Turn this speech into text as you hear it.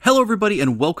Hello, everybody,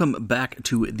 and welcome back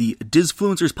to the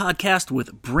Disfluencers podcast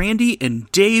with Brandy and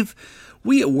Dave.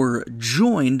 We were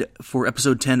joined for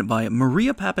episode 10 by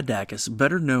Maria Papadakis,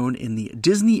 better known in the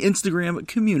Disney Instagram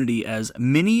community as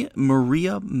Mini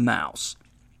Maria Mouse.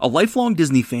 A lifelong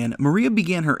Disney fan, Maria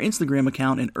began her Instagram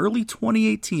account in early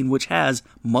 2018, which has,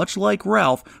 much like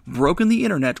Ralph, broken the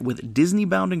internet with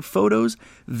Disney-bounding photos,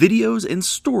 videos, and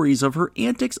stories of her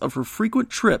antics of her frequent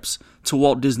trips to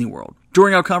Walt Disney World.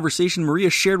 During our conversation,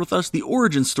 Maria shared with us the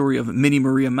origin story of Mini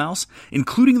Maria Mouse,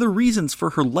 including the reasons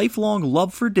for her lifelong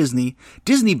love for Disney,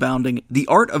 Disney-bounding, the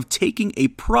art of taking a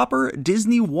proper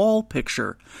Disney wall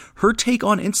picture, her take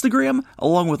on Instagram,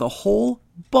 along with a whole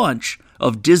bunch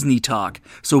of Disney talk.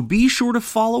 So be sure to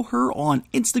follow her on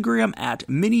Instagram at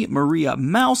Mini Maria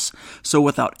Mouse. So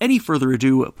without any further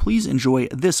ado, please enjoy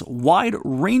this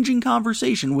wide-ranging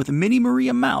conversation with Mini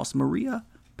Maria Mouse, Maria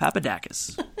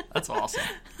Papadakis. That's awesome.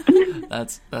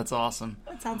 That's awesome.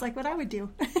 That sounds like what I would do.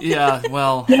 Yeah,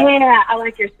 well. Yeah, I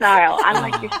like your style. I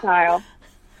like your style.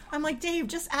 I'm like, Dave,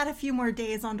 just add a few more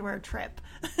days onto our trip.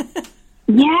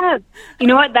 Yes. You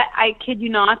know what? That I kid you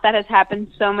not, that has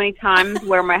happened so many times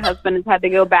where my husband has had to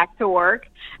go back to work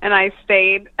and I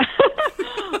stayed.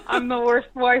 I'm the worst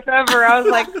wife ever. I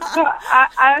was like,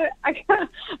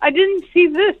 I didn't see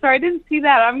this or I didn't see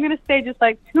that. I'm going to stay just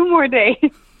like 2 more days.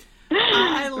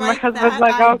 I like my husband's that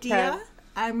like, idea. okay.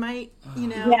 I might,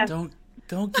 Yes.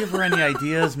 Don't give her any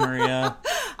ideas, Maria.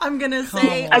 I'm going to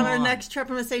say on our next trip,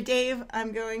 I'm going to say, Dave,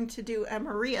 I'm going to do a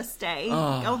Maria stay.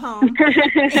 Go home.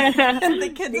 And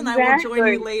the kids and I will join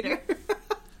you later.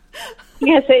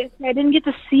 Yes, I didn't get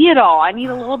to see it all. I need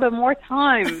a little bit more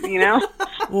time, you know?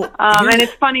 Well, And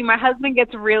it's funny, my husband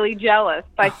gets really jealous.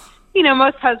 Like, you know,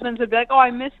 most husbands would be like, oh,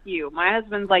 I missed you. My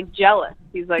husband's, like, jealous.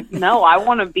 He's like, no, I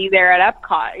want to be there at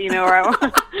Epcot, you know, or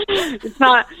it's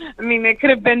not, I mean, it could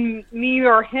have been me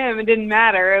or him. It didn't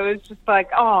matter. It was just like,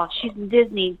 oh, she's in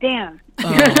Disney. Damn.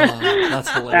 Oh, that's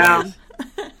hilarious.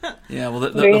 Yeah, well,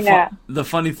 the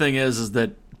funny thing is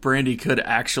that Brandy could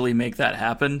actually make that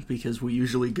happen because we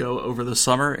usually go over the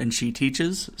summer and she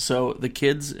teaches, so the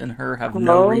kids and her have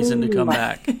no reason to come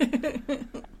back.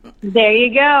 There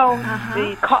you go.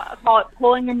 You call it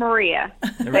pulling a Maria.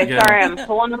 Say, sorry, I'm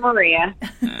pulling a Maria.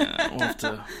 We'll have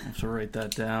to write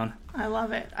that down. I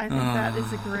love it. I think that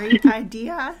is a great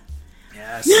idea.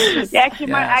 Yes.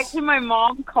 Actually, my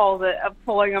mom calls it a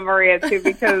pulling a Maria, too,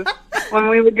 because when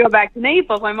we would go back to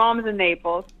Naples, my mom's in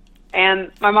Naples,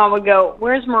 and my mom would go,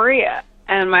 where's Maria?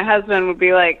 And my husband would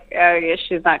be like, oh, yeah,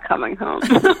 she's not coming home.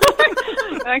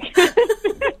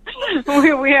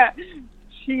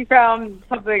 She found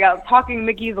something else. Talking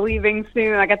Mickey's leaving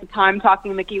soon. Like at the time,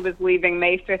 Talking Mickey was leaving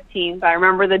May 15th. I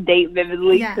remember the date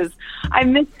vividly because I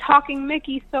miss Talking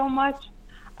Mickey so much.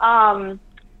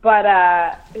 But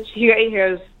she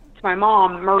goes to my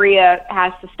mom, Maria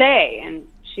has to stay. And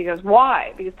she goes,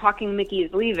 why? Because Talking Mickey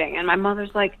is leaving. And my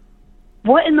mother's like,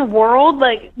 what in the world?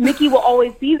 Like, Mickey will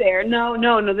always be there. No,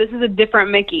 this is a different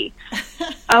Mickey.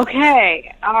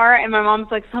 Okay, all right. And my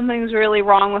mom's like, something's really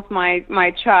wrong with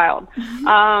my child.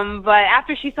 But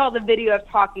after she saw the video of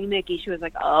Talking Mickey, she was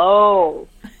like, oh.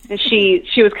 And she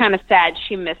was kind of sad.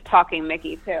 She missed Talking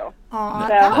Mickey, too. Aww,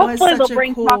 so hopefully they'll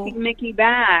bring Talking Mickey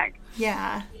back.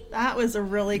 Yeah, that was a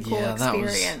really cool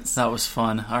experience. That was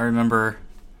fun. I remember,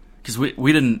 because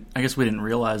we didn't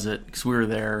realize it, because we were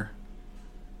there.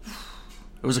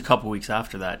 It was a couple weeks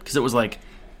after that because it was like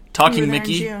Talking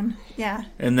Mickey. In June. Yeah.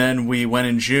 And then we went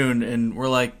in June and we're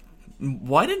like,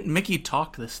 why didn't Mickey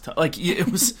talk this time? Like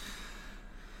it was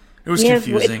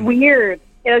confusing. It's weird.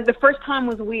 The first time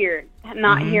was weird,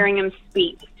 not hearing him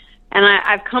speak. And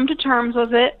I've come to terms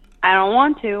with it. I don't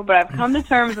want to, but I've come to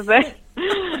terms with it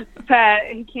that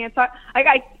he can't talk. Like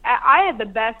I had the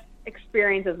best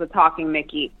experiences with Talking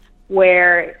Mickey,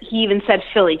 where he even said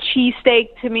Philly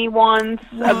cheesesteak to me once,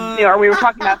 or we were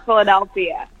talking about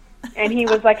Philadelphia, and he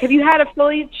was like, have you had a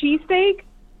Philly cheesesteak?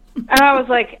 And I was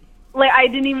like I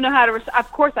didn't even know how to,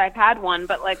 of course I've had one,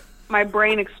 but like my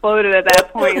brain exploded at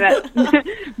that point that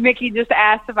Mickey just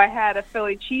asked if I had a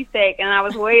Philly cheesesteak, and I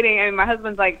was waiting, and my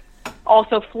husband's like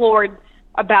also floored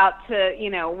about to,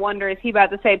 wonder, is he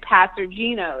about to say Pastor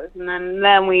Gino's? And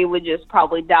then we would just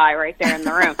probably die right there in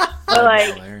the room. But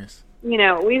like, hilarious.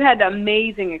 We've had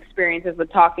amazing experiences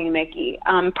with Talking Mickey.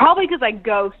 Probably because I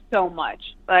go so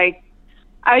much. Like,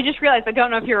 I just realized, I don't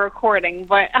know if you're recording,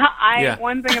 but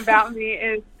one thing about me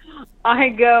is I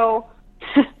go,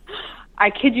 I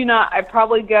kid you not, I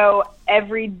probably go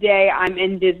every day I'm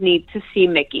in Disney to see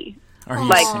Mickey.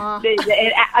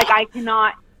 I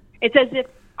cannot, it's as if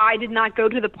I did not go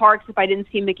to the parks if I didn't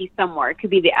see Mickey somewhere. It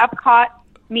could be the Epcot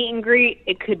meet and greet.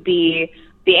 It could be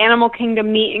the Animal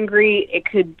Kingdom meet and greet. It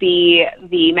could be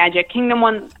the Magic Kingdom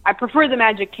one. I prefer the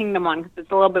Magic Kingdom one because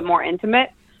it's a little bit more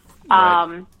intimate.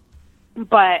 Right.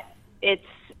 But it's,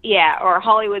 or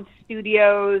Hollywood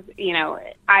Studios.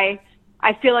 I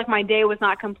feel like my day was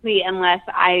not complete unless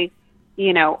I,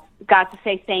 got to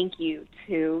say thank you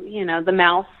to, the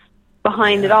mouse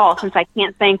behind it all, since I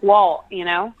can't thank Walt,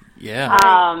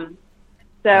 Yeah.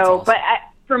 But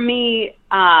for me,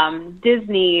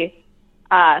 Disney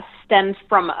stems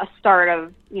from a start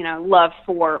of, love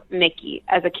for Mickey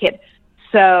as a kid.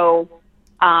 So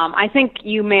I think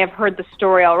you may have heard the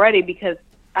story already because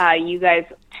you guys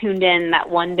tuned in that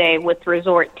one day with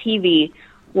Resort TV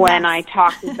when I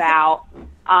talked about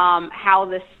how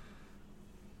this,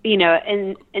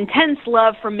 intense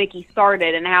love for Mickey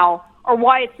started, and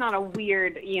why it's not a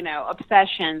weird,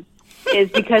 obsession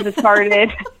is because it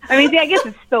started. I guess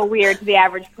it's still weird to the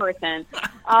average person.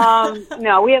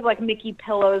 No, we have like Mickey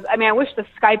pillows. I wish the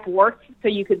Skype worked so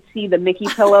you could see the Mickey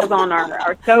pillows on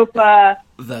our sofa.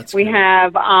 We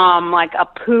have like a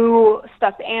Pooh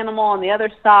stuffed animal on the other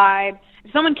side.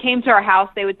 If someone came to our house,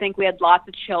 they would think we had lots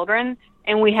of children,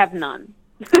 and we have none.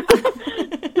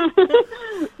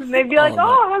 They'd be like,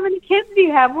 how many kids do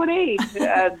you have? What age?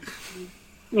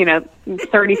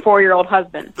 34-year-old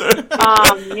husband.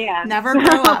 Never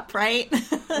grow up, right?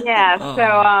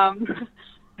 So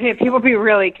people be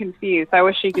really confused. I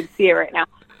wish you could see it right now.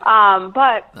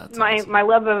 But my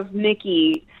love of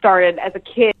Mickey started as a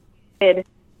kid,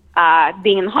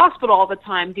 being in the hospital all the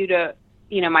time due to,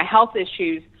 my health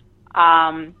issues.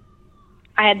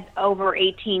 I had over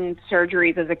 18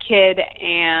 surgeries as a kid,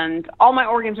 and all my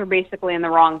organs were basically in the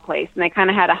wrong place, and they kind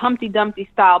of had a Humpty Dumpty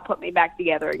style put me back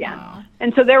together again. Wow.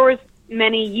 And so there was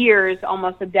many years,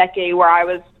 almost a decade, where I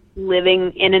was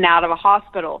living in and out of a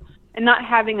hospital and not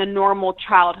having a normal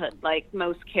childhood like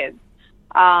most kids.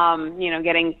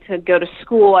 Getting to go to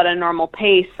school at a normal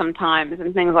pace sometimes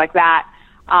and things like that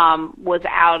was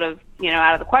out of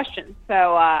the question.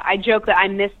 So I joke that I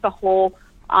missed the whole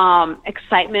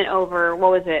excitement over,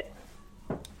 what was it?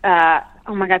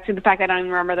 Oh my God, see the fact I don't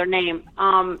even remember their name.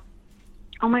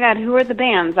 Oh my God, who are the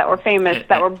bands that were famous,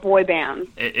 that were boy bands?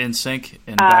 NSYNC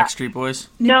and Backstreet Boys?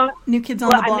 No, New Kids on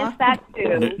the Block. I missed that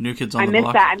too. New Kids on the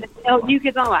Block? I missed New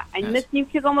Kids on the Block. I missed New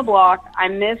Kids on the Block. I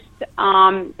missed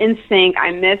NSYNC.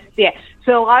 I missed,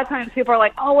 So a lot of times people are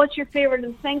like, oh, what's your favorite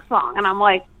NSYNC song? And I'm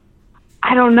like,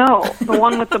 I don't know. The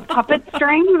one with the puppet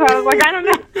strings? I was like, I don't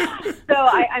know. So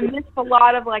I missed a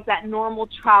lot of like that normal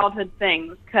childhood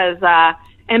things because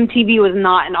MTV was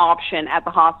not an option at the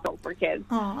hospital for kids.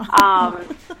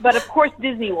 But of course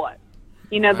Disney was.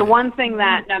 The one thing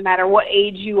that no matter what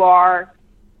age you are,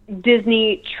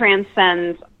 Disney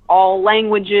transcends all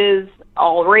languages,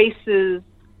 all races,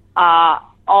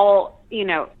 all,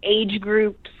 age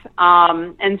groups.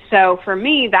 And so for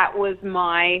me, that was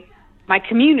my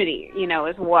community,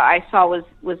 is what I saw was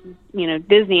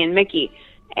Disney and Mickey.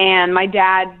 And my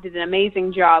dad did an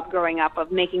amazing job growing up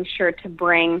of making sure to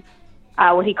bring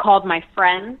what he called my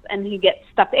friends, and he'd get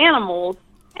stuffed animals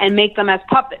and make them as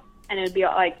puppets. And it would be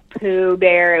like Pooh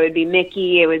Bear, it would be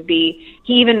Mickey,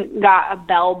 he even got a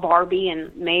Belle Barbie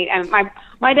and made, and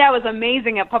my dad was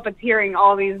amazing at puppeteering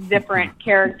all these different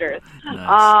characters.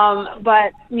 Nice.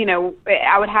 But,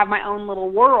 I would have my own little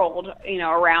world,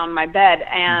 around my bed.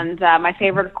 And my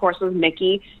favorite, of course, was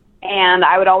Mickey. And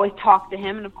I would always talk to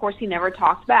him, and of course he never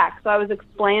talked back. So I was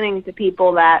explaining to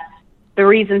people that the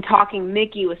reason talking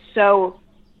Mickey was so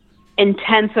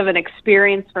intense of an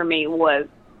experience for me was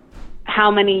how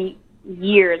many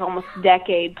years, almost a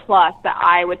decade plus, that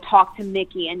I would talk to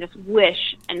Mickey and just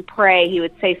wish and pray he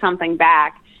would say something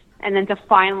back. And then to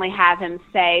finally have him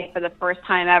say for the first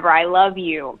time ever, I love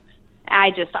you,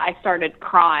 I started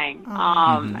crying.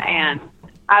 And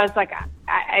I was like,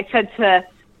 I said to,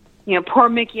 poor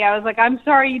Mickey, I was like, I'm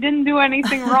sorry, you didn't do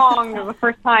anything wrong. The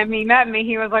first time he met me,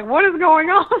 he was like, what is going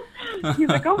on? He's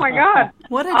like, oh my God.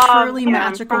 What a truly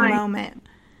magical moment.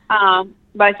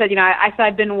 But I said,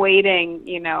 I've been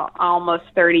waiting, almost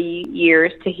 30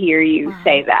 years to hear you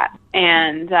say that.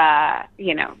 And,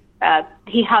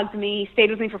 he hugged me, he stayed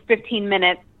with me for 15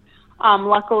 minutes.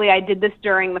 Luckily, I did this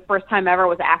during the first time ever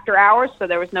was after hours, so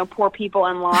there was no poor people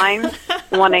in line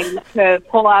wanting to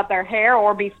pull out their hair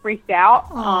or be freaked out.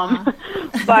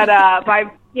 But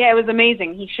it was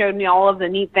amazing. He showed me all of the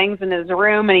neat things in his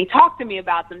room, and he talked to me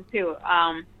about them, too.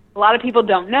 A lot of people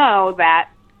don't know that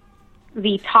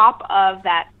the top of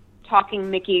that Talking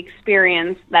Mickey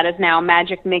experience that is now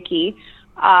Magic Mickey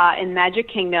in Magic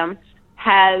Kingdom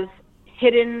has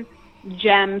hidden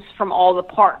gems from all the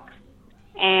parks.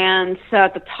 And so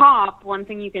at the top, one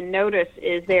thing you can notice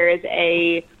is there is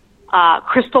a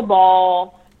crystal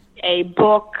ball a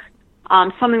book,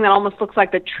 something that almost looks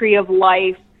like the Tree of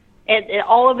Life.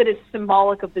 All of it is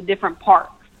symbolic of the different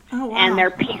parks, and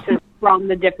they're pieces from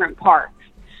the different parks.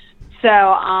 So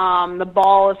the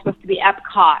ball is supposed to be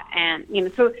Epcot, and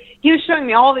so he was showing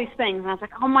me all these things, and I was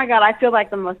like, oh my God, I feel like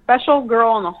the most special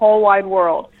girl in the whole wide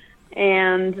world.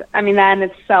 And I mean, that in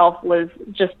itself was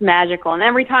just magical. And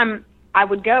every time I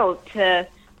would go to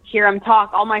hear him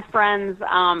talk, all my friends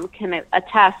can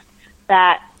attest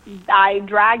that I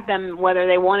dragged them, whether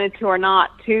they wanted to or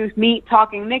not, to meet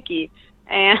Talking Mickey.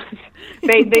 And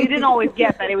they didn't always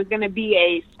get that it was going to be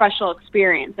a special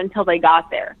experience until they got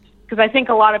there. Because I think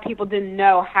a lot of people didn't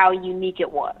know how unique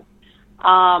it was.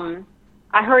 I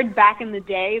heard back in the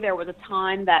day there was a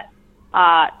time that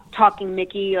Talking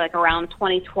Mickey, like around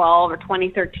 2012 or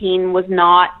 2013, was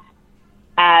not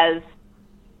as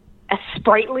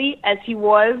sprightly as he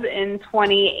was in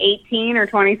 2018 or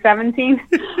 2017.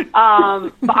 But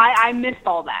I missed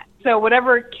all that. So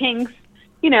whatever kinks,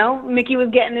 Mickey was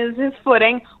getting his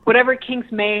footing, whatever kinks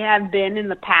may have been in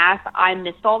the past, I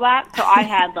missed all that. So I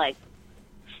had I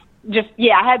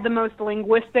had the most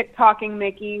linguistic Talking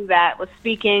Mickey that was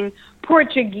speaking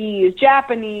Portuguese,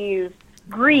 Japanese,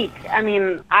 Greek. I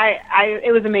mean,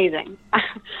 it was amazing.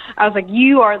 I was like,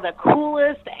 you are the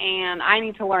coolest, and I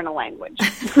need to learn a language.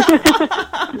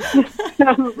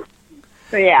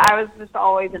 So yeah, I was just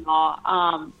always in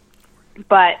awe.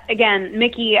 But again,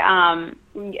 Mickey,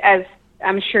 as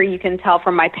I'm sure you can tell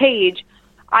from my page,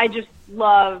 I just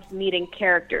love meeting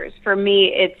characters. For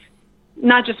me, it's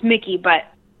not just Mickey, but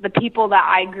the people that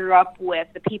I grew up with,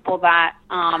 the people that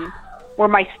were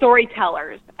my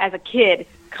storytellers as a kid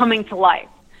coming to life.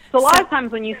 So a lot of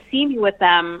times when you see me with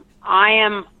them, I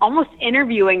am almost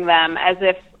interviewing them as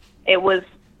if it was,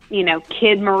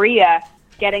 kid Maria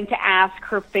getting to ask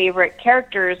her favorite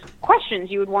characters questions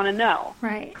you would want to know.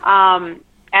 Right.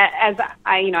 As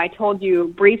I told you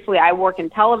briefly, I work in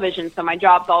television, so my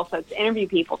job's also to interview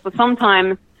people. So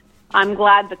sometimes I'm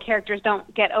glad the characters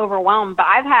don't get overwhelmed, but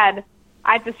I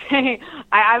have to say,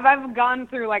 I've gone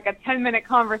through like a 10-minute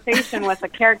conversation with a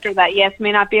character that, yes,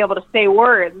 may not be able to say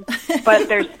words, but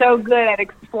they're so good at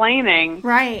explaining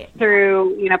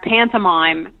through,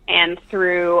 pantomime and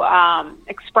through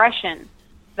expression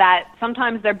that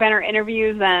sometimes they're better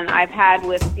interviews than I've had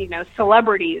with,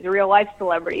 celebrities, real-life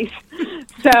celebrities.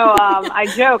 So I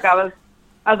joke, I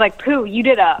was like, Pooh, you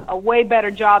did a way better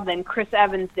job than Chris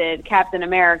Evans did, Captain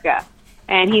America.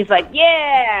 And he's like,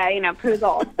 yeah, Pooh's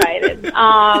all excited.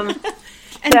 And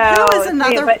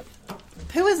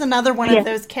Pooh is another one of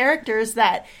those characters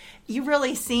that you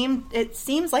really it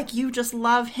seems like you just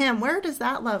love him. Where does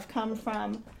that love come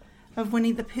from of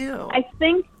Winnie the Pooh? I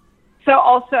think, so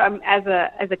also as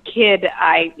a kid,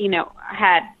 I,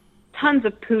 had tons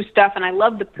of Pooh stuff, and I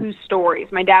loved the Pooh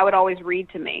stories. My dad would always read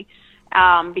to me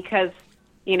because,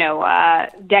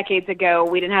 decades ago,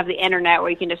 we didn't have the internet where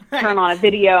you can just turn on a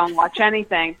video and watch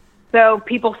anything. So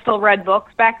people still read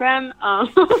books back then.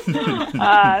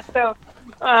 But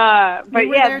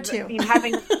there too.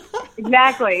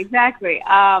 Exactly.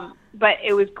 But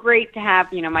it was great to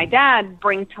have, my dad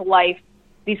bring to life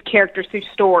these characters through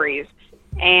stories.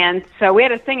 And so we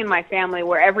had a thing in my family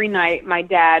where every night my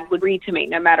dad would read to me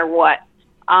no matter what.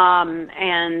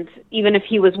 And even if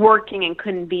he was working and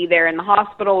couldn't be there in the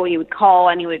hospital, he would call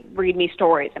and he would read me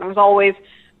stories. And it was always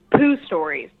Pooh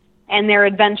stories and their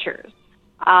adventures.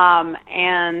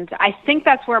 And I think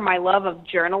that's where my love of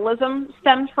journalism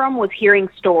stemmed from, was hearing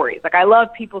stories. Like, I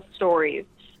love people's stories.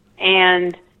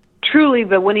 And truly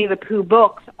the Winnie the Pooh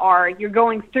books you're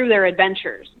going through their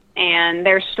adventures and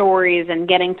their stories and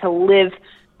getting to live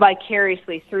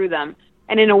vicariously through them.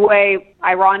 And in a way,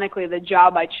 ironically, the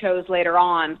job I chose later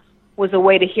on was a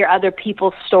way to hear other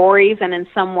people's stories and in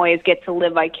some ways get to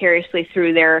live vicariously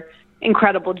through their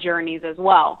incredible journeys as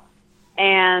well.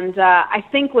 And I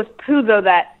think with Pooh, though,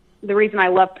 that the reason I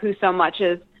love Pooh so much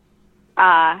is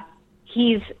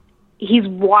he's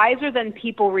wiser than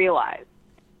people realize.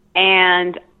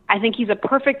 And I think he's a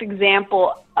perfect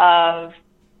example of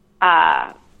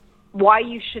why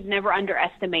you should never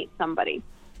underestimate somebody.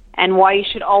 And why you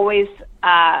should always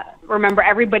remember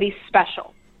everybody's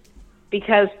special.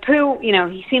 Because Pooh,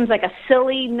 he seems like a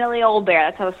silly, nilly old bear.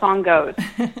 That's how the song goes.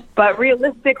 But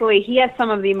realistically, he has some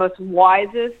of the most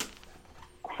wisest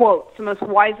quotes, the most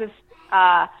wisest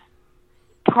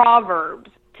proverbs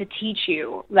to teach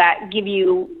you, that give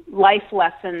you life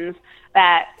lessons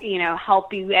that,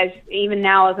 help you even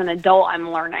now as an adult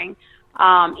I'm learning.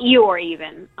 Eeyore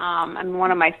even. One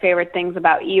of my favorite things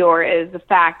about Eeyore is the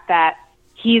fact that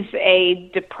he's a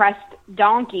depressed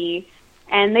donkey,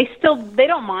 and they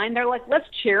don't mind. They're like, let's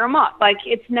cheer him up. Like,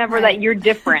 it's never that you're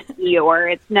different,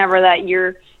 Eeyore. It's never that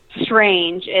you're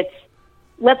strange. It's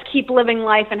let's keep living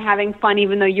life and having fun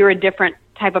even though you're a different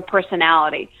type of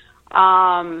personality.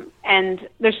 And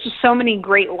there's just so many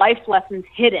great life lessons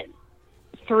hidden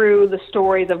through the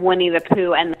stories of Winnie the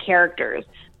Pooh and the characters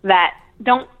that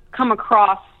don't come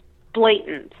across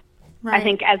blatant. Right. I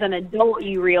think as an adult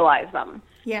you realize them.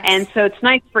 Yes. And so it's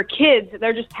nice for kids.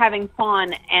 They're just having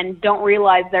fun and don't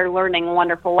realize they're learning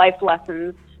wonderful life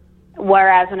lessons.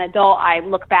 Whereas an adult, I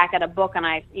look back at a book and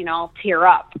I'll tear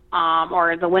up.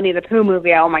 Or the Winnie the Pooh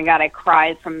movie, oh my God, I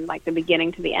cried from like the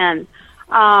beginning to the end.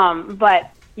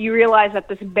 But you realize that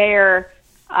this bear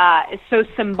is so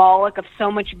symbolic of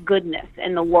so much goodness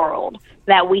in the world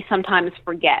that we sometimes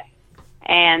forget.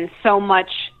 And so much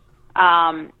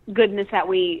goodness that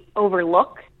we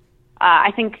overlook.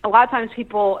 I think a lot of times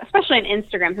people, especially on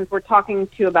Instagram, since we're talking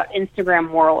to you about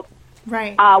Instagram world,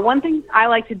 right? One thing I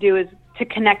like to do is to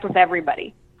connect with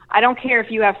everybody. I don't care if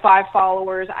you have 5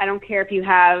 followers. I don't care if you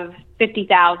have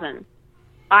 50,000.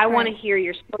 I want to hear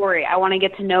your story. I want to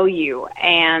get to know you.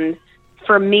 And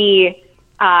for me,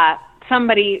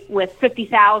 somebody with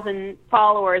 50,000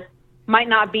 followers might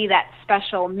not be that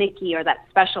special Mickey or that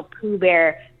special Pooh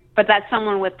Bear, but that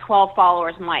someone with 12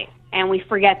 followers might. And we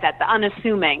forget that. The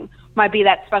unassuming might be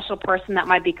that special person that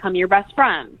might become your best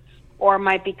friend or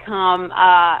might become,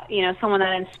 someone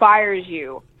that inspires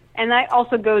you. And that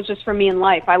also goes just for me in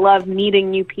life. I love meeting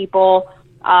new people.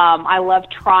 I love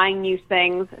trying new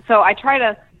things. So I try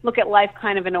to look at life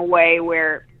kind of in a way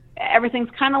where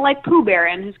everything's kind of like Pooh Bear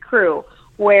and his crew,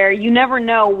 where you never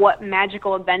know what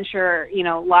magical adventure,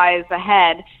 lies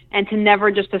ahead, and to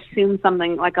never just assume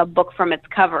something like a book from its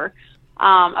cover.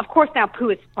 Of course, now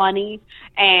Pooh is funny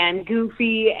and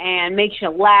goofy and makes you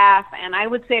laugh. And I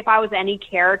would say if I was any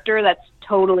character, that's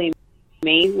totally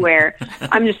me, where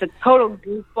I'm just a total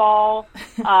goofball.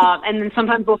 And then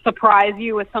sometimes we'll surprise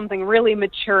you with something really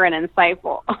mature and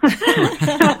insightful.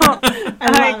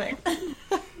 I love it.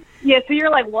 Yeah, so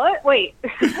you're like, what? Wait.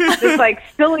 This like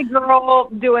silly girl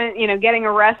doing, getting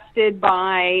arrested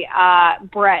by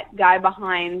Brett, guy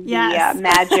behind the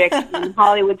Magic in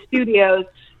Hollywood Studios,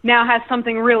 now has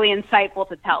something really insightful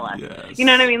to tell us. Yes. You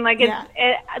know what I mean? Like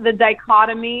the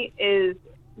dichotomy is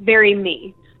very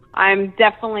me. I'm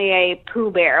definitely a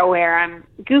Pooh Bear where I'm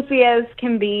goofy as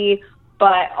can be,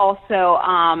 but also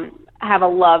have a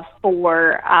love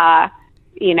for,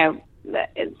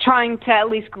 trying to at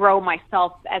least grow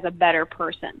myself as a better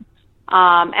person.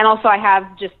 And also I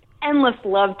have just endless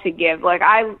love to give. Like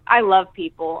I love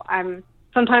people.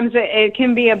 Sometimes it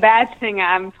can be a bad thing,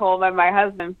 I'm told by my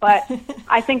husband, but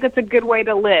I think it's a good way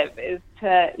to live is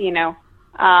to,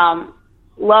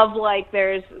 love like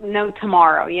there's no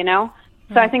tomorrow,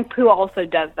 So I think Pooh also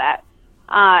does that.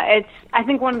 I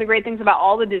think one of the great things about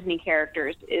all the Disney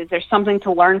characters is there's something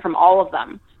to learn from all of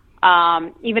them.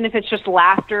 Even if it's just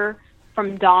laughter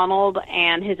from Donald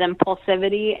and his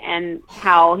impulsivity and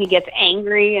how he gets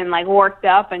angry and like worked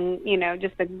up and,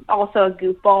 also a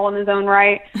goofball in his own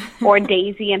right, or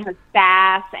Daisy and her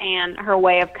sass and her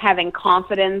way of having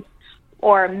confidence,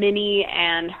 or Minnie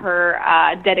and her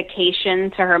dedication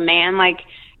to her man. Like,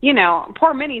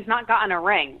 poor Minnie's not gotten a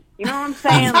ring. You know what I'm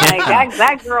saying? Like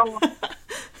that girl,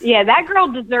 that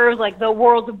girl deserves like the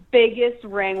world's biggest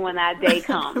ring when that day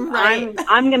comes. Right.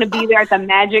 I'm gonna be there at the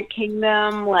Magic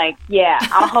Kingdom. Like,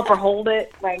 I'll help her hold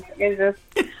it. Like, it's just,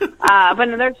 but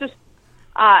no, there's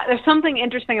something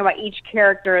interesting about each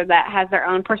character that has their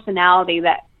own personality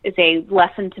that is a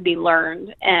lesson to be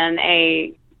learned and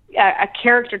a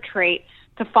character trait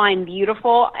to find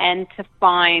beautiful and to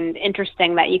find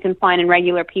interesting that you can find in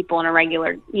regular people in a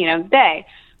regular, day,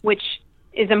 which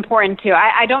is important too.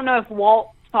 I don't know if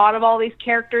Walt thought of all these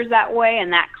characters that way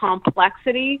and that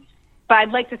complexity, but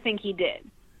I'd like to think he did.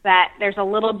 That there's a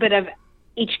little bit of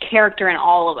each character in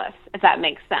all of us, if that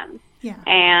makes sense. Yeah.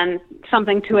 And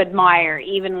something to admire,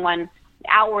 even when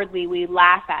outwardly we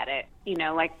laugh at it,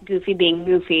 like Goofy being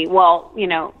goofy. Well,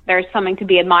 there's something to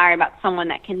be admired about someone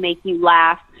that can make you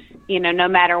laugh, no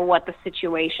matter what the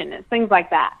situation is, things like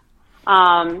that.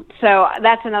 So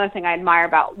that's another thing I admire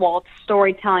about Walt's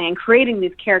storytelling and creating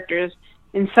these characters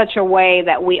in such a way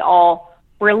that we all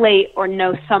relate or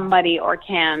know somebody or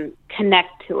can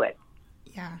connect to it.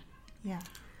 Yeah.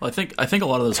 Well, I think a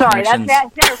lot of those Sorry, connections...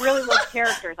 that really was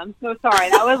characters. I'm so sorry.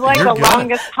 That was like the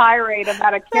longest tirade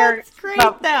about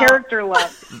character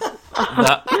love.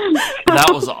 That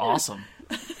was awesome.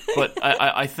 But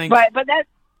I think... But that...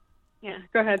 Yeah,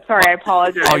 go ahead. Sorry, I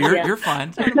apologize. Oh, you're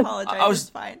fine. Don't apologize. It's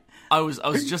fine. I was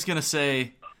just gonna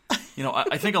say,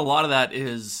 I think a lot of that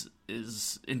is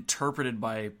interpreted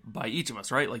by each of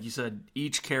us, right? Like you said,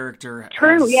 each character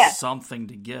has something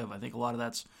to give. I think a lot of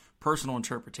that's personal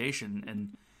interpretation,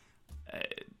 and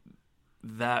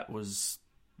that was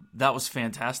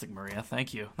fantastic, Maria.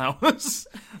 Thank you. That was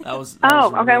okay.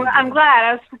 Really well, I'm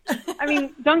glad. I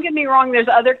mean, don't get me wrong. There's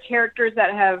other characters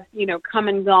that have, come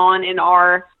and gone in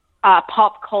our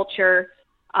pop culture.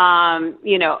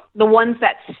 The ones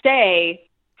that stay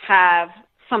have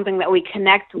something that we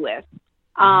connect with.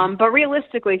 But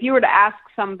realistically, if you were to ask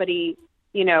somebody,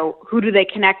 who do they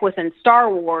connect with in Star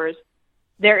Wars,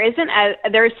 there is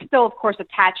still, of course,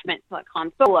 attachment to like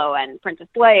Han Solo and Princess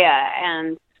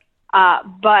Leia,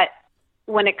 but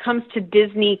when it comes to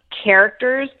Disney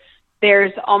characters,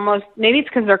 there's almost, maybe it's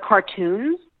because they're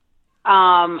cartoons.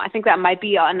 I think that might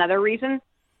be another reason.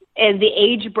 Is the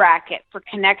age bracket for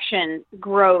connection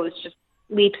grows just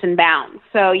leaps and bounds.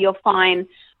 So you'll find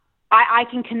I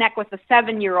can connect with a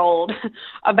 7-year-old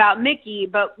about Mickey,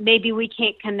 but maybe we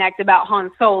can't connect about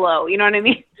Han Solo. You know what I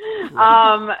mean?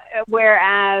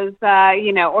 Whereas,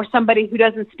 or somebody who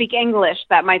doesn't speak English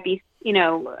that might be,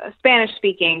 Spanish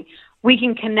speaking, we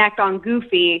can connect on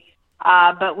Goofy,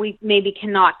 but we maybe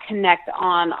cannot connect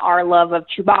on our love of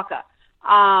Chewbacca,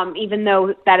 even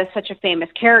though that is such a famous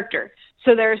character.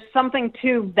 So there's something,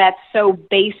 too, that's so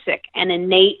basic and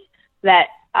innate that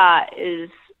is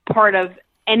part of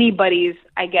anybody's,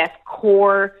 I guess,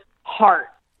 core heart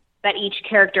that each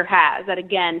character has that,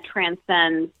 again,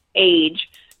 transcends age,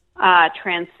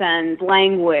 transcends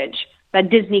language, that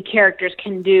Disney characters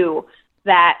can do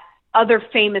that other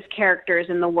famous characters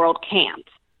in the world can't,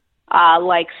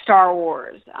 like Star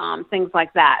Wars, things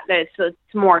like that. It's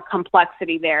more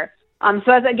complexity there.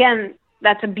 So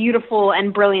that's a beautiful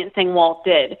and brilliant thing Walt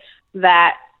did,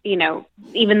 that,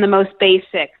 even the most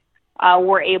basic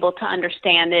we're able to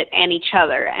understand it and each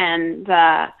other. And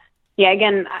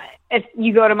again, if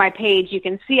you go to my page, you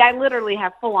can see I literally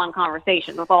have full-on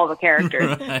conversations with all the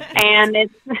characters. Right. And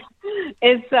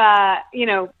it's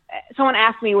someone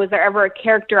asked me, was there ever a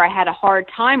character I had a hard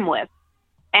time with?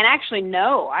 And actually,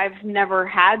 no, I've never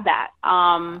had that.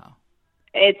 Wow.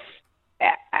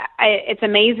 It's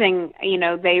amazing.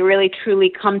 They really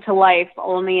truly come to life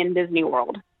only in Disney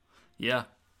World. Yeah.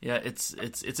 Yeah, it's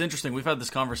interesting. We've had this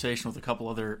conversation with a couple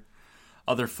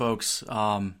other folks,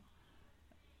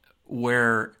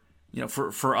 where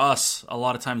for us, a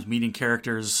lot of times meeting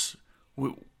characters,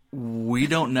 we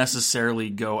don't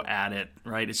necessarily go at it,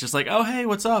 right? It's just like, oh hey,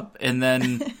 what's up, and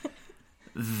then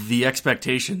the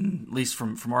expectation, at least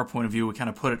from our point of view, we kind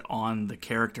of put it on the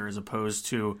character as opposed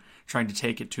to trying to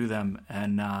take it to them.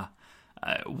 And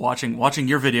watching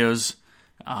your videos.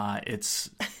 It's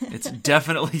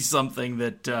definitely something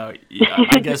that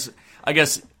I guess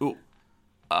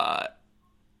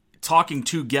talking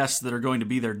to guests that are going to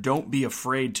be there, don't be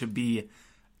afraid to be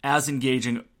as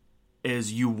engaging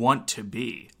as you want to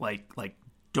be. Like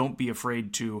don't be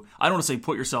afraid to, I don't want to say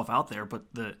put yourself out there, but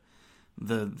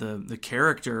the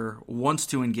character wants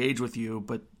to engage with you,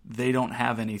 but they don't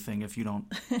have anything if you don't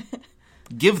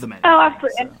give them anything. Oh,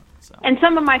 absolutely. So. And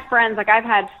some of my friends, like I've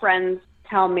had friends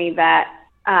tell me that,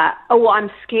 I'm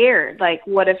scared. Like,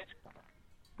 what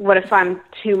if I'm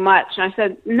too much? And I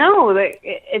said, no,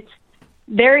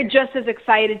 they're just as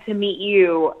excited to meet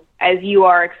you as you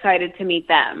are excited to meet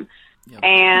them. Yep.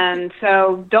 And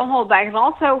so don't hold back. And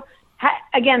also,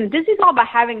 again, Disney's all about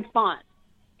having fun.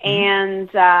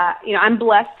 Mm-hmm. And, I'm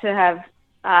blessed to have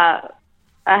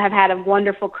had a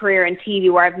wonderful career in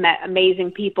TV where I've met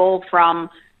amazing people from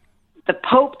the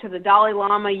Pope to the Dalai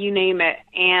Lama, you name it.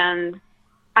 And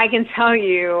I can tell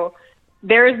you,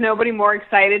 there is nobody more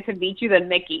excited to meet you than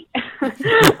Mickey.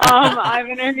 I've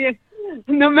interviewed,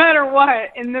 no matter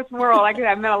what, in this world,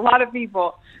 I've met a lot of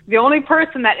people. The only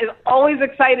person that is always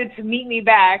excited to meet me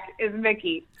back is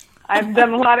Mickey. I've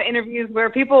done a lot of interviews where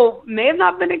people may have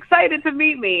not been excited to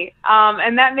meet me,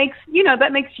 and that makes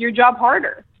your job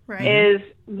harder. Right. Is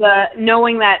the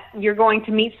knowing that you're going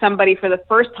to meet somebody for the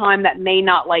first time that may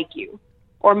not like you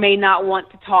or may not want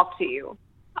to talk to you.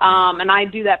 And I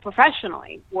do that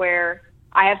professionally, where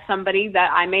I have somebody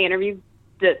that I may interview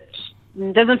that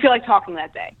doesn't feel like talking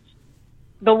that day.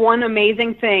 The one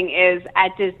amazing thing is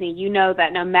at Disney,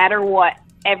 that no matter what,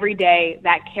 every day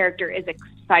that character is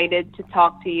excited to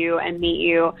talk to you and meet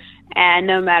you. And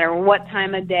no matter what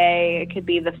time of day, it could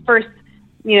be the first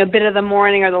bit of the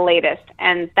morning or the latest.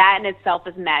 And that in itself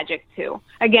is magic too.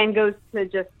 Again, goes to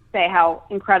just say how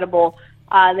incredible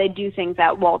they do things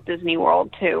at Walt Disney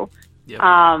World too. Yep.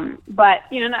 But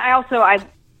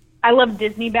I love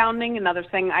Disney bounding. Another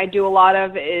thing I do a lot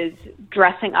of is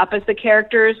dressing up as the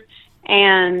characters.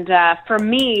 And for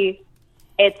me,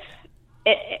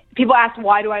 people ask,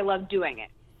 why do I love doing it?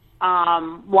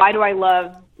 Why do I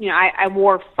love, I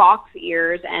wore fox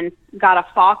ears and got a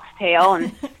fox tail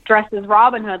and dressed as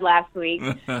Robin Hood last week.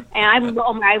 And I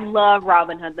love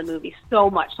Robin Hood, the movie, so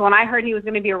much. So when I heard he was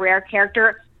going to be a rare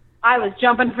character, I was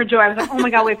jumping for joy. I was like, oh my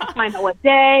God, we have to find out what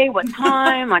day, what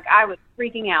time. Like, I was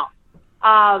freaking out.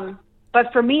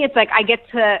 But for me, it's like I get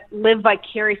to live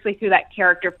vicariously through that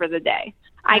character for the day.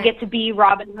 Right. I get to be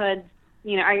Robin Hood,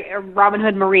 Robin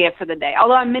Hood Maria for the day.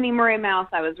 Although I'm Minnie Maria Mouse,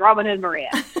 I was Robin Hood Maria.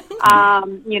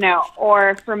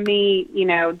 Or for me,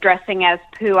 dressing as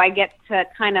Pooh, I get to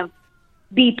kind of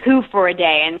be Pooh for a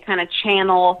day and kind of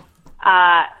channel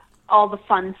all the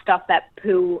fun stuff that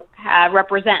Pooh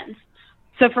represents.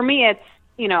 So for me, it's,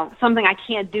 something I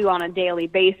can't do on a daily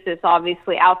basis,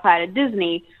 obviously, outside of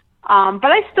Disney.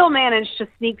 But I still managed to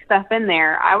sneak stuff in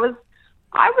there. I was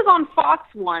on Fox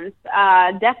once,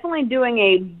 definitely doing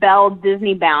a Belle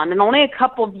Disney Bound, and only a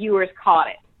couple viewers caught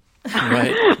it.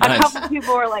 Right. A couple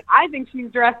people were like, I think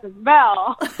she's dressed as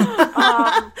Belle.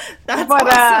 That's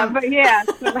awesome. But yeah,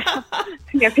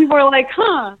 people were like,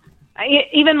 huh.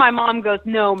 Even my mom goes,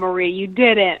 no, Maria, you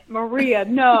didn't. Maria,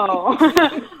 no.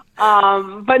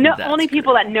 But no, only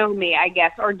people that know me, I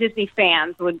guess, or Disney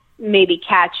fans would maybe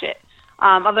catch it.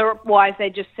 Otherwise, they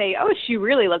just say, "Oh, she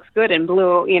really looks good in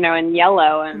blue, and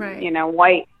yellow, and right.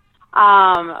 White."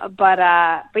 But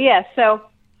yeah. So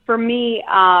for me,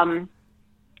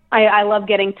 I love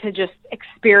getting to just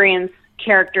experience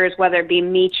characters, whether it be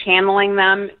me channeling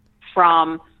them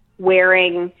from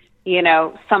wearing,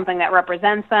 something that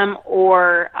represents them,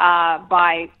 or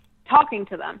by talking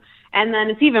to them. And then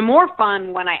it's even more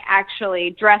fun when I actually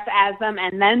dress as them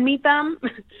and then meet them.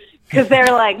 Because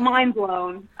they're like mind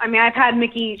blown. I mean, I've had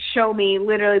Mickey show me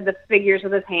literally the figures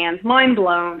with his hands, mind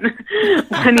blown.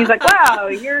 And he's like, wow,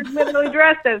 you're literally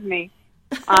dressed as me.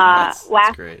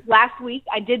 Last week,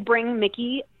 I did bring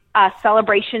Mickey,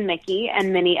 Celebration Mickey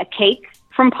and Minnie, a cake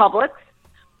from Publix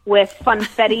with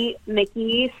funfetti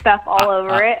Mickey stuff all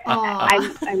over it.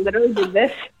 I literally did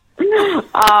this.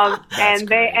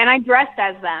 And I dressed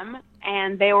as them,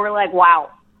 and they were like, wow,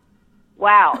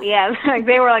 yeah, like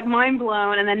they were like mind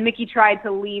blown, and then Mickey tried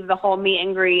to leave the whole meet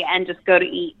and greet and just go to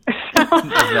eat.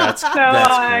 That's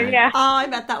great. Yeah. Oh, I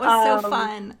bet that was so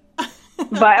fun.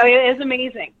 But it is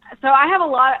amazing. So I have a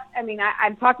lot.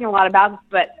 I'm talking a lot about this,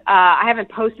 but I haven't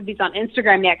posted these on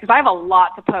Instagram yet because I have a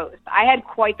lot to post. I had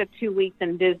quite the 2 weeks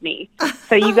in Disney,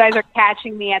 so you guys are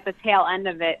catching me at the tail end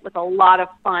of it with a lot of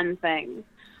fun things.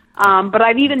 But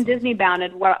I've even Disney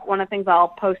bounded. One of the things I'll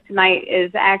post tonight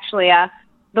is actually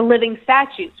the living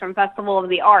statues from Festival of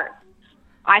the Arts.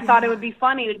 I thought it would be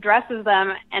funny to dress as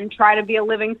them and try to be a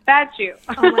living statue.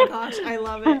 Oh my gosh, I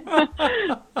love it.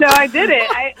 So I did it.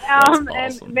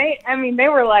 Awesome. And they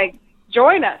were like,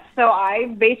 join us. So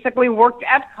I basically worked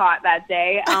Epcot that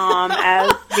day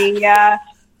as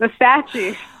the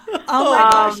statue. Oh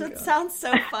my gosh, that sounds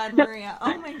so fun, Maria.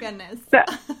 Oh my goodness. It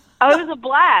was a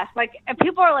blast. Like, and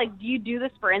people are like, do you do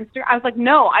this for Instagram? I was like,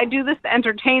 no, I do this to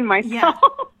entertain myself.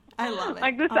 Yeah. I love it.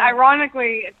 Like this,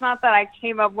 ironically, it's not that I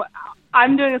came up with,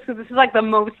 I'm doing this because this is like the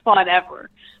most fun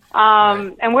ever.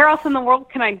 And where else in the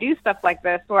world can I do stuff like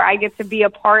this where I get to be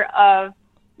a part of,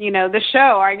 the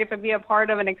show, or I get to be a part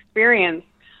of an experience?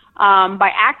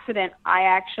 By accident, I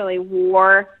actually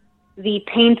wore the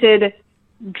painted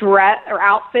dress or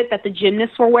outfit that the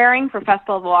gymnasts were wearing for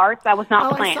Festival of Arts. That was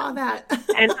not planned. I saw that.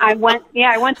 And I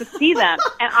went to see them,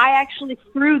 and I actually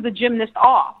threw the gymnast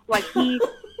off. Like, he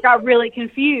got really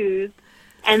confused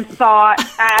and thought,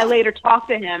 I later talked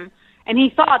to him, and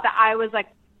he thought that I was like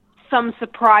some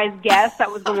surprise guest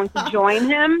that was going to join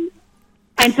him.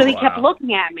 And so he kept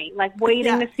looking at me, like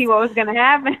waiting to see what was going to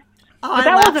happen. Oh, but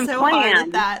that wasn't so planned. Hard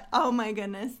at that. Oh my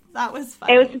goodness, that was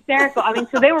funny. It was hysterical.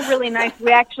 So they were really nice.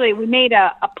 We made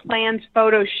a planned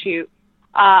photo shoot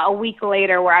a week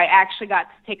later where I actually got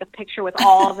to take a picture with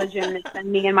all of the gymnasts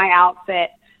and me in my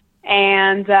outfit.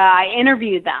 And I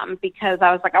interviewed them because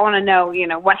I was like, I want to know,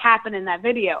 what happened in that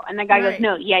video. And the guy goes,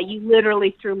 no, yeah, you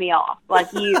literally threw me off.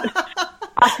 Like, you,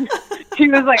 he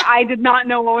was like, I did not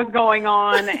know what was going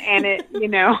on. And it,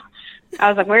 I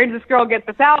was like, where did this girl get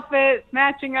this outfit? It's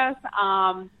matching us.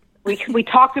 We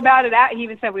talked about it. He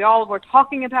even said we all were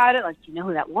talking about it. Like, do you know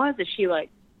who that was? Is she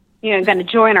like, going to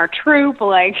join our troupe?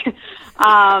 Like,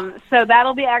 so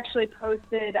that'll be actually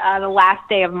posted the last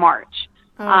day of March.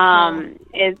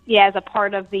 As a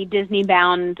part of the Disney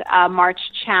Bound March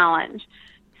Challenge.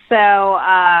 So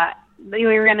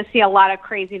we're going to see a lot of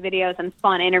crazy videos and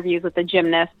fun interviews with the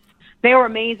gymnasts. They were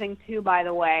amazing too, by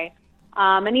the way.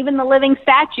 And even the living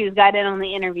statues got in on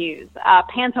the interviews,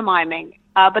 pantomiming.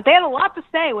 But they had a lot to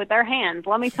say with their hands,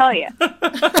 let me tell you.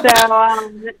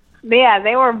 So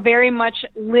they were very much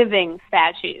living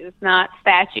statues, not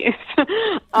statues.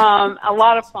 A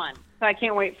lot of fun. So I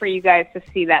can't wait for you guys to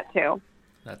see that too.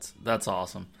 That's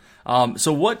awesome.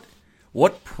 So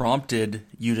what prompted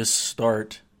you to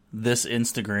start this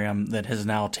Instagram that has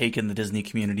now taken the Disney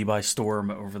community by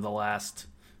storm over the last,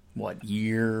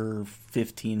 year,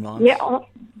 15 months? Yeah,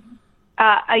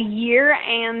 a year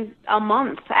and a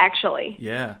month, actually.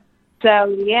 Yeah.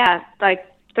 So, yeah, like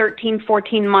 13,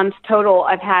 14 months total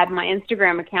I've had my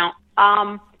Instagram account.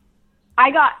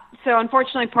 So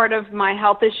unfortunately part of my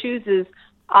health issues is,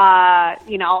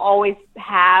 I'll always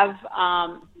have,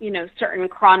 certain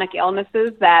chronic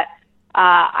illnesses that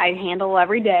I handle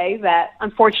every day that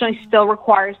unfortunately still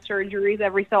requires surgeries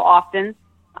every so often.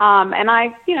 And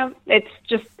it's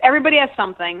just, everybody has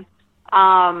something,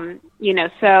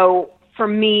 so for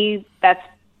me, that's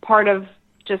part of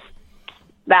just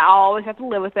that I'll always have to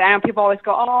live with it. I know people always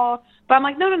go, oh, but I'm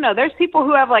like, no. There's people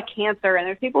who have like cancer and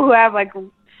there's people who have like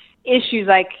issues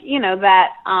like, that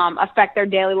affect their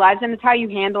daily lives, and it's how you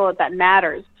handle it that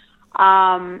matters.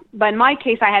 But in my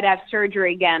case, I had to have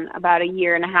surgery again about a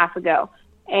year and a half ago.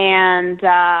 And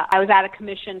I was out of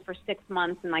commission for 6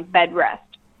 months in like bed rest.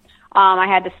 I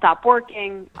had to stop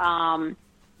working.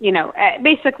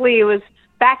 Basically it was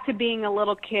back to being a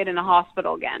little kid in a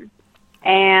hospital again.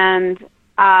 And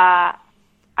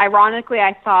ironically,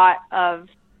 I thought of,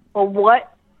 well,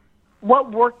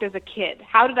 what worked as a kid?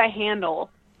 How did I handle,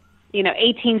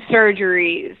 18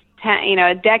 surgeries, 10,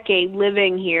 a decade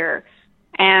living here?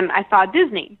 And I thought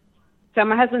Disney. So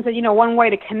my husband said, one way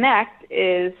to connect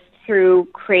is through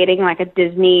creating like a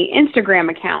Disney Instagram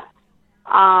account.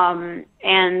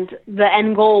 And the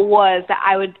end goal was that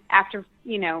I would, after,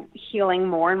 healing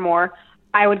more and more,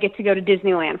 I would get to go to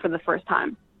Disneyland for the first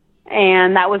time.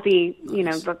 And that was the,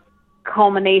 the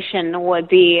culmination would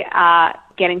be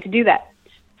getting to do that.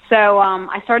 So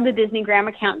I started the Disneygram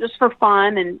account just for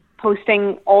fun and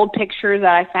posting old pictures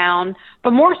that I found,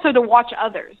 but more so to watch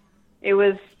others. It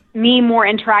was me more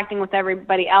interacting with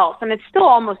everybody else, and it still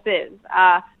almost is.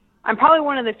 I'm probably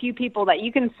one of the few people that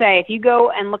you can say, if you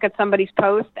go and look at somebody's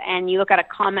post and you look at a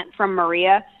comment from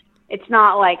Maria, it's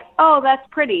not like, oh, that's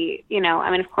pretty.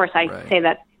 Of course I say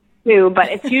that too, but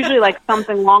it's usually like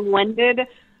something long-winded,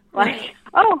 like,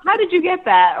 oh, how did you get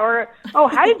that? Or, oh,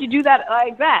 how did you do that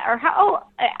like that? Or,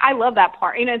 I love that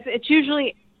part. It's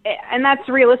usually, and that's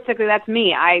realistically, that's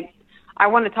me. I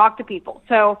want to talk to people.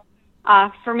 So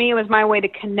for me, it was my way to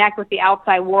connect with the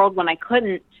outside world when I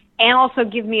couldn't, and also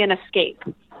give me an escape.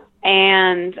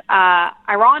 And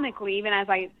ironically, even as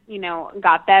I,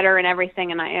 got better and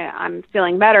everything, and I'm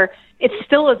feeling better, it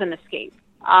still is an escape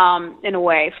in a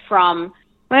way from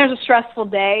when there's a stressful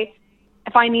day.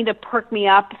 If I need to perk me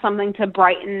up, something to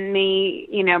brighten me,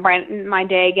 brighten my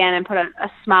day again and put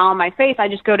a smile on my face, I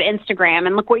just go to Instagram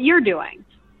and look what you're doing.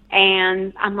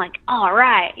 And I'm like, all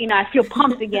right, I feel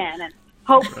pumped again and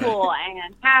hopeful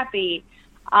and happy.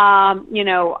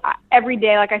 Every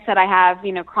day, like I said, I have,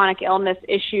 chronic illness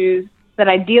issues that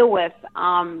I deal with.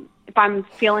 If I'm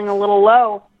feeling a little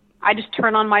low, I just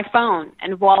turn on my phone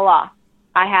and voila,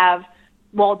 I have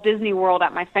Walt Disney World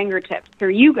at my fingertips through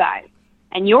you guys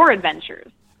and your adventures.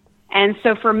 And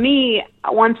so for me,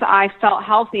 once I felt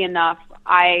healthy enough,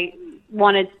 I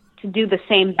wanted to do the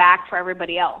same back for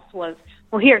everybody else. Was,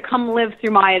 well, here, come live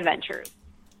through my adventures.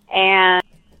 And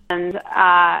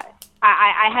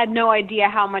I had no idea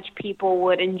how much people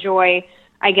would enjoy,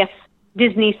 I guess,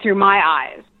 Disney through my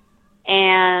eyes.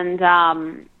 And,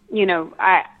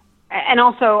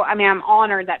 I'm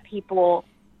honored that people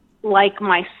like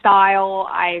my style.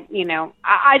 I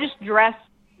just dress,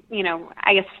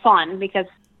 I guess fun because,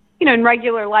 in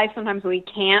regular life, sometimes we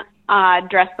can't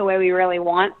dress the way we really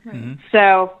want. Mm-hmm.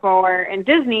 So in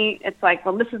Disney, it's like,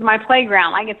 well, this is my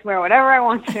playground. I get to wear whatever I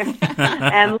want to.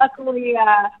 And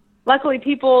luckily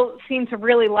people seem to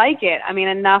really like it.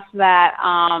 Enough that,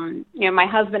 my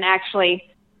husband actually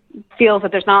feels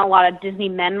that there's not a lot of Disney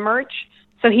men merch.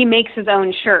 So he makes his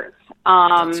own shirts.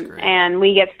 And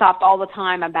we get stopped all the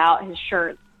time about his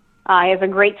shirts. He has a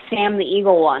great Sam the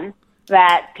Eagle one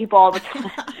that people all the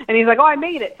time, and he's like, oh, I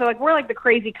made it. So like, we're like the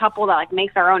crazy couple that like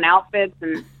makes our own outfits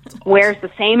and wears the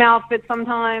same outfit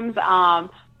sometimes.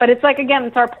 But it's like, again,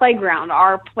 it's our playground,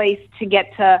 our place to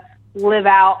get to live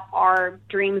out our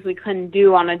dreams we couldn't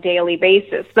do on a daily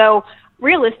basis. So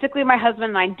realistically, my husband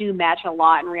and I do match a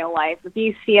lot in real life. If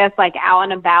you see us like out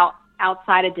and about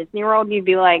outside of Disney World, you'd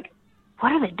be like,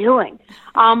 what are they doing?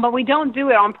 But we don't do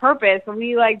it on purpose.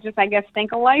 We like just, I guess,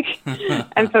 think alike.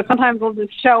 And so sometimes we'll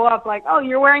just show up like, oh,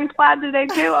 you're wearing plaid today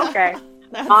too? Okay.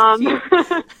 So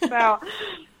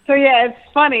yeah, it's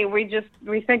funny. We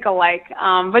think alike.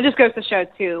 But it just goes to show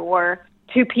too, we're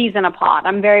two peas in a pod.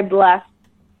 I'm very blessed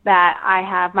that I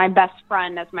have my best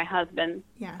friend as my husband.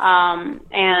 Yes.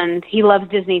 And he loves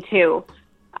Disney too.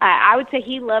 I would say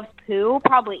he loves Pooh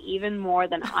probably even more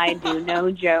than I do. No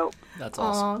joke. That's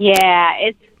awesome. Aww. Yeah,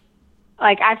 it's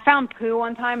like I found Pooh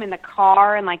one time in the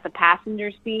car in like the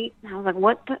passenger seat. And I was like,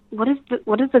 what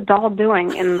is the doll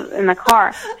doing in the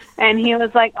car? And he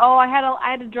was like, oh, I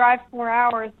had to drive 4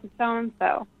 hours to so and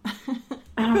so.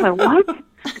 And I was like, what?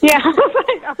 Yeah, I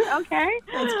was like, okay.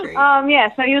 That's great.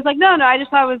 Yeah, so he was like, no, I just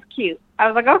thought it was cute. I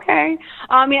was like, okay.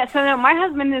 Yeah, so no, my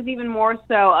husband is even more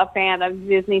so a fan of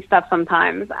Disney stuff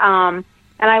sometimes, and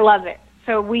I love it.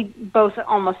 So we both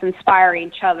almost inspire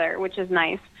each other, which is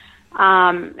nice.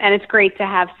 And it's great to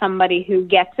have somebody who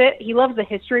gets it. He loves the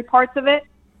history parts of it,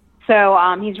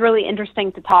 so he's really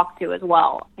interesting to talk to as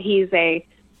well. He's a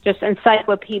just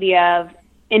encyclopedia of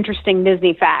interesting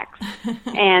Disney facts.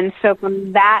 And so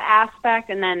from that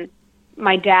aspect, and then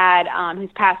my dad,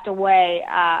 who's passed away,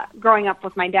 growing up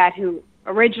with my dad, who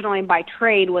originally by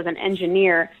trade was an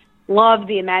engineer, loved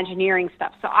the Imagineering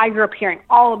stuff. So I grew up hearing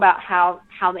all about how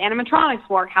the animatronics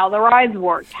work, how the rides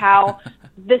worked, how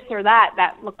this or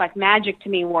that looked like magic to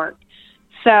me worked.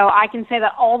 So I can say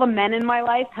that all the men in my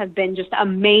life have been just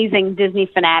amazing Disney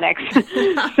fanatics.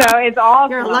 So it's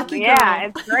awesome. You're a lucky girl. Yeah,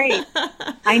 it's great.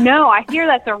 I know. I hear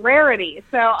that's a rarity.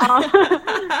 So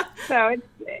so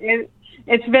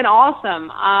it's been awesome.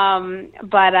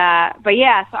 But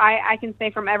yeah, so I can say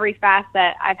from every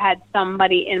facet, I've had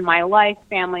somebody in my life,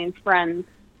 family and friends,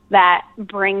 that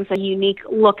brings a unique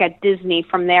look at Disney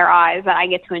from their eyes that I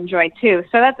get to enjoy too.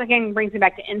 So that's, again, brings me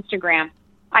back to Instagram.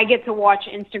 I get to watch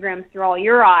Instagram through all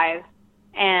your eyes,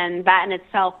 and that in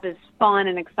itself is fun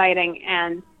and exciting.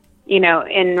 And, you know,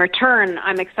 in return,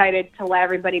 I'm excited to let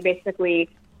everybody basically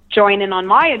join in on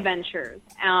my adventures.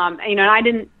 You know,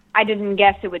 and I didn't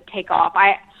guess it would take off.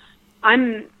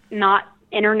 I'm not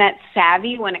internet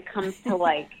savvy when it comes to,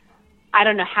 like, I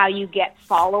don't know how you get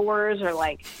followers or,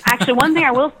 like, actually one thing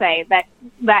I will say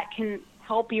that can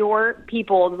help your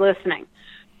people listening.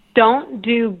 Don't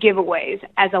do giveaways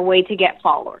as a way to get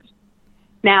followers.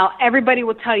 Now, everybody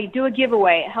will tell you, do a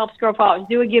giveaway. It helps grow followers.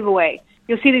 Do a giveaway.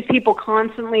 You'll see these people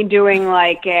constantly doing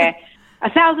like a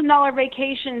 $1,000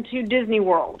 vacation to Disney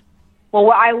World. Well,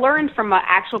 what I learned from an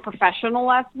actual professional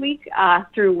last week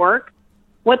through work,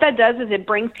 what that does is it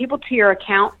brings people to your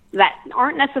account that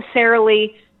aren't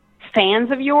necessarily fans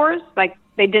of yours. Like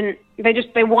they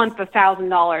want the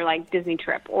 $1,000 like Disney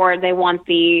trip, or they want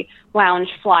the lounge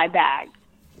fly bag.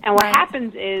 And what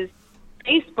happens is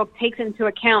Facebook takes into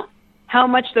account how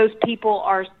much those people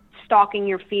are stalking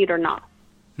your feed or not.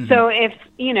 Mm-hmm. So if,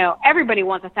 you know, everybody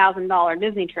wants a $1,000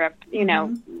 Disney trip, you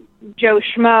know, Joe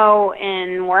Schmo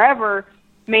and wherever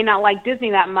may not like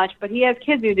Disney that much, but he has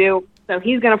kids who do, so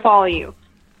he's going to follow you.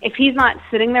 If he's not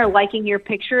sitting there liking your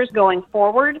pictures going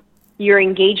forward, your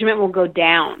engagement will go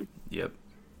down. Yep.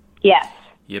 Yes.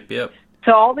 Yep.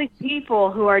 So all these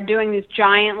people who are doing these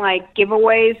giant, like,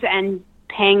 giveaways and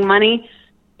paying money,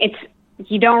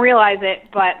 you don't realize it,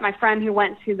 but my friend who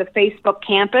went to the Facebook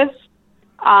campus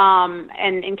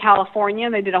and in California,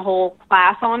 they did a whole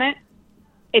class on it.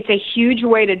 It's a huge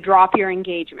way to drop your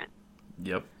engagement.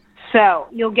 Yep. So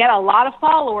you'll get a lot of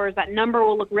followers. That number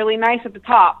will look really nice at the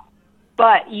top,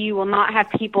 but you will not have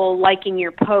people liking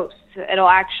your posts. It'll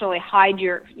actually hide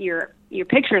your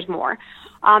pictures more.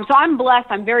 So I'm blessed.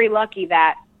 I'm very lucky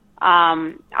that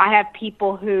I have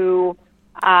people who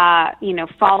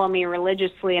follow me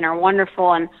religiously and are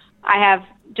wonderful. And I have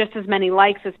just as many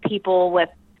likes as people with,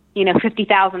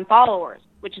 50,000 followers,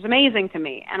 which is amazing to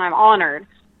me. And I'm honored.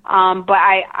 But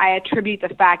I attribute the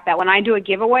fact that when I do a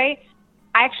giveaway,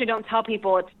 I actually don't tell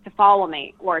people it's to follow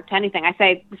me or to anything. I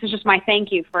say, this is just my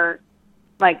thank you for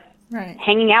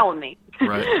hanging out with me.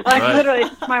 Right. Literally,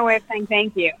 it's just my way of saying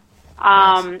thank you.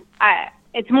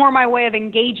 It's more my way of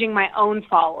engaging my own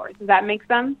followers. Does that make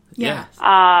sense?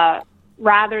 Yeah.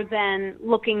 Rather than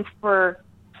looking for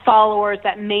followers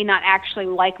that may not actually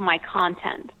like my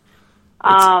content.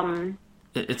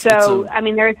 There's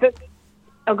this.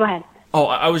 Oh, go ahead. Oh,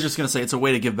 I was just going to say it's a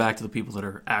way to give back to the people that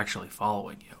are actually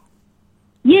following you.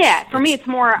 Yeah, for me it's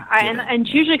more, and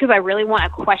it's usually because I really want a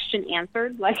question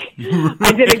answered. Like,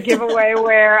 I did a giveaway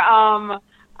where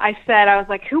I said, I was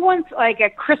like, who wants like a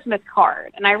Christmas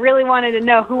card? And I really wanted to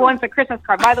know who wants a Christmas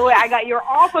card. By the way, I got your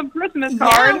awesome Christmas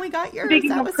card. Yeah, we got yours.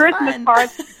 Speaking of Christmas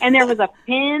cards, and there was a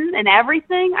pin and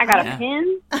everything. I got a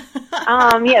pin.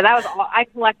 That was all. I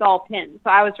collect all pins,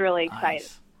 so I was really excited.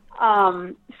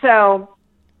 Nice. So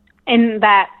in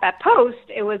that post,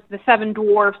 it was the 7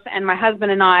 dwarfs and my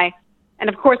husband and I, And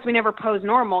of course, we never pose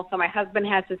normal. So my husband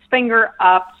has his finger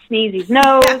up Sneezy's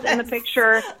nose in the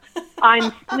picture.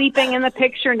 I'm sleeping in the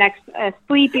picture next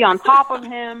Sleepy on top of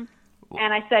him.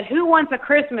 And I said, who wants a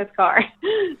Christmas card?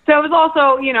 So it was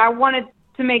also, you know, I wanted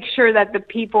to make sure that the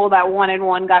people that wanted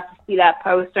one got to see that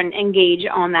post and engage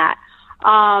on that.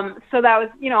 So that was,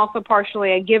 you know, also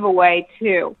partially a giveaway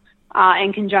too,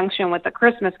 in conjunction with the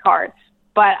Christmas card.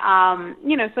 But,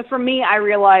 you know, so for me, I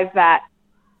realized that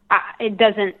I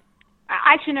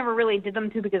actually never really did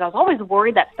them too because I was always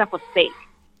worried that stuff was fake.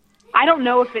 I don't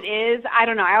know if it is. I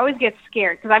don't know. I always get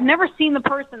scared because I've never seen the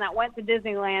person that went to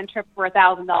Disneyland trip for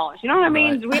 $1,000. You know what I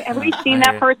mean? Right. Have we seen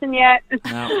that person yet?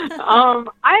 No.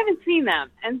 I haven't seen them,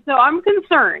 and so I'm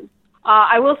concerned.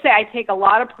 I will say I take a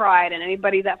lot of pride, and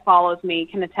anybody that follows me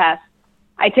can attest.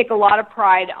 I take a lot of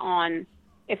pride on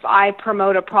if I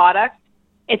promote a product,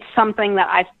 it's something that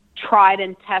I've tried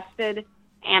and tested,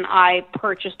 and I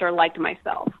purchased or liked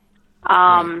myself.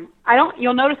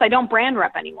 You'll notice I don't brand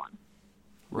rep anyone.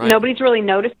 Right. Nobody's really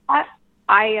noticed that.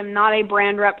 I am not a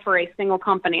brand rep for a single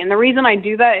company. And the reason I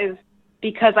do that is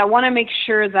because I want to make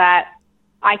sure that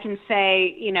I can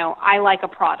say, you know, I like a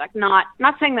product. Not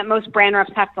saying that most brand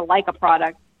reps have to like a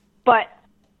product, but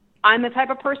I'm the type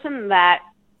of person that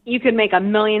you could make a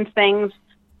million things.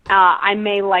 I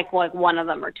may like one of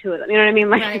them or two of them. You know what I mean?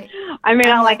 Like, right. I may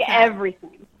not like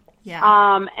everything.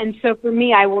 Yeah. And so for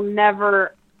me, I would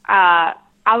never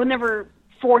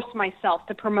force myself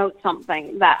to promote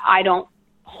something that I don't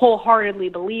wholeheartedly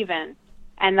believe in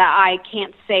and that I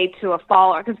can't say to a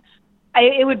follower. Because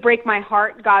it would break my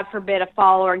heart, God forbid, a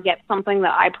follower get something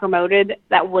that I promoted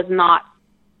that was not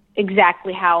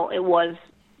exactly how it was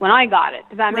when I got it.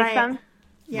 Does that make sense?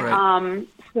 Yeah.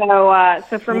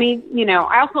 So for me, you know,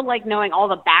 I also like knowing all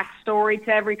the backstory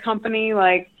to every company.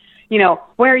 Like, you know,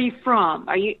 where are you from?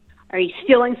 Are you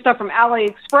stealing stuff from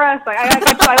AliExpress? Like,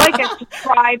 I like to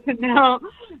try to know,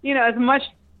 you know, as much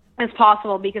as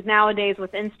possible because nowadays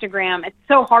with Instagram, it's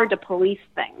so hard to police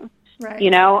things, right.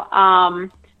 You know?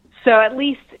 So at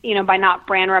least, you know, by not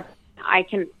brand rep, I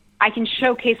can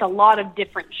showcase a lot of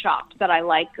different shops that I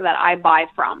like, that I buy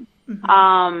from,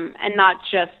 and not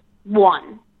just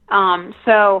one.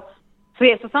 So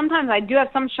sometimes I do have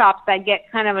some shops that get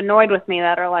kind of annoyed with me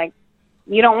that are like,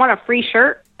 you don't want a free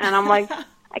shirt? And I'm like,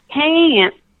 I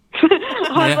can't.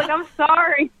 I was like, I'm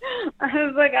sorry. I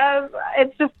was like,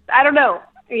 it's just, I don't know,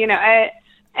 you know.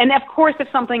 And of course, if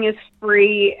something is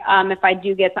free, if I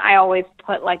do get, I always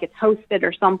put like it's hosted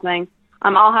or something.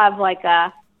 I'll have like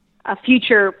a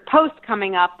future post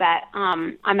coming up that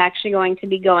I'm actually going to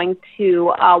be going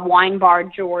to Wine Bar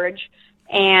George,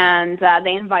 and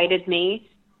they invited me,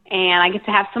 and I get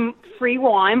to have some free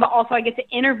wine, but also I get to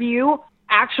interview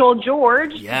actual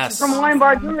George from Wine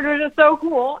Bar George, which is so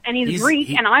cool. And he's Greek,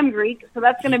 and I'm Greek, so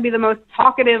that's going to be the most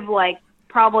talkative, like,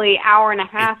 probably hour and a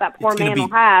half that poor man will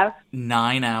have.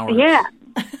 9 hours. Yeah.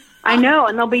 I know,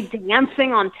 and they'll be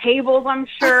dancing on tables, I'm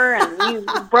sure,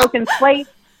 and broken plates.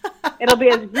 It'll be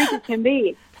as Greek as can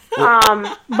be.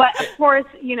 But, of course,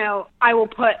 you know, I will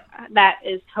put that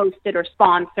is hosted or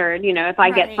sponsored, you know, if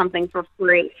I get something for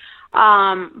free.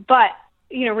 But,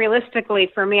 you know,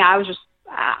 realistically, for me,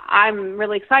 I'm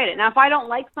really excited. Now, if I don't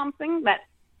like something that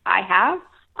I have,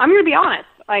 I'm going to be honest.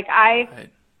 Like, I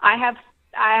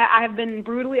have been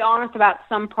brutally honest about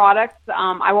some products.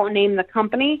 I won't name the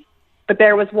company, but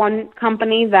there was one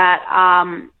company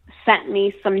that sent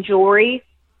me some jewelry,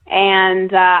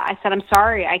 and I said, I'm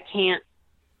sorry, I can't.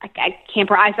 I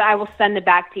said, I will send it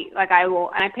back to you. Like, I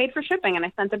will, and I paid for shipping, and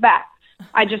I sent it back.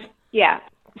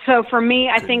 So for me,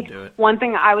 I think one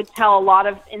thing I would tell a lot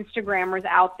of Instagrammers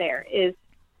out there is,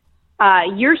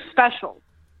 you're special.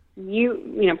 You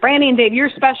know, Brandy and Dave, you're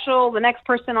special. The next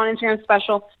person on Instagram is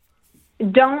special.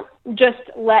 Don't just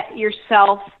let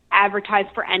yourself advertise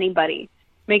for anybody.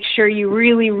 Make sure you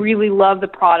really, really love the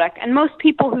product. And most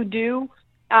people who do,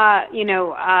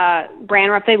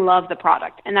 brand rep, they love the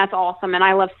product, and that's awesome. And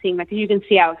I love seeing that because you can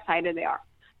see how excited they are.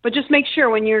 But just make sure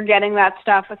when you're getting that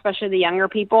stuff, especially the younger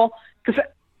people, because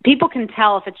people can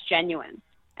tell if it's genuine.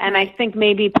 And I think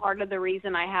maybe part of the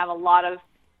reason I have a lot of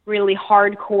really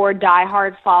hardcore,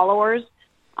 diehard followers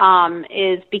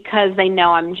is because they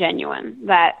know I'm genuine.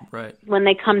 That when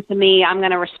they come to me, I'm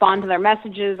going to respond to their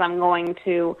messages. I'm going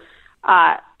to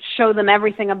show them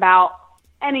everything about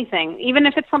anything, even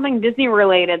if it's something Disney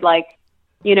related, like,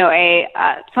 you know,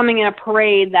 something in a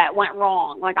parade that went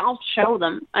wrong. Like, I'll show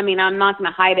them. I mean, I'm not going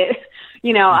to hide it,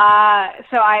 you know.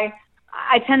 So I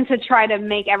tend to try to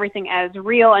make everything as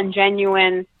real and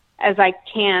genuine as I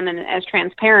can and as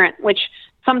transparent, which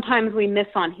sometimes we miss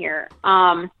on here.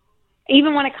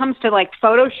 Even when it comes to like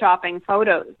photoshopping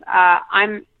photos,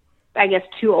 I'm I guess,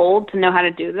 too old to know how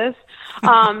to do this.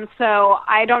 So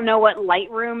I don't know what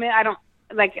Lightroom is. I don't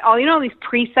like all these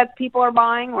presets people are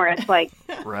buying where it's like,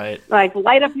 right, like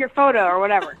light up your photo or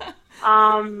whatever.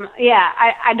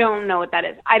 I don't know what that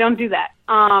is. I don't do that.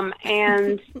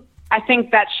 And I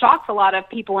think that shocks a lot of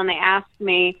people when they ask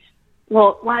me,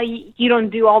 well, why you don't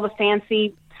do all the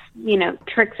fancy,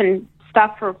 tricks and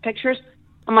stuff for pictures?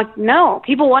 I'm like, no,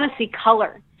 people want to see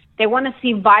color. They want to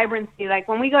see vibrancy. Like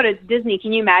when we go to Disney,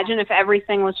 can you imagine if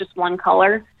everything was just one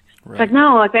color? Right. It's like,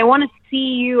 no, like they want to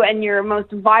see you and your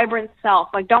most vibrant self.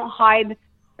 Like don't hide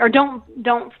or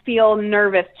don't feel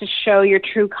nervous to show your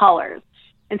true colors.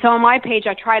 And so on my page,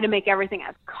 I try to make everything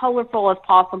as colorful as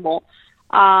possible.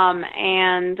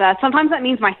 And sometimes that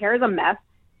means my hair is a mess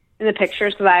in the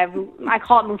pictures because I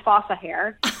call it Mufasa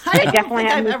hair. I definitely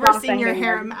have ever seen your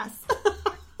hair a mess.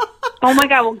 Oh my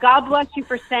God, well, God bless you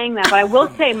for saying that. But I will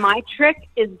say my trick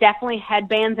is definitely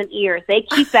headbands and ears. They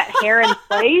keep that hair in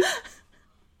place.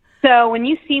 So when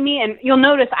you see me, and you'll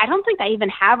notice, I don't think I even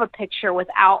have a picture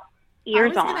without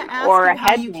ears on or a headband.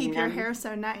 How you keep your hair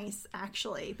so nice,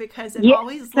 actually, because it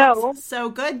always looks so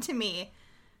good to me.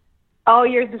 Oh,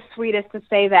 you're the sweetest to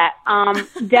say that.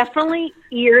 Definitely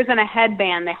ears and a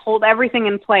headband. They hold everything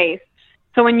in place.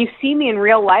 So when you see me in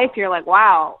real life, you're like,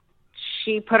 wow,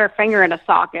 she put her finger in a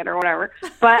socket or whatever.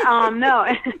 But no,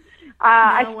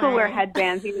 I still wear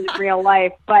headbands even in real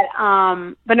life. But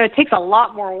no, it takes a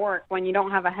lot more work when you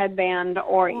don't have a headband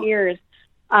or ears.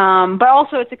 But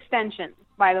also it's extensions,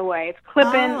 by the way. It's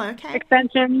clip-in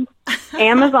extensions,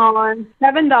 Amazon,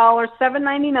 $7,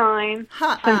 $7.99,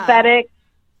 synthetic.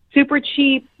 Super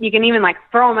cheap. You can even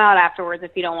throw them out afterwards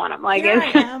if you don't want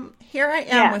them. Here I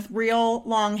am with real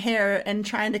long hair and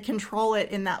trying to control it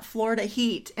in that Florida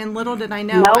heat. And little did I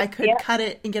know I could cut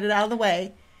it and get it out of the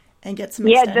way and get some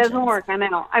extensions. It doesn't work. I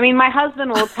know. I mean, my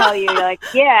husband will tell you,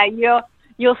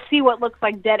 you'll see what looks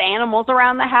like dead animals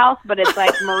around the house, but it's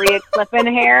like Maria Clifton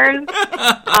hairs.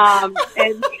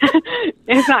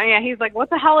 It's not. Yeah, he's like, "What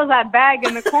the hell is that bag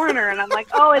in the corner?" And I'm like,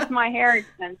 "Oh, it's my hair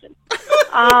extension."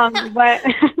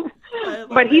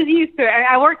 But he's used to it.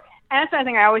 I work, and that's the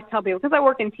thing I always tell people because I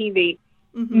work in TV.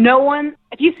 Mm-hmm. No one,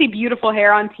 if you see beautiful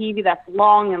hair on TV that's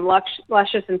long and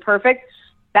luscious and perfect,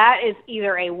 that is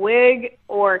either a wig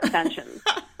or extensions.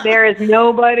 There is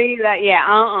nobody that,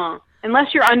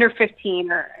 unless you're under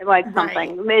 15 or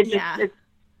something. Right.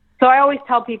 So I always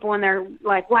tell people when they're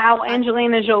like, wow,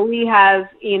 Angelina Jolie has,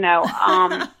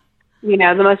 the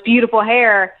most beautiful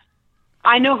hair.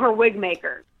 I know her wig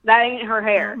maker. That ain't her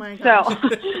hair. Oh my gosh. So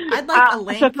I'd like a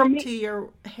link to your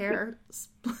hair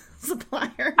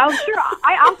supplier. Oh, sure.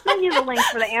 I'll send you the link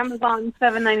for the Amazon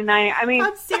 $7.99. I mean,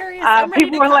 I'm serious. I'm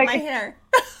ready to cut my hair.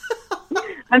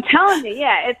 I'm telling you,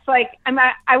 it's like,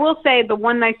 I will say the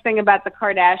one nice thing about the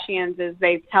Kardashians is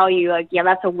they tell you,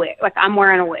 that's a wig. Like, I'm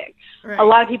wearing a wig. Right. A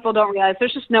lot of people don't realize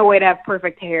there's just no way to have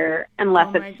perfect hair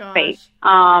unless it's fake.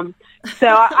 So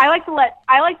I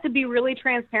like to be really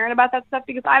transparent about that stuff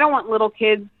because I don't want little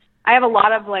kids. I have a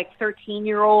lot of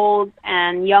 13-year-olds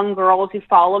and young girls who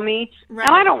follow me, right.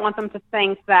 And I don't want them to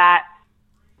think that,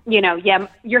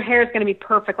 your hair is going to be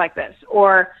perfect like this,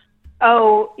 or,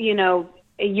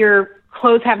 your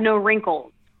clothes have no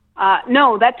wrinkles.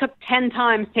 No, that took 10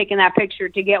 times taking that picture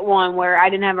to get one where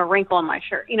I didn't have a wrinkle in my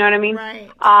shirt. You know what I mean?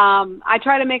 Right. I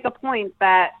try to make a point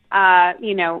that,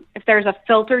 if there's a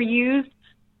filter used,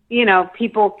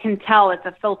 people can tell it's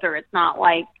a filter. It's not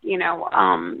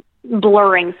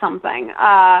blurring something.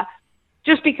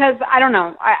 Just because, I don't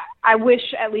know, I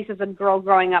wish, at least as a girl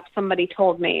growing up, somebody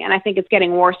told me, and I think it's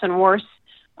getting worse and worse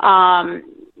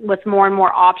with more and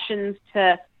more options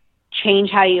to change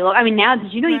how you look. I mean, now,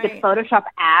 did you know you could Photoshop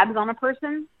abs on a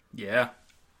person? Yeah.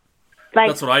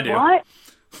 That's what I do. What?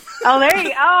 Oh, there you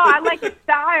go. Oh, I like your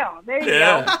style. There you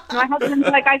go. My husband's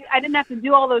like, I didn't have to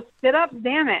do all those sit-ups.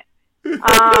 Damn it.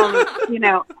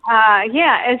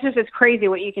 It's crazy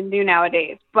what you can do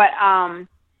nowadays. But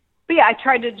yeah, I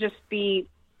tried to just be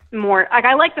more,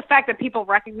 I like the fact that people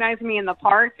recognize me in the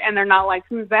park and they're not like,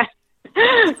 who's that?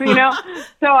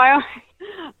 So I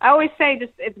always say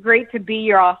just it's great to be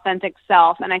your authentic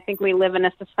self, and I think we live in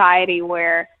a society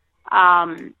where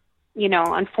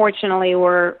unfortunately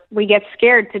we get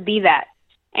scared to be that.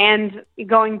 And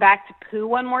going back to Pooh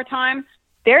one more time,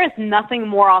 there is nothing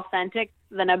more authentic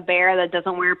than a bear that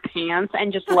doesn't wear pants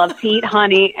and just loves to eat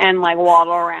honey and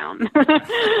waddle around.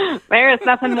 There is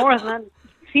nothing more than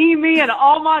see me in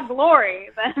all my glory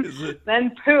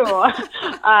than Pooh.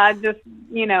 Just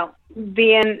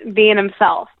being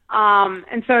himself.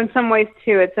 And so in some ways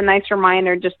too, it's a nice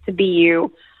reminder just to be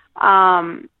you.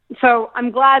 So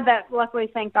I'm glad that luckily,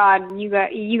 thank God, you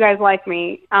guys like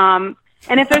me.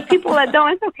 And if there's people that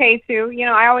don't, it's okay too. You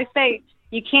know, I always say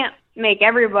you can't make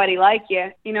everybody like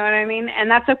you. You know what I mean? And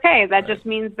that's okay. That just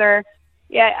means they're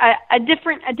a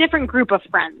different group of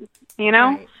friends. You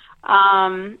know.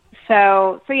 Right.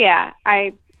 So yeah,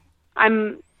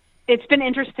 it's been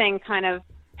interesting kind of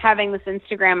having this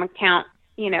Instagram account,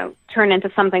 you know, turn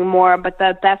into something more. But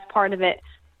the best part of it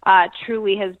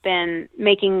truly has been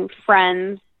making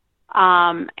friends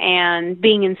and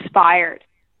being inspired.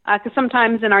 Because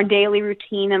sometimes in our daily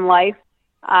routine in life,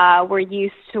 we're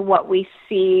used to what we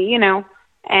see, you know,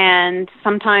 and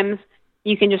sometimes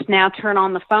you can just now turn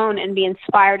on the phone and be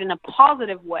inspired in a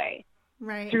positive way.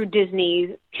 Right. Through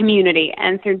Disney's community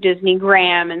and through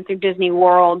Disneygram and through Disney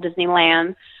World,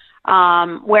 Disneyland.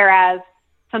 Whereas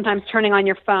sometimes turning on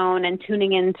your phone and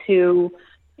tuning into,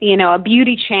 you know, a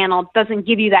beauty channel doesn't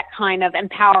give you that kind of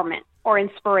empowerment or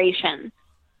inspiration.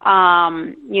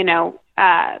 You know,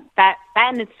 that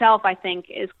in itself, I think,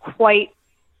 is quite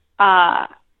an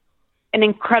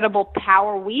incredible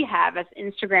power we have as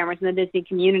Instagrammers in the Disney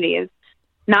community. Is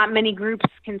not many groups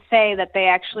can say that they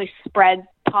actually spread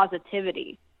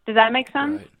positivity. Does that make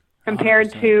sense? Right.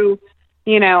 Compared to,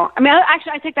 you know, I mean,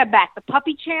 actually, I take that back. The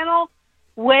puppy channel,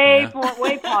 way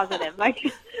positive. Like,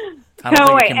 I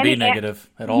don't think it can be negative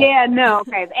at all. Yeah, no.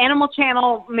 Okay, the Animal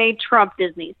Channel may trump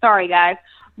Disney. Sorry, guys,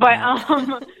 but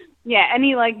yeah,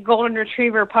 any like golden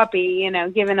retriever puppy, you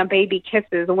know, giving a baby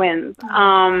kisses wins.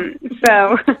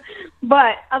 So,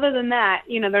 but other than that,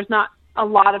 you know, there's not a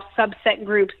lot of subset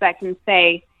groups that can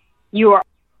say you are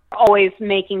always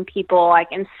making people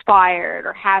like inspired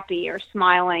or happy or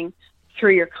smiling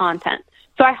through your content.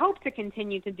 So I hope to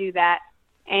continue to do that.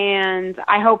 And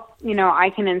I hope, you know, I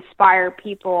can inspire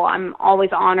people. I'm always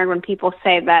honored when people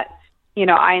say that, you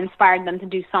know, I inspired them to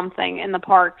do something in the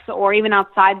parks or even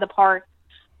outside the park.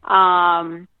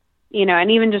 You know,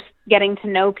 and even just getting to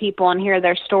know people and hear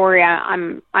their story,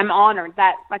 I'm honored.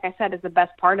 That, like I said, is the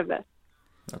best part of this.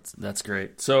 That's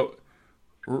great. So,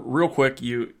 real quick,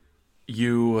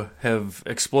 you have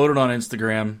exploded on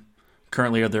Instagram.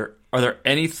 Currently, are there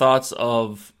any thoughts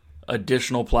of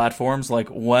additional platforms? Like,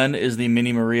 when is the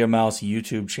Mini Maria Mouse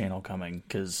YouTube channel coming?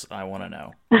 Because I want to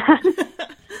know.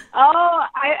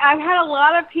 I've had a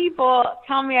lot of people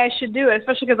tell me I should do it,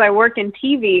 especially because I work in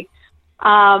TV.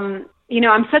 You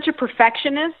know, I'm such a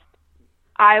perfectionist.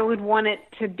 I would want it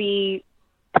to be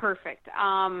perfect.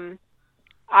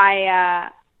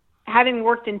 Having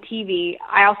worked in TV,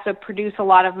 I also produce a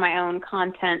lot of my own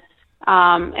content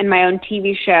in my own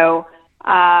TV show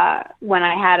when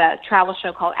I had a travel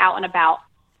show called Out and About.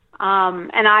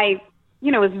 And I,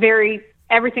 you know,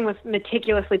 everything was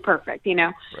meticulously perfect, you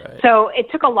know. Right. So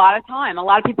it took a lot of time. A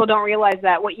lot of people don't realize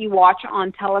that what you watch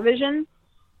on television,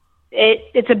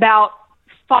 it's about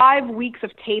 5 weeks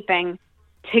of taping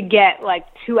to get like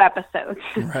 2 episodes.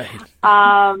 Right.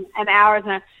 And hours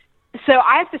and so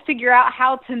I have to figure out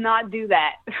how to not do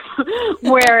that,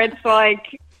 where it's like,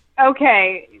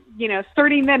 okay, you know,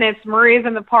 30 minutes, Maria's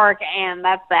in the park, and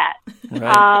that's that.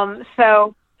 Right.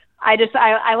 So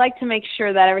I like to make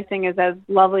sure that everything is as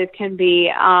lovely as can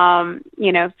be.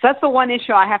 You know, so that's the one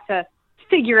issue I have to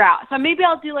figure out. So maybe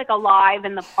I'll do like a live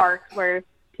in the park where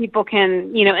people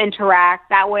can, you know, interact.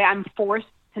 That way I'm forced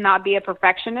to not be a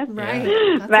perfectionist.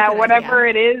 Right. That whatever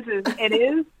it is it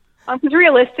is. Because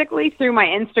realistically, through my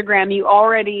Instagram, you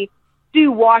already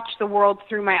do watch the world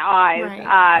through my eyes.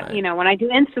 Right. You know, when I do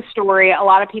Insta Story, a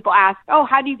lot of people ask, oh,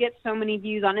 how do you get so many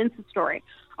views on Insta Story?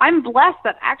 I'm blessed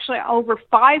that actually over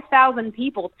 5,000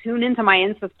 people tune into my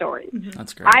Insta Stories. Mm-hmm.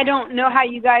 That's great. I don't know how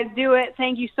you guys do it.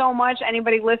 Thank you so much.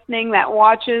 Anybody listening that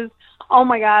watches, oh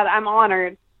my God, I'm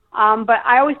honored. But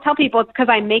I always tell people it's because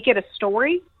I make it a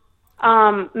story.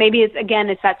 Maybe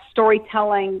it's that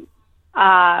storytelling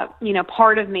you know,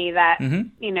 part of me that, mm-hmm.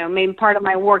 you know, maybe part of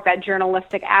my work, that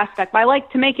journalistic aspect. But I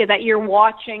like to make it that you're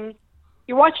watching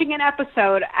an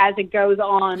episode as it goes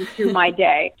on through my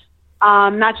day,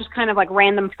 not just kind of like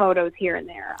random photos here and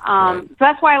there. Right. So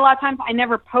that's why a lot of times I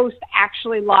never post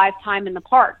actually live time in the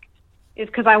park, is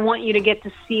because I want you to get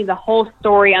to see the whole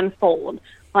story unfold.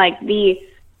 Like the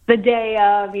day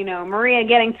of, you know, Maria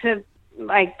getting to,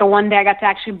 like the one day I got to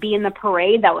actually be in the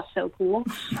parade. That was so cool.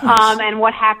 Nice. And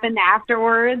what happened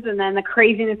afterwards, and then the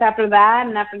craziness after that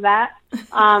and after that.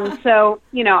 So,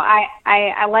 you know,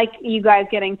 I like you guys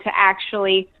getting to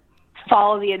actually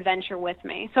follow the adventure with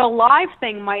me. So a live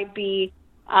thing might be,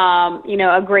 you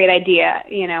know, a great idea.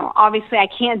 You know, obviously I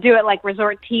can't do it like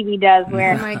Resort TV does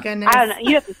where, oh my goodness. I don't know,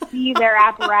 you have to see their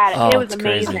apparatus. Oh, it was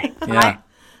amazing. Yeah.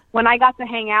 When I got to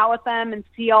hang out with them and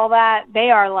see all that, they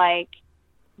are like,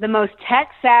 the most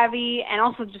tech savvy and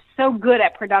also just so good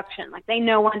at production. Like they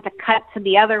know when to cut to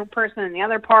the other person in the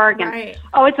other park. And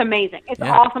it's amazing. It's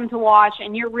awesome to watch.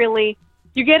 And you're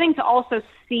getting to also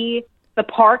see the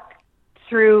park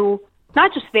through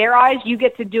not just their eyes, you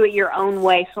get to do it your own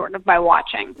way sort of by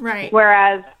watching. Right.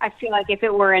 Whereas I feel like if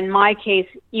it were in my case,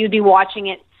 you'd be watching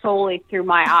it solely through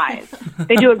my eyes.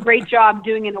 They do a great job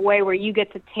doing it in a way where you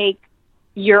get to take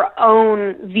your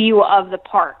own view of the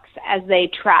parks as they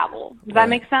travel. Does that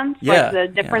make sense? Yeah. Like the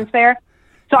difference there?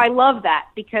 So I love that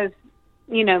because,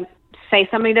 say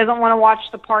somebody doesn't want to watch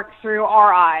the park through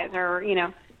our eyes or,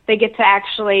 they get to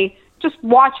actually just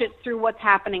watch it through what's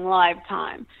happening live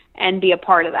time and be a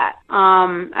part of that.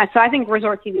 So I think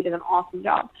Resort TV does an awesome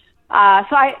job.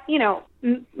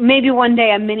 Maybe one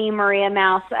day a mini Maria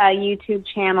Mouse YouTube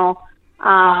channel.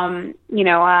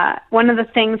 One of the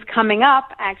things coming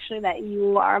up, actually, that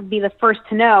you be the first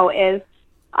to know is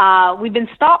we've been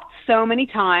stopped so many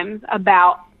times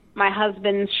about my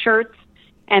husband's shirts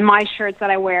and my shirts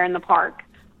that I wear in the park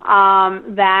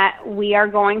that we are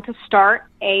going to start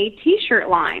a T-shirt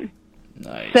line.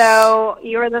 Nice. So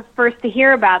you're the first to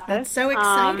hear about this. That's so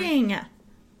exciting.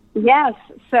 Yes.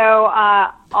 So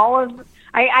I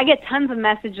get tons of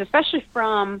messages, especially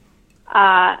from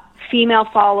female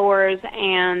followers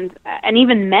and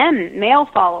even male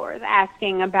followers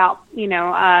asking about,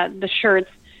 the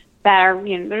shirts that are,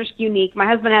 they're just unique. My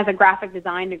husband has a graphic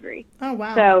design degree. Oh,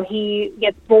 wow. So he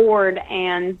gets bored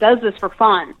and does this for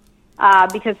fun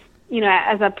because,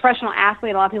 as a professional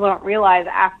athlete, a lot of people don't realize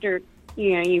after,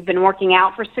 you've been working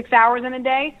out for 6 hours in a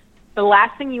day, the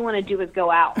last thing you want to do is go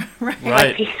out.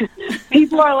 Right.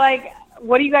 People are like,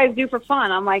 what do you guys do for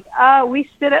fun? I'm like, we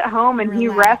sit at home and Relax. he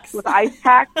rests with ice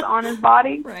packs on his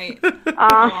body. Right.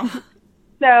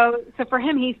 So for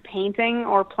him, he's painting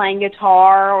or playing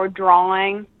guitar or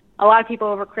drawing. A lot of people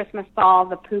over Christmas saw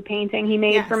the Pooh painting he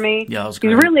made for me. Yeah, that was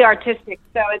great. He's really artistic,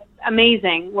 so it's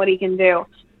amazing what he can do.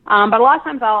 But a lot of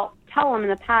times I'll tell him in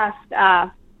the past,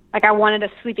 like I wanted a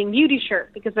Sleeping Beauty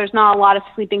shirt because there's not a lot of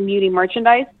Sleeping Beauty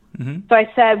merchandise. Mm-hmm. So I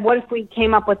said, what if we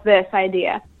came up with this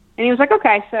idea? And he was like,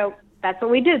 okay, so that's what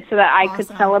we did so that I could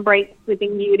celebrate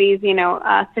Sleeping Beauty's,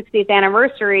 60th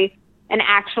anniversary, an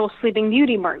actual Sleeping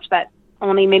Beauty merch that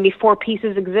only maybe 4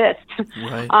 pieces exist,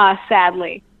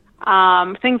 sadly.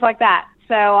 Things like that.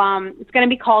 So it's going to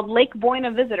be called Lake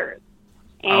Buena Visitors.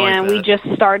 And we just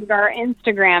started our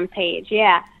Instagram page.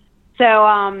 Yeah.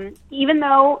 So even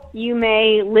though you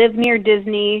may live near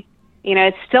Disney,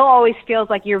 it still always feels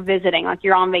like you're visiting, like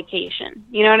you're on vacation.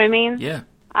 You know what I mean? Yeah.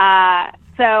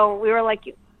 So we were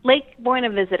like Lake Buena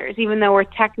Visitors, even though we're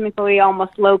technically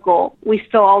almost local, we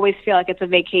still always feel like it's a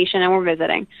vacation and we're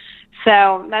visiting.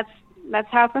 So that's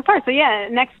how it's going to start. So yeah,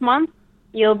 next month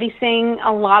you'll be seeing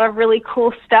a lot of really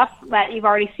cool stuff that you've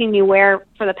already seen me wear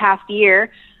for the past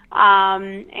year.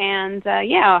 There's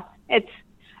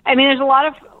a lot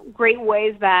of great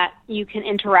ways that you can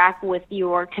interact with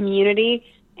your community.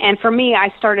 And for me,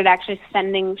 I started actually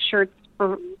sending shirts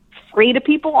for free to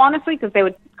people, honestly, because they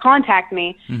would contact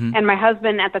me. Mm-hmm. And my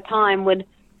husband at the time would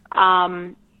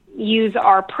use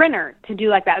our printer to do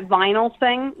like that vinyl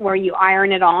thing where you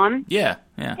iron it on. Yeah,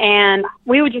 yeah. And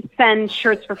we would just send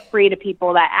shirts for free to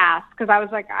people that asked because I was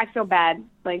like, I feel bad,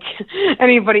 like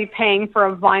anybody paying for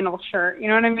a vinyl shirt. You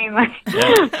know what I mean? Like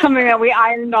something that we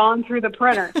ironed on through the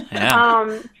printer. Yeah. I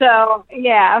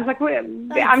was like,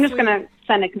 I'm just going to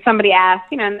send it because somebody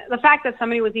asked. And the fact that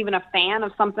somebody was even a fan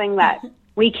of something that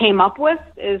we came up with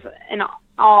is an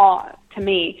awe to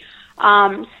me. I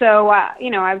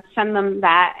would send them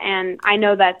that, and I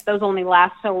know that those only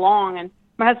last so long. And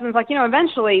my husband's like,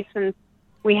 eventually, since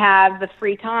we have the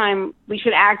free time, we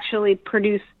should actually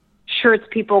produce shirts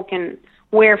people can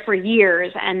wear for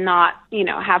years and not,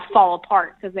 have fall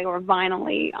apart because they were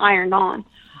vinylly ironed on.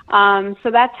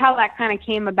 So that's how that kind of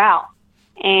came about.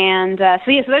 And so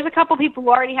there's a couple people who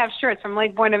already have shirts from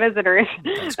Lake Buena Visitors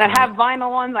that have vinyl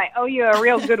ones. I owe you a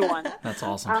real good one. That's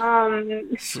awesome.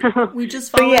 We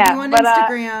just followed you on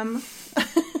Instagram.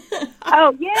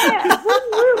 Oh yeah.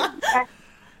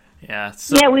 Yeah.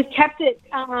 We've kept it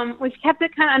kind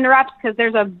of under wraps because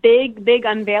there's a big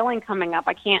unveiling coming up.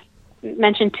 I can't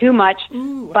mention too much,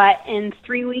 but in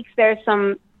 3 weeks there's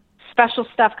some special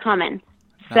stuff coming.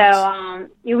 Nice. So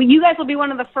you guys will be one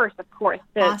of the first, of course,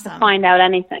 to find out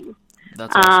anything.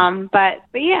 That's awesome. But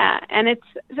yeah, and it's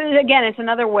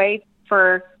another way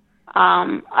for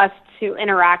us to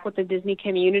interact with the Disney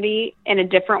community in a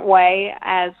different way,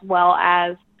 as well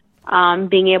as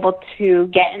being able to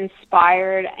get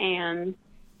inspired and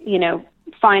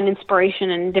find inspiration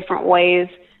in different ways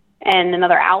and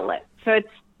another outlet. So it's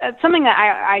something that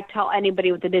I tell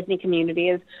anybody with the Disney community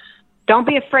is don't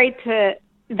be afraid to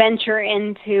venture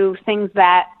into things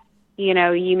that, you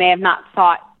know, you may have not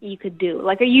thought you could do,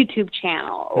 like a YouTube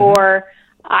channel, or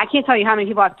I can't tell you how many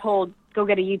people I've told, go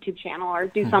get a YouTube channel or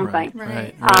do something.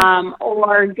 Right.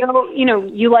 Or go, you know,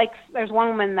 there's one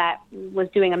woman that was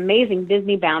doing amazing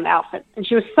Disney bound outfits, and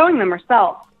she was sewing them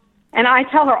herself. And I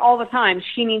tell her all the time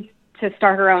she needs to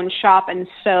start her own shop and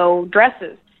sew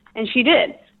dresses, and she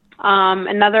did.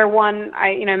 Another one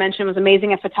I mentioned was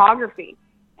amazing at photography,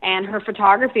 and her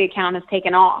photography account has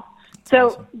taken off. So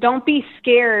awesome. Don't be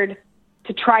scared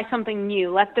to try something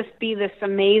new. Let this be this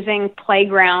amazing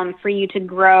playground for you to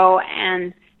grow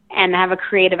and have a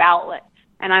creative outlet.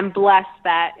 And I'm blessed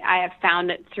that I have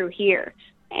found it through here.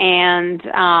 And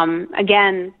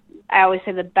again, I always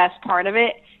say the best part of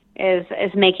it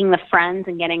is making the friends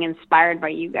and getting inspired by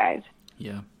you guys.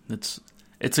 Yeah, it's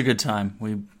a good time.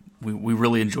 We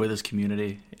really enjoy this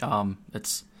community.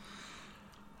 It's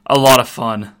a lot of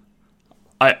fun.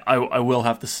 I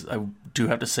do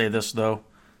have to say this though.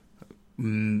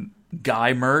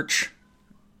 Guy merch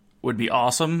would be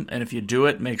awesome, and if you do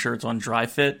it, make sure it's on Dry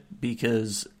Fit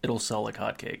because it'll sell like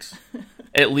hotcakes.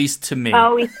 At least to me.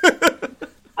 Oh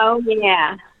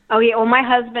yeah. Well, my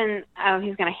husband.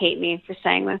 He's gonna hate me for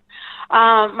saying this.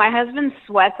 My husband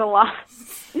sweats a lot,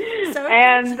 so do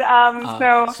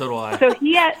I.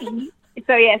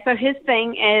 So his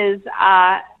thing is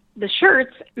the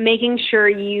shirts, making sure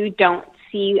you don't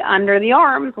see under the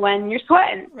arms when you're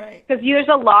sweating. Right. Because there's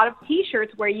a lot of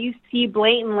T-shirts where you see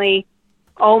blatantly,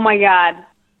 oh my God,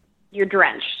 you're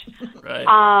drenched. Right.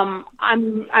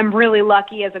 I'm really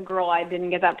lucky as a girl I didn't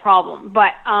get that problem,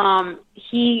 but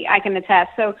I can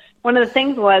attest. So one of the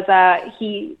things was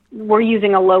we're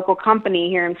using a local company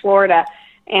here in Florida,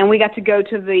 and we got to go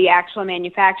to the actual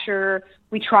manufacturer.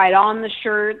 We tried on the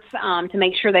shirts to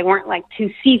make sure they weren't like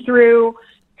too see-through.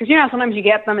 Because, you know, sometimes you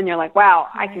get them and you're like, wow,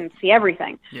 I can see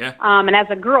everything. Yeah. And as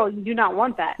a girl, you do not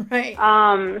want that. Right.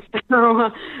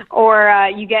 Or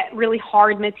you get really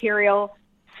hard material.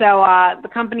 So the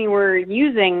company we're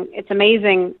using, it's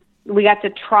amazing. We got to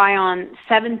try on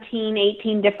 17,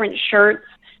 18 different shirts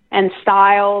and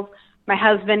styles. My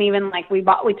husband even, we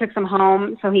took some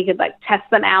home so he could, test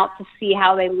them out to see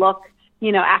how they look,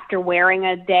 you know, after wearing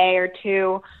a day or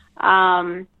two.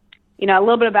 You know, a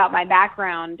little bit about my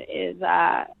background is,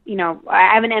 you know,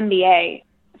 I have an MBA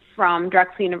from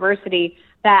Drexel University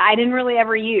that I didn't really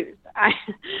ever use.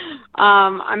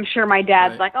 I'm sure my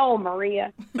dad's like, oh,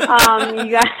 Maria, you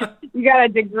got a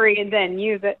degree and then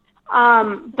use it.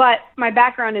 But my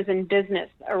background is in business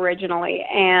originally.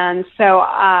 And so,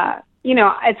 you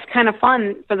know, it's kind of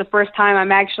fun for the first time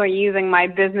I'm actually using my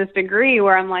business degree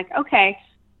where I'm like, okay,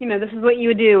 you know, this is what you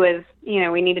would do is, you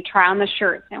know, we need to try on the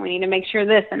shirts and we need to make sure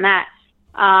this and that.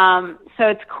 So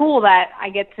it's cool that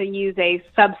I get to use a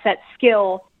subset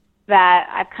skill that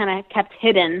I've kind of kept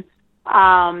hidden,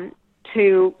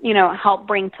 to, you know, help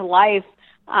bring to life,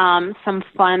 some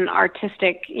fun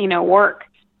artistic, you know, work.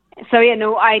 So yeah,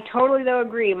 no, I totally though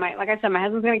agree. Like I said, my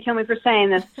husband's going to kill me for saying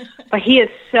this, but he is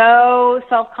so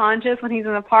self-conscious when he's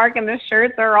in the park and the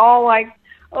shirts are all like,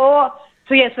 oh,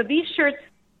 so yeah, so these shirts,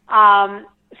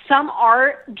 some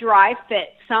are dry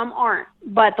fit, some aren't,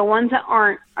 but the ones that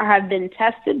aren't have been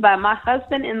tested by my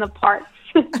husband in the parks.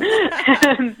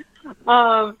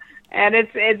 And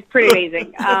it's pretty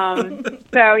amazing.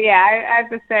 So yeah, I have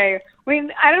to say, I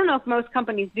mean, I don't know if most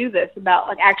companies do this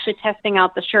about actually testing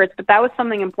out the shirts, but that was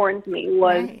something important to me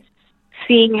was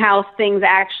seeing how things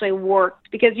actually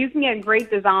worked, because you can get a great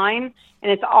design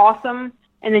and it's awesome.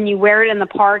 And then you wear it in the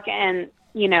park and,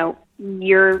 you know,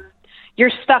 your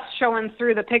stuff's showing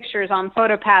through the pictures on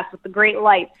PhotoPass with the great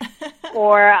lights,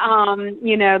 or,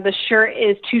 you know, the shirt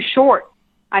is too short.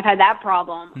 I've had that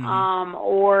problem.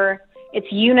 Or it's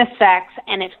unisex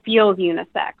and it feels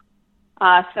unisex.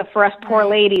 So for us poor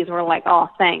ladies, we're like, oh,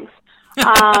 thanks.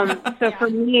 So for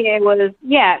me, it was,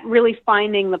 really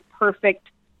finding the perfect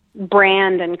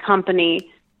brand and company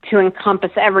to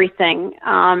encompass everything.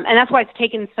 And that's why it's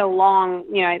taken so long.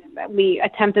 You know, we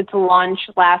attempted to launch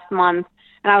last month,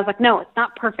 and I was like, no, it's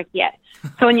not perfect yet.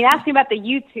 So when you ask me about the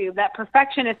YouTube, that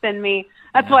perfectionist in me,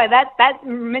 that's why that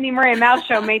Mini Maria Mouse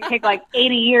show may take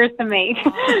 80 years to make.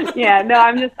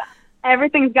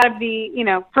 Everything's got to be, you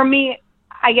know, for me,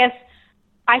 I guess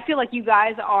I feel like you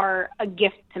guys are a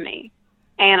gift to me.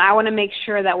 And I want to make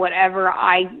sure that whatever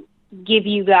I give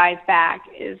you guys back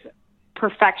is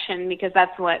perfection, because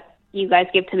that's what you guys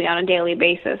give to me on a daily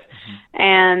basis.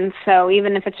 And so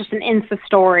even if it's just an Insta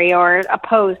story or a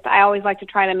post, I always like to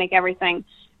try to make everything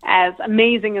as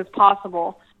amazing as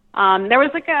possible. There was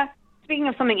speaking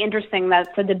of something interesting, that's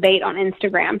a debate on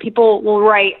Instagram. People will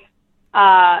write,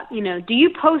 you know, do you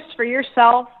post for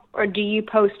yourself or do you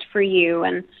post for you?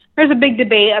 And there's a big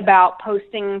debate about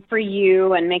posting for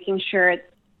you and making sure it's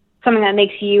something that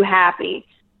makes you happy.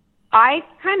 I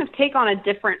kind of take on a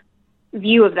different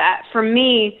view of that. For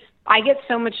me, I get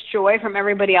so much joy from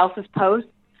everybody else's posts.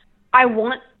 I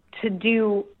want to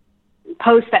do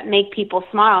posts that make people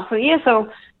smile. So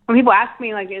when people ask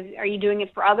me, like, are you doing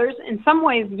it for others? In some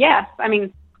ways, yes. I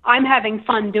mean, I'm having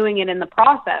fun doing it in the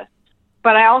process.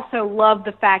 But I also love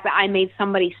the fact that I made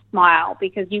somebody smile,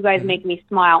 because you guys make me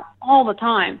smile all the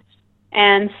time.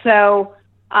 And so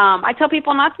I tell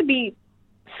people not to be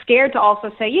scared to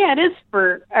also say, yeah, it is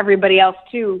for everybody else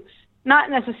too.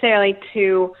 Not necessarily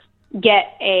to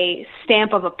get a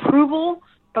stamp of approval,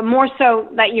 but more so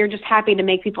that you're just happy to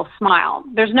make people smile.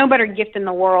 There's no better gift in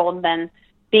the world than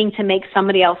being to make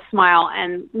somebody else smile,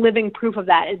 and living proof of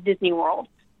that is Disney World.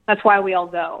 That's why we all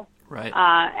go. Right.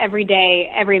 Every day,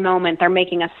 every moment, they're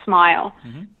making us smile.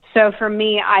 Mm-hmm. So for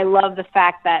me, I love the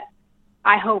fact that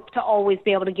I hope to always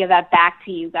be able to give that back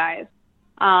to you guys.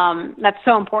 That's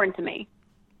so important to me.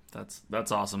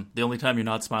 That's awesome. The only time you're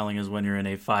not smiling is when you're in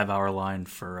a 5-hour line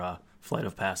for Flight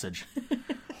of Passage.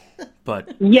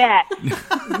 But yes,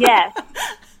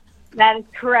 that is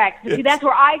correct. See, that's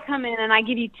where I come in and I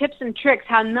give you tips and tricks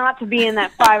how not to be in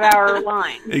that 5-hour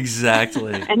line.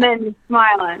 Exactly. And then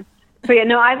smiling. So yeah,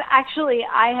 no,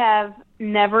 I have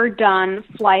never done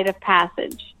Flight of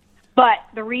Passage, but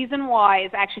the reason why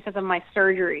is actually because of my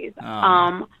surgeries.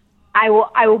 I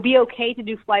will be okay to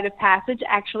do Flight of Passage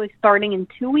actually starting in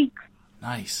 2 weeks.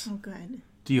 Nice. Oh, good.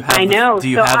 Do you have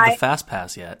the Fast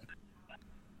Pass yet?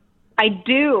 I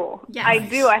do. Yes. I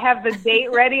do. I have the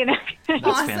date ready and everything.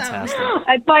 That's fantastic.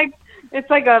 It's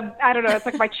like I don't know, it's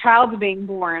like my child's being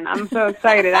born. I'm so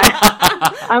excited.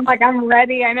 I'm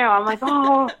ready. I know. I'm like,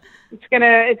 oh,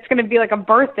 it's gonna be like a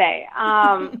birthday.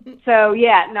 So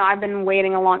yeah, no, I've been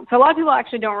waiting a long. So a lot of people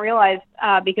actually don't realize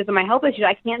because of my health issues,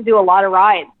 I can't do a lot of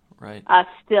rides. Right.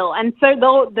 Still, and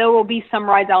so there will be some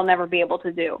rides I'll never be able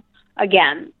to do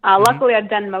again. Luckily, I've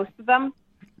done most of them.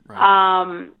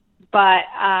 Right. But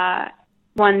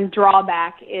one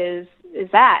drawback is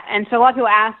that, and so a lot of people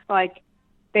ask, like,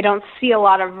 they don't see a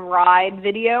lot of ride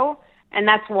video, and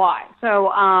that's why.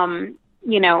 So,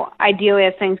 ideally,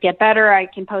 as things get better, I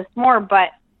can post more.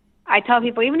 But I tell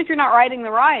people, even if you're not riding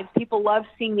the rides, people love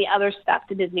seeing the other stuff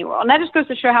to Disney World, and that just goes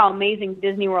to show how amazing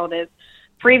Disney World is.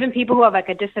 For even people who have like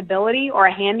a disability or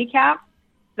a handicap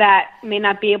that may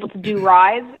not be able to do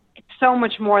rides, it's so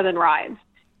much more than rides.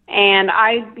 And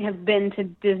I have been to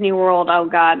Disney World, oh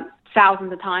God,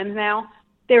 thousands of times now.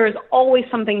 There is always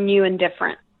something new and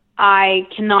different. I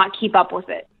cannot keep up with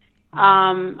it.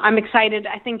 I'm excited.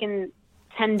 I think in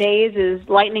 10 days is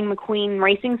Lightning McQueen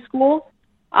Racing School.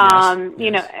 Yes.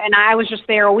 And I was just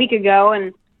there a week ago,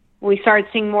 and we started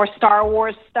seeing more Star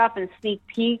Wars stuff and sneak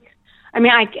peeks. I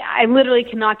mean, I literally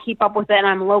cannot keep up with it, and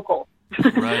I'm local.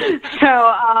 Right.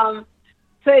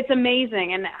 So it's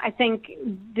amazing, and I think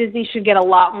Disney should get a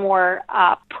lot more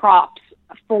props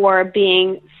for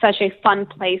being such a fun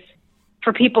place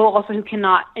for people also who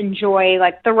cannot enjoy,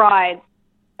 like, the rides,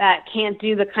 that can't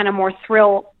do the kind of more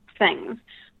thrill things,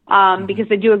 because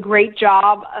they do a great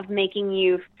job of making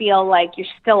you feel like you're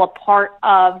still a part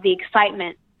of the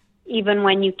excitement, even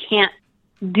when you can't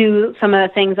do some of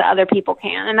the things that other people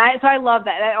can. And so I love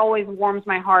that. That always warms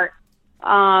my heart,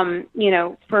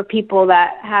 for people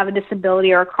that have a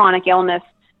disability or a chronic illness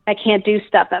that can't do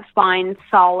stuff, that find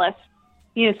solace,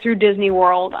 through Disney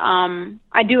World.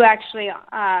 I do actually,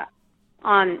 I'll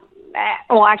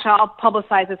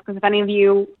publicize this, because if any of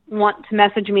you want to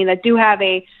message me that do have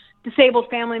a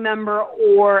disabled family member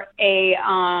or a,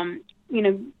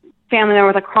 family member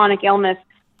with a chronic illness,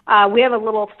 we have a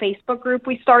little Facebook group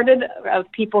we started of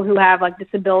people who have like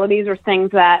disabilities or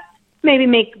things that maybe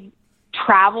make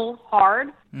travel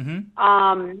hard.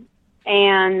 Mm-hmm.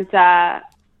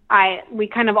 We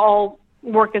kind of all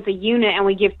work as a unit, and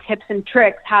we give tips and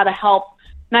tricks how to help,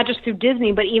 not just through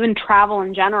Disney, but even travel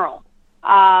in general.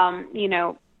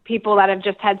 People that have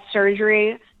just had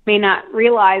surgery may not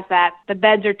realize that the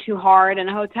beds are too hard in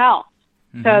a hotel.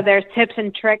 Mm-hmm. So there's tips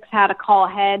and tricks how to call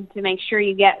ahead to make sure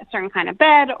you get a certain kind of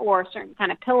bed or a certain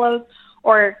kind of pillows,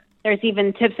 or there's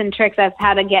even tips and tricks as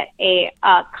how to get a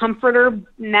comforter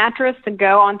mattress to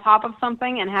go on top of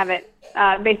something and have it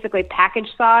basically package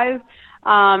size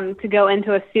to go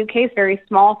into a suitcase, very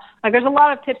small. Like, there's a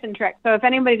lot of tips and tricks. So if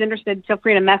anybody's interested, feel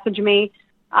free to message me.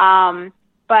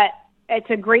 But it's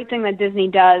a great thing that Disney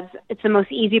does. It's the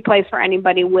most easy place for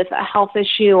anybody with a health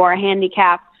issue or a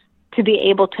handicap to be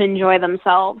able to enjoy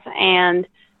themselves. And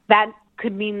that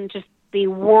could mean just the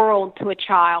world to a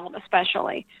child,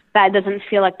 especially, that doesn't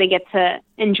feel like they get to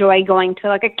enjoy going to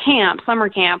like a camp, summer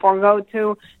camp, or go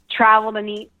to travel to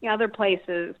meet other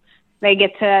places. They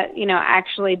get to,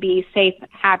 actually be safe,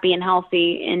 happy, and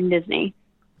healthy in Disney.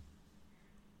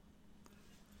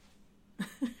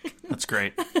 That's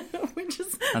great.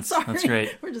 That's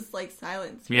great. We're just like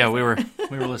silence. Yeah, we were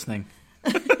listening.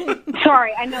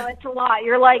 Sorry, I know it's a lot.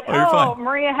 You're like,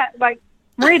 Maria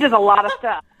Maria does a lot of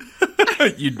stuff.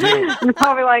 You do. You're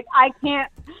probably like, I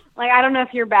can't. Like, I don't know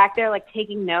if you're back there like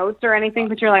taking notes or anything,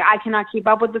 but you're like, I cannot keep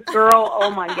up with this girl. Oh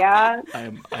my god.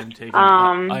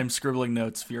 I'm scribbling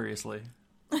notes furiously.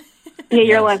 Yeah,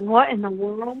 you're like, what in the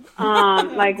world?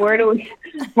 Like, where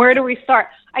do we start?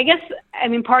 I guess,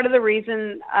 part of the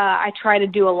reason I try to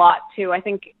do a lot too, I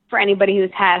think for anybody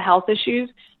who's had health issues,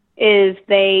 is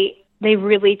they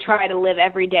really try to live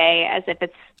every day as if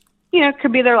it's, it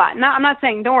could be their life. No, I'm not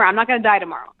saying, don't worry, I'm not going to die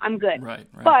tomorrow. I'm good. Right.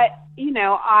 But,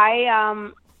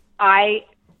 I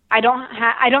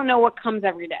don't know what comes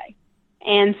every day.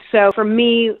 And so for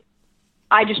me,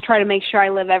 I just try to make sure I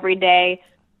live every day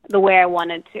the way I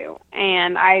wanted to.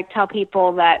 And I tell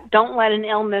people that don't let an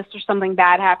illness or something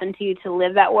bad happen to you to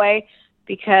live that way,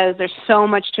 because there's so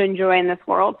much to enjoy in this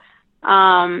world.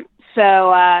 So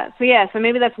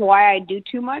maybe that's why I do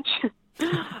too much.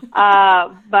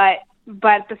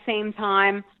 But at the same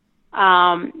time,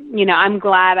 I'm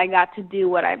glad I got to do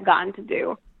what I've gotten to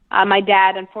do. My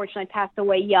dad, unfortunately, passed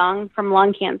away young from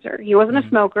lung cancer. He wasn't a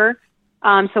smoker,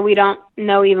 so we don't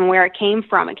know even where it came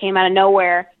from. It came out of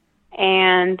nowhere,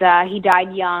 and he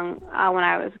died young when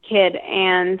I was a kid.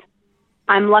 And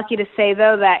I'm lucky to say,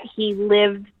 though, that he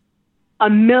lived a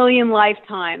million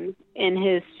lifetimes in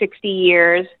his 60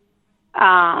 years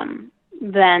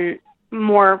than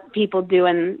more people do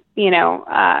in,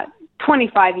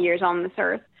 25 years on this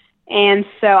earth. And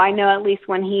so I know at least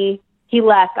when he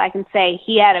left, I can say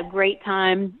he had a great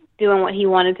time doing what he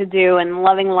wanted to do and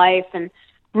loving life and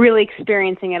really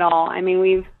experiencing it all.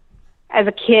 As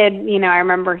a kid, I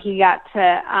remember he got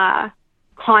to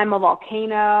climb a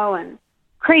volcano and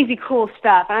crazy cool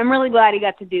stuff. And I'm really glad he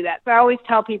got to do that. So I always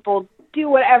tell people, do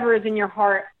whatever is in your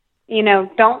heart.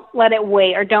 Don't let it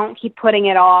wait, or don't keep putting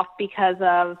it off because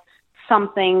of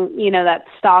something, that's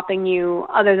stopping you,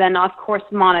 other than, of course,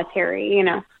 monetary.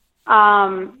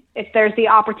 If there's the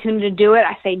opportunity to do it,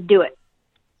 I say do it.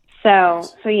 So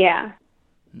yeah.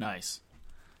 Nice.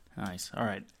 All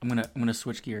right, I'm gonna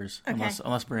switch gears. Okay.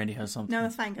 Unless Brandy has something. No,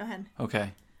 that's fine. Go ahead.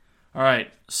 Okay. All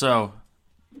right. So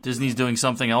Disney's doing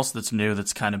something else that's new,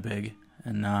 that's kind of big,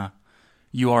 and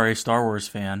you are a Star Wars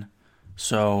fan.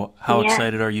 So how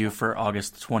excited are you for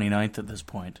August 29th at this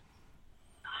point?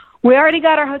 We already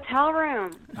got our hotel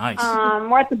room. Nice.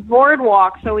 We're at the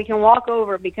boardwalk, so we can walk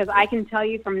over, because I can tell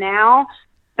you from now,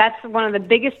 that's one of the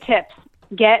biggest tips.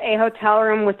 Get a hotel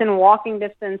room within walking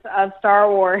distance of Star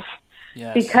Wars.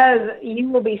 Yes. Because you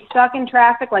will be stuck in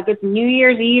traffic like it's New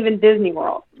Year's Eve in Disney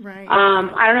World. Right.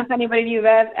 I don't know if anybody of you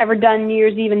have ever done New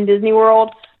Year's Eve in Disney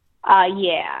World.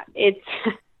 It's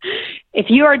if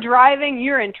you are driving,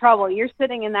 you're in trouble. You're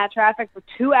sitting in that traffic for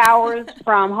 2 hours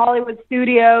from Hollywood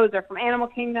Studios or from Animal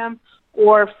Kingdom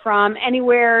or from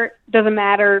anywhere. Doesn't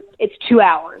matter. It's 2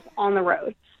 hours on the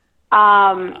road.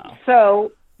 Wow.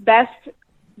 So best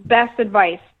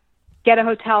advice, get a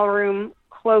hotel room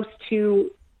close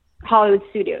to Hollywood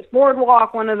Studios.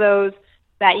 Boardwalk, one of those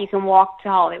that you can walk to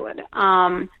Hollywood.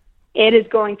 It is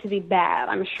going to be bad,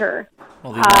 I'm sure.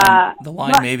 Well, the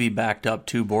line may be backed up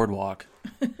to Boardwalk.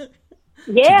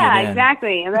 Yeah,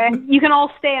 exactly. And then you can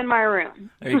all stay in my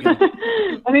room. There you go.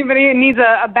 Anybody who needs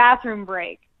a bathroom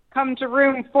break, come to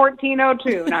room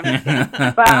 1402. No, I'm just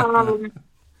kidding.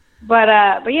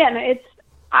 But yeah,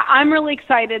 I'm really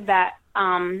excited that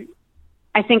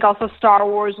I think also Star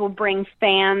Wars will bring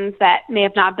fans that may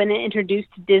have not been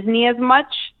introduced to Disney as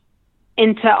much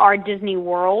into our Disney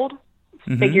world,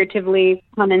 figuratively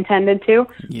pun intended too.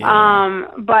 Yeah.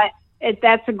 But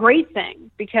that's a great thing,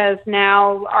 because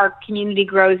now our community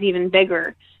grows even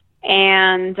bigger.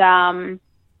 And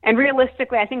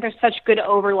realistically, I think there's such good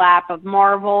overlap of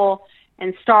Marvel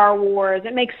and Star Wars.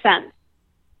 It makes sense.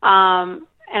 And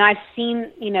I've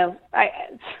seen,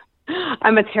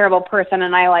 I'm a terrible person,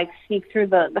 and I sneak through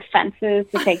the fences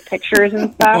to take pictures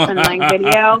and stuff and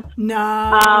video.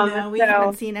 No, we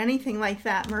haven't seen anything like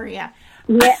that, Maria.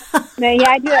 Yeah,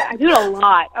 I do it a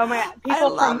lot. Oh my God,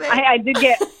 people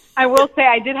I will say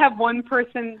I did have one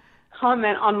person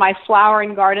comment on my flower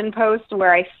and garden post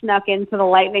where I snuck into the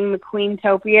Lightning McQueen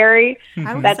topiary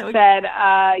that said,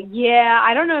 I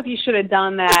don't know if you should have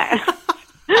done that.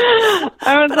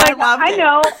 I was like, I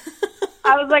know.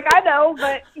 I was like, I know,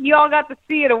 but you all got to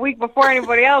see it a week before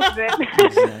anybody else did.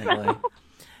 Exactly.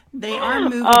 They are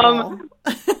movable.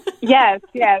 Yes.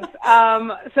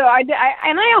 So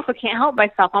I also can't help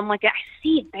myself. I'm like, I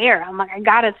see it there. I'm like, I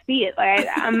gotta see it. Like,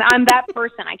 I'm that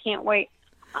person. I can't wait.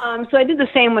 So I did the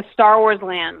same with Star Wars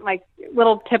Land. Like,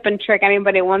 little tip and trick.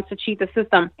 Anybody who wants to cheat the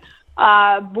system.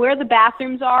 Where the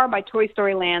bathrooms are by Toy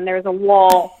Story Land, there's a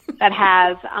wall that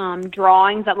has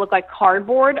drawings that look like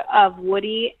cardboard of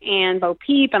Woody and Bo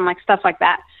Peep and like stuff like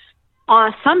that.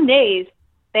 On some days,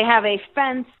 they have a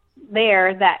fence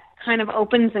there that kind of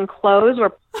opens and closes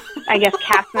where I guess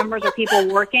cast members or people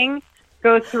working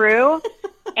go through,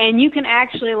 and you can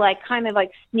actually like kind of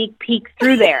like sneak peek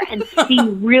through there and see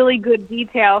really good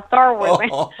detail Star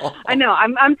Wars. I know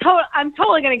I'm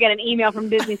totally going to get an email from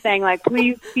Disney saying like,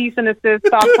 please cease and desist,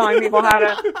 stop telling people how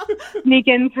to sneak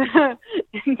into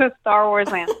Star Wars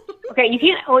Land. Okay, you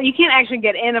can't actually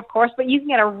get in, of course, but you can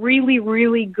get a really,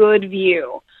 really good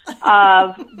view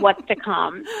of what's to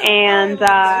come. And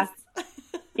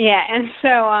yeah, and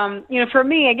so for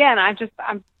me, again, I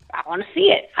want to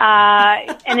see it,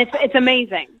 and it's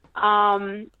amazing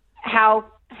how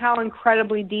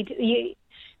incredibly detailed.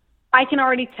 I can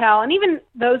already tell, and even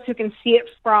those who can see it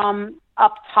from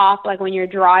up top, like when you're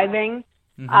driving,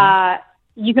 you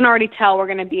can already tell we're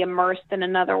going to be immersed in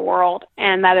another world,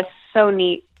 and that is so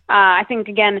neat. I think,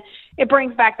 again, it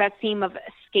brings back that theme of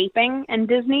escaping in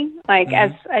Disney, like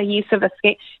as a use of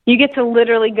escape. You get to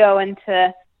literally go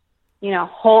into,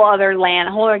 whole other land,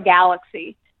 a whole other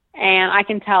galaxy. And I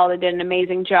can tell they did an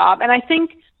amazing job. And I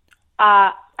think,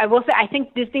 I will say, I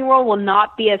think Disney World will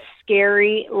not be as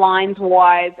scary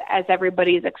lines-wise as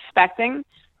everybody's expecting,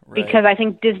 because I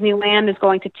think Disneyland is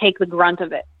going to take the grunt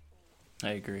of it.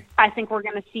 I agree. I think we're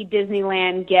going to see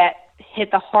Disneyland get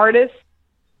hit the hardest.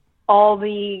 All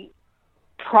the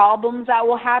problems that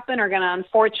will happen are going to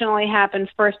unfortunately happen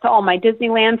first to all my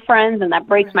Disneyland friends, and that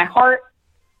breaks my heart.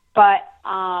 But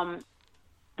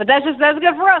that's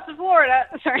good for us in Florida.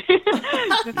 Sorry,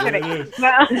 just kidding.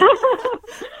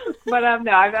 But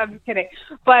no, I'm kidding.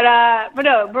 But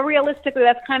realistically,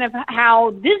 that's kind of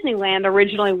how Disneyland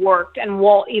originally worked. And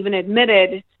Walt even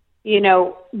admitted,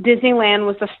 Disneyland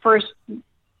was the first,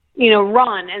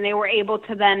 run, and they were able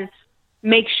to then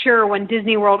make sure when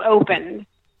Disney World opened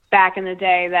back in the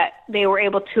day that they were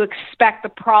able to expect the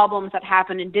problems that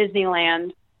happened in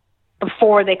Disneyland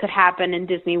before they could happen in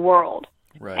Disney World.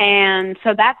 Right. And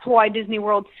so that's why Disney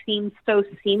World seems so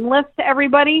seamless to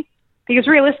everybody, because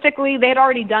realistically, they'd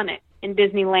already done it in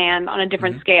Disneyland on a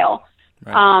different scale.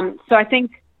 Right. So I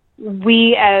think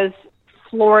we as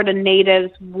Florida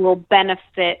natives will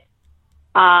benefit,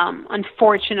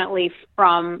 unfortunately,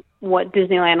 from what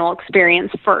Disneyland will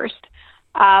experience first.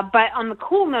 But on the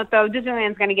cool note, though,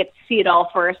 Disneyland's going to get to see it all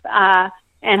first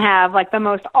and have like the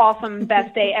most awesome,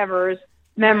 best day ever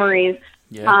memories.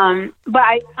 Yeah. But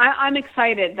I'm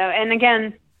excited, though. And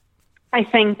again, I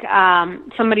think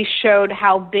somebody showed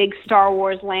how big Star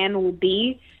Wars Land will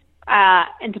be.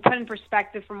 And to put in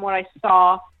perspective from what I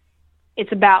saw,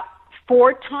 it's about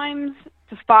 4 times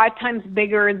to 5 times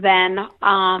bigger than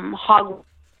Hogwarts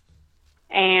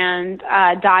and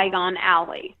Diagon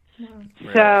Alley.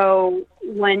 Right. So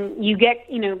when you get,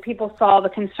 people saw the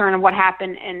concern of what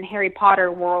happened in Harry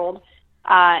Potter world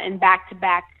and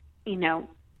back-to-back,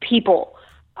 people.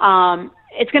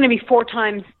 It's going to be 4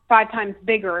 times, 5 times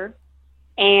bigger,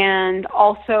 and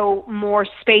also more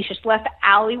spacious, less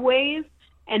alleyways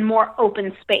and more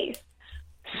open space.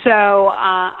 So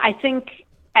I think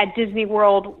at Disney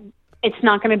World, it's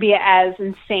not going to be as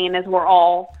insane as we're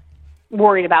all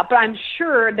worried about. But I'm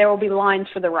sure there will be lines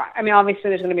for the ride. I mean,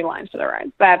 obviously there's going to be lines for the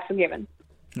ride. That's a given.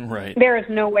 Right. There is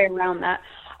no way around that.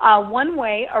 One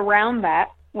way around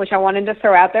that, which I wanted to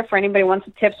throw out there for anybody who wants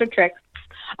tips or tricks,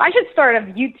 I should start a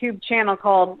YouTube channel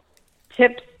called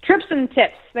Trips and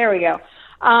Tips. There we go.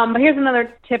 But here's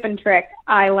another tip and trick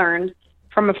I learned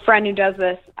from a friend who does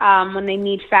this when they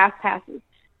need fast passes.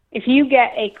 If you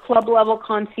get a club level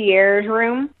concierge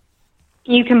room,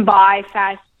 you can buy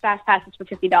fast passes for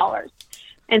 $50.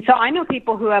 And so I know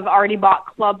people who have already bought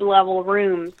club level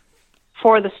rooms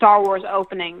for the Star Wars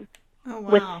opening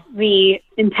with the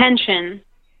intention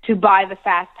to buy the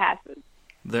fast passes.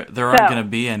 There aren't going to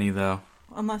be any, though.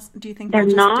 Unless, do you think they're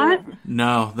not?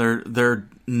 No, they're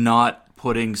not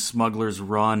putting Smuggler's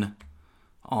Run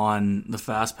on the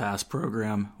Fast Pass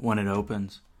program when it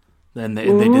opens. Then they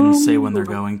didn't say when they're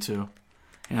going to.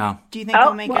 Yeah. Do you think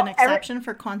they'll make an exception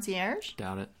for concierge?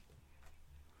 Doubt it.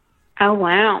 Oh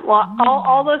wow! Well,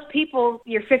 all those people,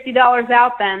 you're $50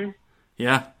 out then.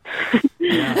 Yeah.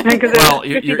 Yeah. Well,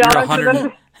 you're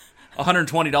 $100.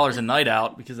 $120 a night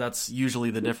out, because that's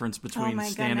usually the difference between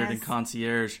standard and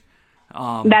concierge.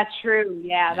 That's true.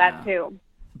 Yeah, that too.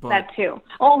 That too.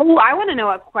 Oh, I want to know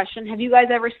a question. Have you guys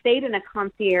ever stayed in a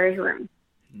concierge room?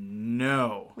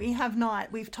 No. We have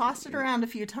not. We've tossed it around a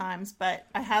few times, but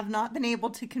I have not been able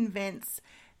to convince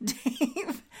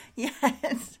Dave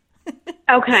yet.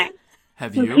 Okay.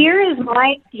 Have you? So here is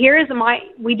my,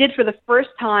 we did for the first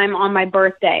time on my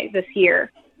birthday this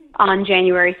year on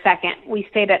January 2nd. We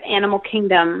stayed at Animal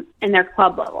Kingdom in their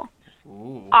club level.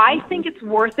 Ooh. I think it's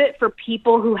worth it for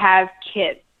people who have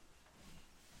kids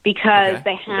because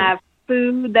they have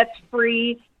food that's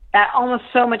free, that almost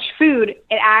so much food,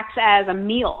 it acts as a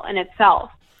meal in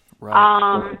itself.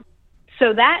 Right.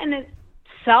 So that in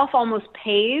itself almost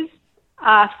pays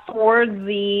for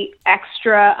the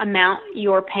extra amount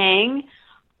you're paying.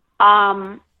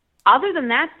 Other than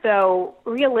that, though,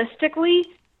 realistically,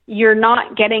 you're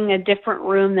not getting a different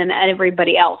room than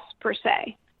everybody else, per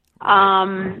se.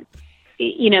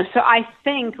 You know, so I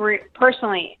think,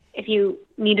 personally, if you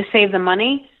need to save the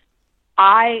money,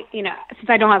 since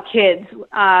I don't have kids,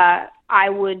 I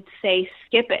would say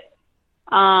skip it,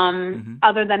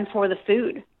 other than for the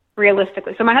food,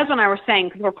 realistically. So my husband and I were saying,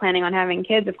 because we're planning on having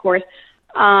kids, of course,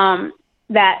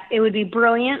 that it would be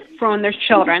brilliant for when there's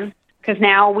children, because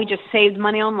now we just saved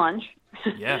money on lunch.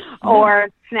 Or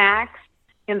snacks,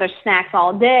 and there's snacks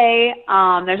all day.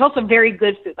 There's also very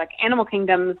good food, like Animal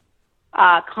Kingdom's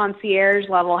concierge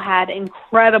level had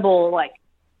incredible, like,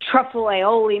 truffle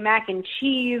aioli mac and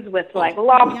cheese with like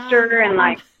lobster and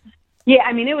like,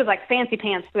 I mean, it was like fancy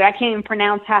pants food. I can't even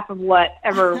pronounce half of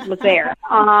whatever was there.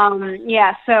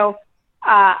 So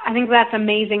I think that's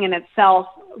amazing in itself.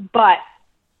 But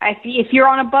if you're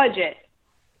on a budget,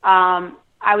 I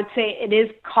would say it is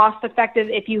cost effective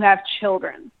if you have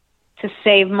children to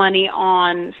save money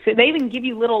on food. They even give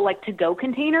you little like to-go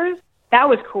containers. That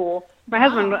was cool. My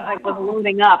husband was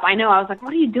loading up. I know. I was like,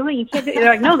 "What are you doing? You can't." They're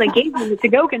like, "No, they gave me the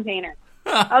to-go container."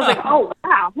 I was like, "Oh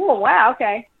wow,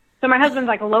 okay." So my husband's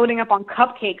like loading up on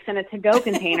cupcakes in a to-go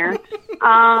container.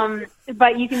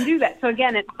 But you can do that. So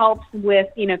again, it helps with,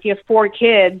 if you have 4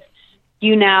 kids,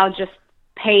 you now just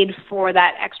paid for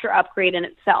that extra upgrade in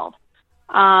itself.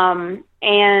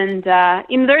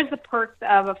 There's the perks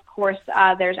of course,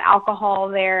 there's alcohol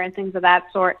there and things of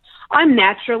that sort. I'm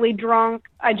naturally drunk.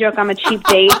 I joke I'm a cheap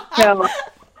date. So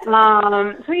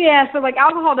like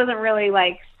alcohol doesn't really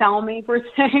like sell me per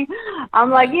se. I'm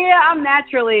like, I'm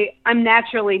naturally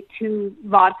 2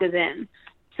 vodkas in.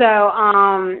 So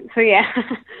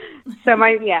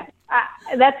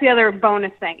that's the other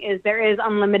bonus thing is there is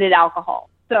unlimited alcohol.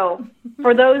 So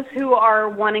for those who are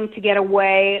wanting to get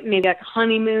away, maybe like a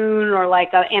honeymoon or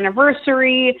like an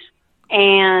anniversary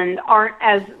and aren't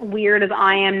as weird as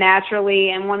I am naturally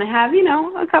and want to have,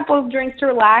 a couple of drinks to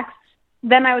relax,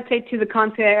 then I would say to the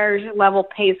concierge level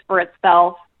pays for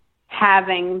itself,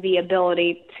 having the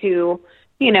ability to,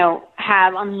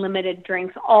 have unlimited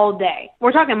drinks all day.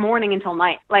 We're talking morning until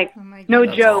night. Like, no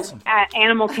joke, awesome. At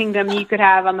Animal Kingdom, you could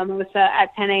have a mimosa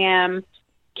at 10 a.m.,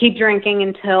 keep drinking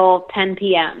until 10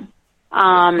 p.m.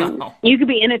 You could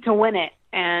be in it to win it.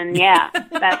 And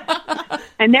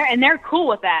and they're cool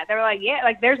with that. They're like,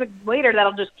 there's a waiter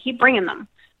that'll just keep bringing them.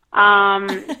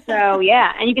 And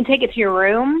you can take it to your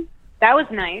room. That was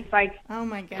nice. Like, oh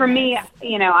my goodness. For me,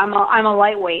 I'm a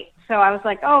lightweight. So I was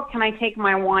like, oh, can I take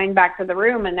my wine back to the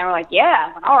room? And they were like,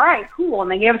 yeah. All right, cool.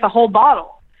 And they gave us a whole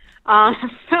bottle. So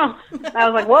I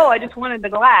was like, whoa, I just wanted the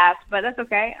glass, but that's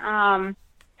okay.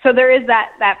 So there is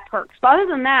that perks. But other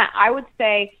than that, I would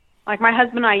say, like, my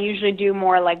husband and I usually do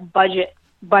more like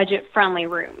budget-friendly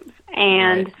rooms.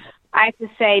 And I have to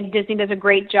say Disney does a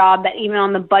great job that even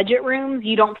on the budget rooms,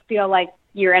 you don't feel like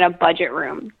you're in a budget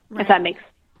room, if that makes,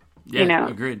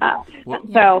 agreed.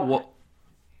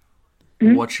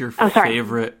 What's your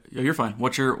favorite? Oh, you're fine.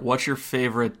 What's your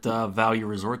favorite value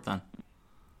resort then?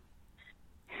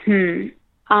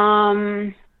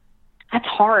 That's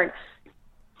hard.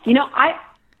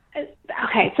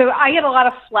 So I get a lot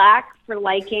of flack for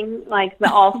liking like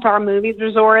the All-Star Movies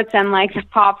resorts and like the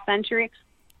Pop Century.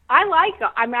 I like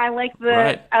the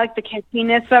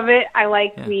catchiness of it. I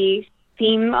like the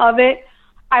theme of it.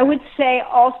 I would say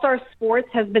All-Star Sports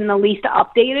has been the least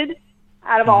updated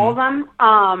out of all of them.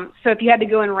 So if you had to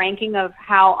go in ranking of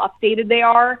how updated they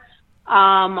are,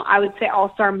 I would say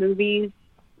All-Star Movies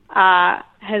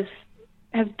has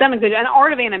done a good job. And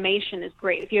Art of Animation is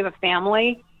great if you have a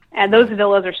family. And those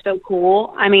villas are so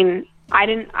cool. I mean, I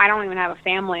don't even have a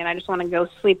family, and I just want to go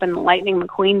sleep in the Lightning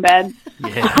McQueen bed.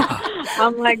 Yeah.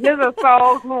 I'm like, this is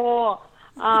so cool.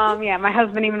 My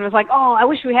husband even was like, oh, I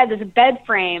wish we had this bed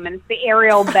frame, and it's the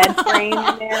Ariel bed frame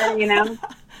in there,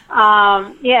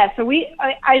 Yeah, so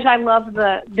I love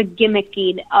the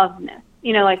gimmicky ofness.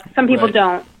 You know, like some people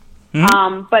don't.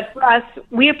 Mm-hmm. But for us,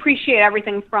 we appreciate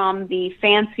everything from the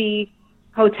fancy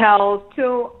hotels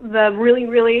to the really,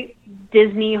 really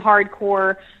Disney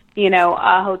hardcore,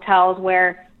 hotels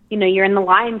where, you're in the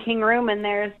Lion King room and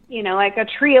there's, like a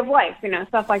tree of life,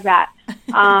 stuff like that.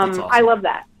 Awesome. I love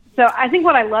that. So I think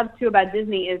what I love too about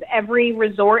Disney is every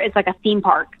resort is like a theme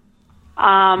park.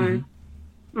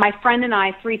 My friend and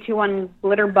I, 321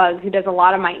 Glitterbug, who does a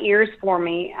lot of my ears for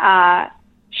me,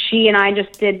 she and I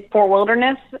just did Fort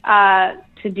Wilderness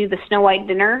to do the Snow White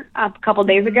dinner a couple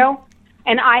days ago.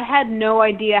 And I had no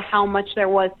idea how much there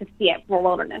was to see at Fort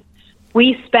Wilderness.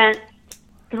 We spent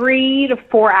 3 to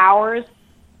 4 hours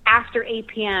after 8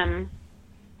 p.m.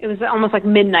 It was almost like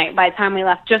midnight by the time we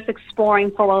left, just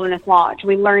exploring Fort Wilderness Lodge.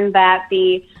 We learned that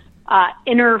the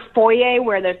inner foyer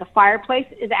where there's a fireplace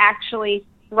is actually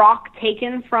rock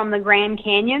taken from the Grand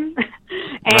Canyon.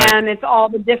 And It's all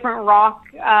the different rock,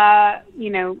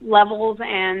 levels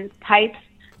and types.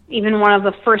 Even one of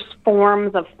the first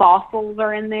forms of fossils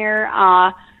are in there.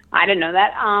 I didn't know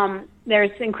that.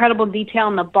 There's incredible detail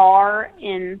in the bar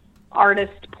in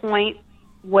Artist Point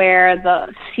where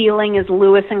the ceiling is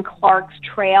Lewis and Clark's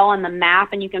trail on the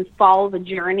map, and you can follow the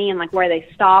journey and like where they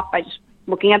stop by just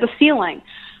looking at the ceiling.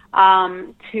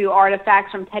 To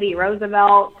artifacts from Teddy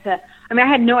Roosevelt. I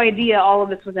had no idea all of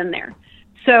this was in there.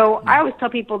 So I always tell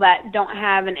people that don't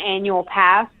have an annual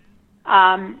pass,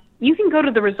 you can go to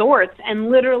the resorts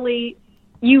and literally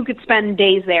you could spend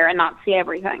days there and not see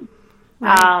everything.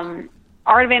 Right.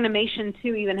 Art of Animation,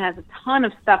 too, even has a ton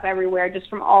of stuff everywhere just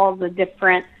from all of the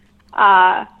different,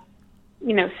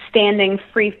 standing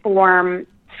freeform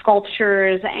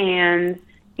sculptures and,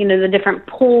 the different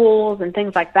pools and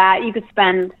things like that. You could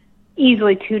spend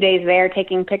easily 2 days there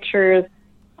taking pictures.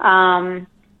 Even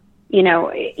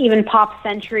Pop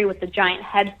Century with the giant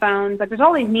headphones. Like, there's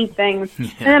all these neat things. Yeah.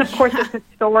 And then, of course, there's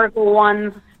historical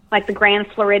ones like the Grand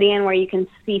Floridian where you can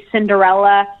see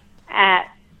Cinderella at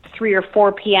 3 or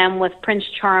 4 p.m. with Prince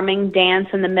Charming dance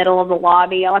in the middle of the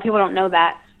lobby. A lot of people don't know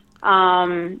that. With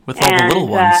all the little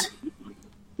ones.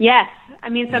 Yes.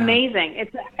 It's amazing.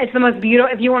 It's the most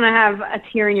beautiful. If you want to have a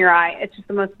tear in your eye, it's just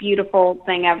the most beautiful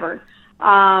thing ever.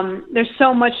 There's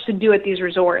so much to do at these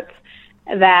resorts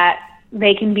that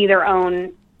they can be their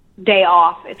own day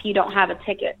off if you don't have a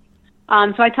ticket.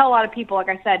 So I tell a lot of people, like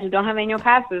I said, who don't have annual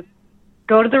passes,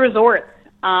 go to the resorts.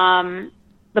 The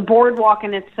boardwalk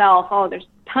in itself, there's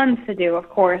tons to do, of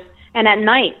course. And at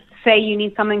night, say you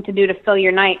need something to do to fill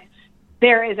your night,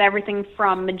 there is everything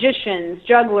from magicians,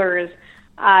 jugglers,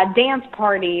 dance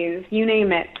parties, you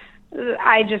name it.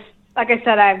 Like I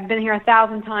said, I've been here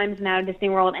 1,000 times now to Disney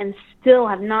World and still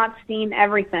have not seen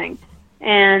everything.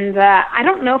 And I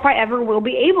don't know if I ever will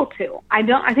be able to.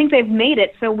 I think they've made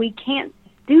it so we can't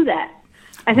do that.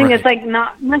 I think It's like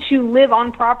not unless you live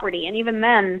on property. And even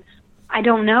then, I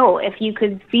don't know if you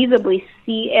could feasibly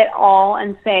see it all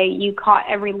and say you caught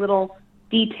every little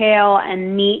detail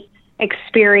and neat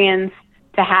experience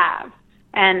to have.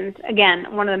 And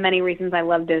again, one of the many reasons I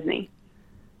love Disney.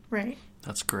 Right.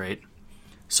 That's great.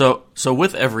 So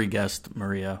with every guest,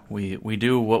 Maria, we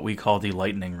do what we call the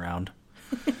lightning round,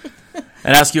 and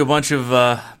ask you a bunch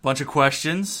of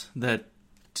questions that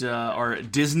are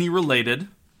Disney related.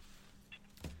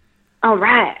 All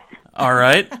right.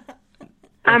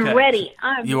 I'm ready.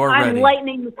 You are ready. I'm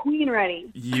Lightning McQueen ready.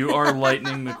 You are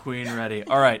Lightning McQueen ready.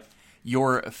 All right.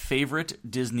 Your favorite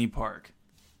Disney park?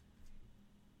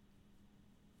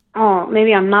 Oh,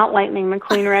 maybe I'm not Lightning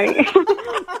McQueen ready.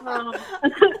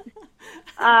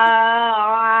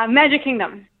 Magic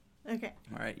Kingdom. Okay.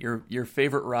 All right. Your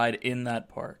favorite ride in that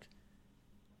park?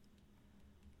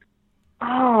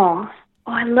 I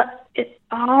love it.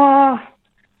 I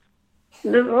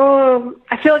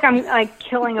feel like I'm like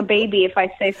killing a baby if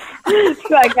I say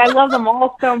like I love them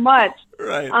all so much.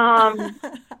 Right.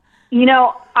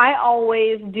 I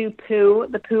always do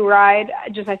the Pooh ride.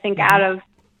 I think out of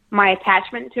my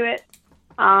attachment to it.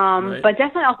 But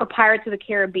definitely also Pirates of the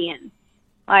Caribbean.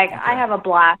 Like I have a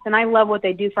blast, and I love what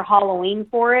they do for Halloween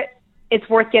for it. It's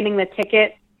worth getting the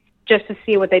ticket just to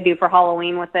see what they do for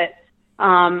Halloween with it.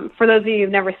 For those of you who've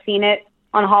never seen it,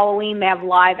 on Halloween they have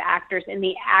live actors in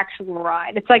the actual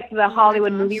ride. It's like the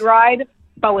Hollywood movie ride,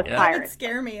 but with pirates. That would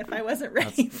scare me if I wasn't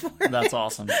ready for it. That's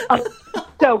awesome.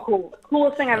 So cool.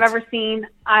 Coolest thing I've ever seen.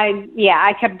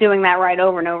 I kept doing that ride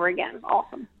over and over again.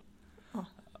 Awesome.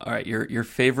 All right, your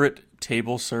favorite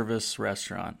table service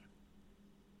restaurant?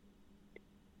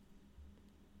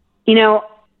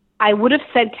 I would have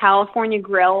said California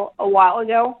Grill a while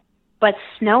ago, but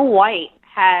Snow White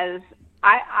has.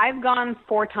 I've gone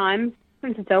 4 times,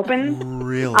 since it's open.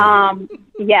 Really?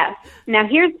 Yes. Now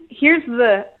here's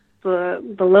the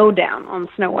lowdown on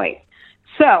Snow White.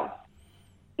 So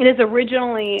it is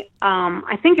originally,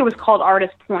 I think it was called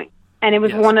Artist Point, and it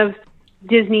was one of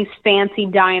Disney's fancy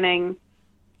dining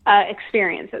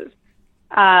experiences,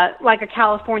 like a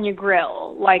California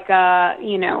Grill, like a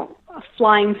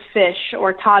Flying Fish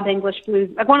or Todd English Blues,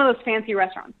 like one of those fancy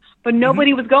restaurants. But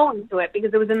nobody was going to it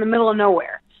because it was in the middle of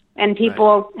nowhere, and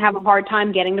people have a hard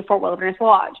time getting to Fort Wilderness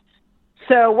Lodge.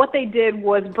 So what they did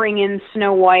was bring in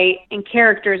Snow White and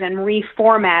characters and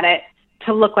reformat it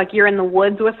to look like you're in the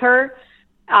woods with her,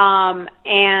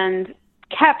 and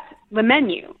kept the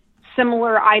menu,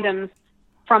 similar items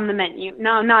from the menu.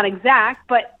 No, not exact,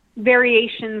 but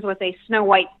variations with a Snow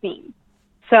White theme.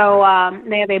 So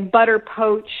they have a butter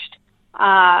poached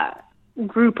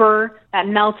grouper that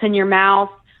melts in your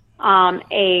mouth,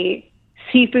 a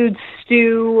seafood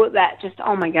stew that just,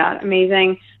 oh my God,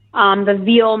 amazing. The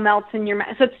veal melts in your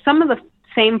mouth. So it's some of the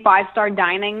same 5-star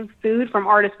dining food from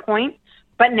Artist Point,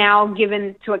 but now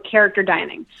given to a character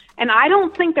dining. And I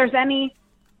don't think there's any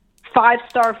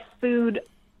 5-star food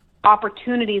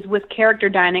opportunities with character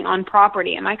dining on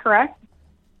property. Am I correct?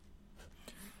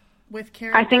 With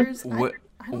characters? I think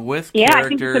with characters. Yeah, I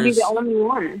think this could be the only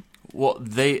one. Well,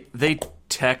 they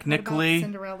technically,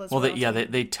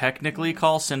 they technically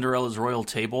call Cinderella's Royal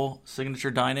Table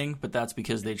signature dining, but that's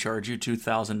because they charge you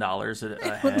 $2,000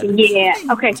 a head. Yeah.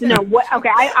 Okay. So no. Okay.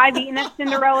 I've eaten at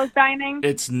Cinderella's dining.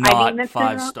 It's not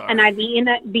 5-star. And I've eaten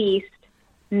at Beast.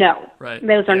 No. Right.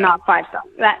 Those are not 5-star.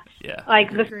 That's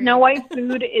like the Snow White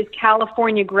food is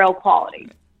California Grill quality.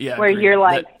 Yeah. Where you're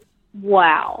like,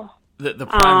 wow. The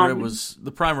prime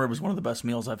rib was one of the best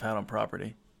meals I've had on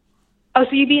property. Oh,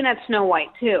 so you've been at Snow White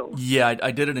too? Yeah,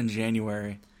 I did it in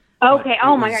January. Okay.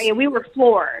 Oh my God. Yeah, we were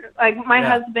floored. Like my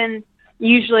husband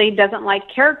usually doesn't like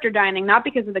character dining, not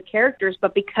because of the characters,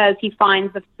 but because he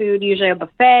finds the food usually a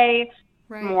buffet,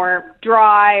 more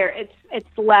dry, or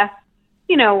it's less,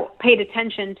 paid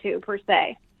attention to per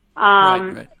se.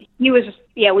 He was just,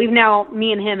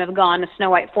 me and him have gone to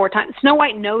Snow White 4 times. Snow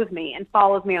White knows me and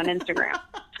follows me on Instagram.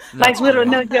 Like, literally,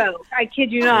 no joke. I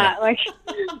kid you not. Like,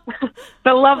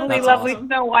 the lovely awesome.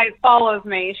 Snow White follows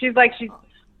me. She's like, just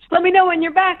let me know when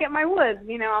you're back at my woods.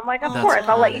 I'm like, of course,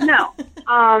 I'll let you know.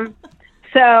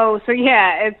 So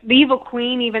yeah, it's the Evil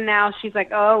Queen. Even now, she's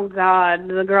like, oh God,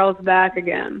 the girl's back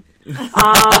again. So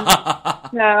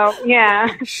yeah,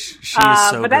 she is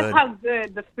so but that's how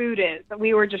good the food is.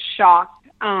 We were just shocked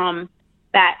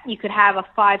that you could have a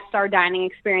 5-star dining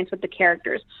experience with the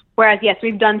characters. Whereas, yes,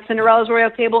 we've done Cinderella's Royal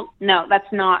Table. No,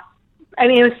 that's not. I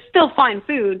mean, it was still fine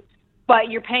food, but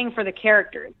you're paying for the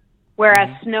characters. Whereas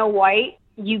Snow White,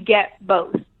 you get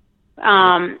both. So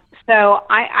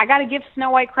I got to give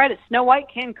Snow White credit. Snow White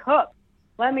can cook.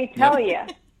 Let me tell you.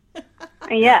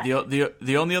 Yeah.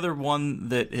 The only other one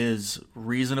that is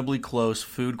reasonably close,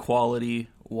 food quality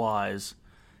wise,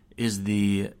 is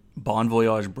the Bon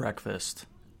Voyage breakfast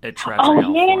at Traps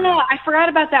California. Yeah, I forgot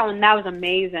about that one. That was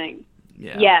amazing.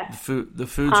 Yeah. Yes. The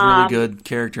food's really good.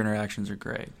 Character interactions are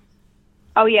great.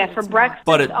 Oh yeah, for breakfast.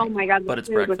 Oh my God, the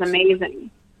food was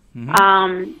amazing.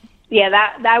 Mm-hmm.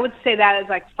 That I would say that is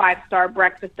like 5-star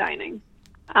breakfast dining.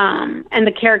 And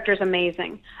the character's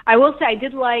amazing. I will say I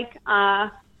did like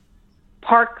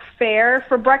Park Fare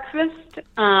for breakfast.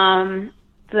 I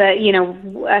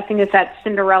think it's at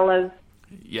Cinderella's.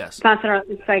 Yes. It's not Cinderella,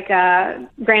 it's like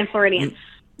Grand Floridian.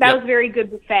 That was very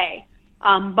good buffet.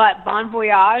 But Bon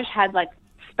Voyage had like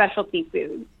specialty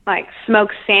food, like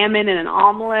smoked salmon and an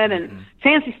omelet and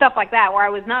fancy stuff like that, where I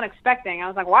was not expecting. I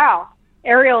was like, wow,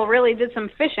 Ariel really did some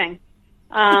fishing.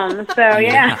 It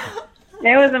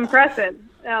was impressive.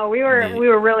 We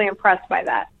were really impressed by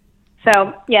that.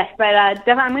 So yes, but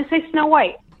definitely I'm going to say Snow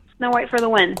White. Snow White for the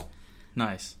win.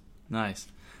 Nice.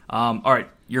 All right,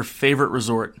 your favorite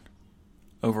resort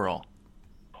overall?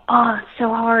 Oh, it's so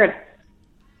hard.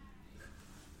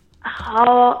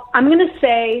 I'm going to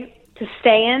say to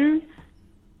stay in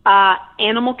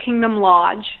Animal Kingdom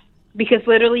Lodge, because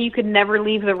literally you could never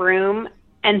leave the room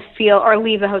and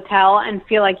leave the hotel and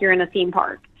feel like you're in a theme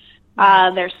park.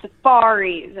 There's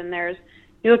safaris, and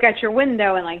you look out your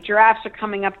window and like giraffes are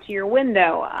coming up to your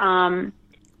window.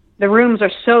 The rooms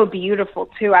are so beautiful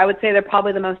too. I would say they're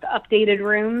probably the most updated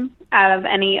rooms out of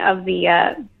any of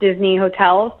the Disney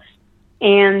hotels.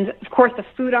 And of course the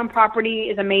food on property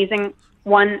is amazing.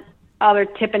 One other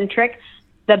tip and trick,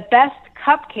 the best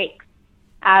cupcakes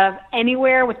out of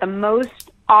anywhere with the most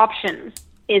options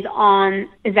is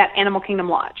at Animal Kingdom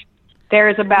Lodge.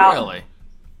 There's about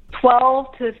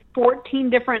 12 to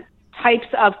 14 different types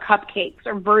of cupcakes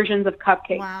or versions of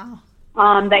cupcakes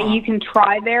that you can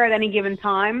try there at any given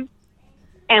time.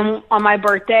 And on my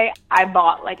birthday, I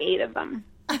bought like 8 of them.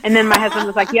 And then my husband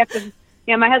was like,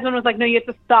 my husband was like, no, you have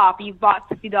to stop. You bought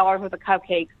 $50 worth of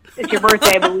cupcakes. It's your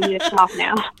birthday, but we need to stop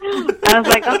now. I was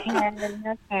like,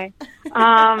 okay.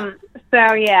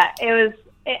 So yeah,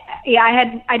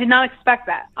 I did not expect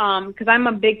that. Cause I'm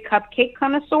a big cupcake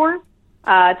connoisseur.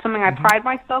 It's something I pride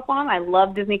myself on. I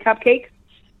love Disney cupcakes.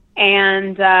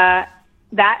 And,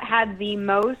 that had the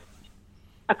most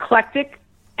eclectic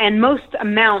and most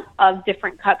amount of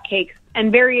different cupcakes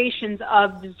and variations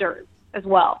of desserts as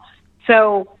well.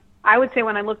 So I would say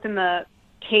when I looked in the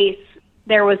case,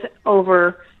 there was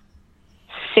over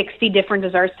 60 different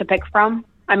desserts to pick from.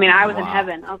 I mean, I was in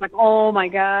heaven. I was like, oh my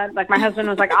God. Like my husband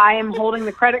was like, I am holding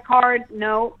the credit card.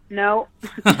 No.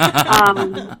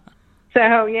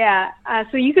 So yeah,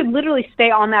 so you could literally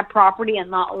stay on that property and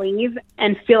not leave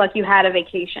and feel like you had a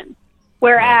vacation.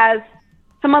 Whereas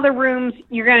some other rooms,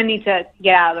 you're going to need to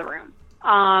get out of the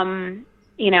room.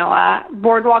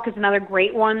 Boardwalk is another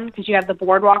great one because you have the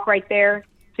boardwalk right there.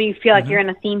 So you feel like you're in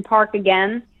a theme park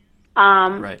again.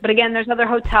 But again, there's other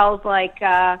hotels like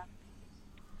the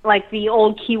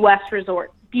old Key West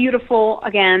Resort. Beautiful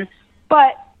again,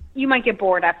 but you might get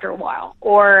bored after a while.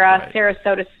 Or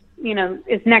Sarasota,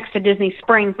 is next to Disney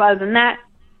Springs. But other than that,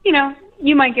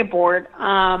 you might get bored.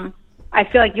 I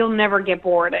feel like you'll never get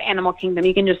bored at Animal Kingdom.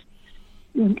 You can just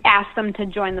ask them to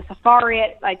join the safari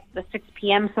at like the 6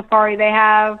 p.m. safari they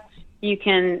have. You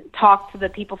can talk to the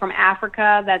people from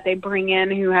Africa that they bring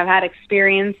in who have had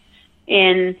experience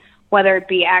in whether it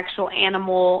be actual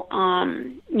animal,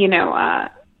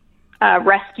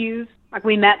 rescues. Like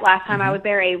we met last time I was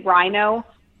there, a rhino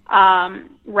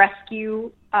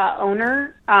rescue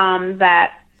owner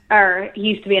he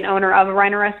used to be an owner of a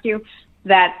rhino rescue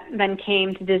that then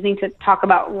came to Disney to talk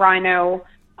about rhino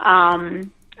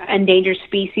endangered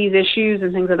species issues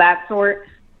and things of that sort.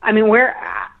 I mean,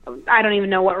 I don't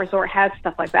even know what resort has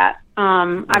stuff like that.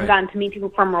 I've gotten to meet people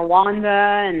from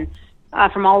Rwanda and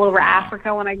from all over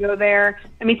Africa when I go there.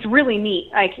 I mean, it's really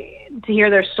neat, like to hear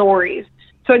their stories.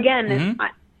 So again,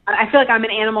 I feel like I'm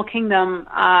in Animal Kingdom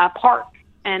park,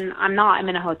 and I'm not. I'm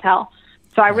in a hotel.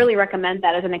 So I really recommend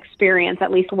that as an experience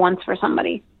at least once for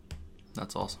somebody.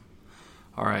 That's awesome.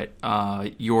 All right,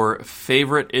 your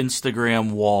favorite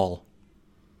Instagram wall?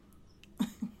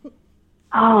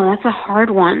 Oh, that's a hard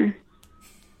one.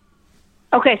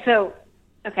 Okay,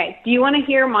 do you want to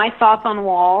hear my thoughts on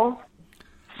walls?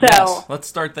 Yes, let's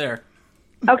start there.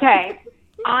 Okay,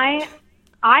 I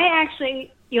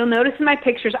actually, you'll notice in my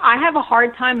pictures, I have a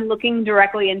hard time looking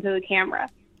directly into the camera.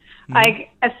 Like,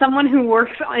 as someone who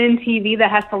works in TV that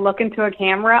has to look into a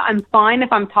camera, I'm fine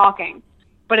if I'm talking.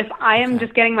 But if I am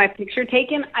just getting my picture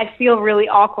taken, I feel really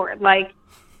awkward. Like,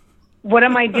 what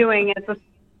am I doing as the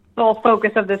sole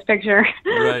focus of this picture?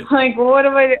 Right. Like, what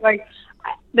am I doing? Like,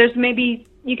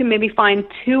 you can maybe find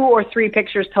 2 or 3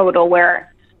 pictures total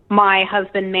where my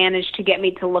husband managed to get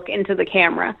me to look into the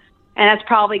camera. And that's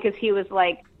probably because he was,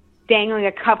 like, dangling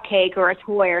a cupcake or a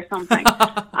toy or something.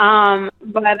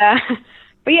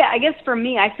 But yeah, I guess for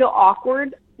me, I feel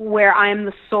awkward where I'm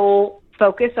the sole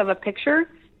focus of a picture.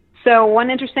 So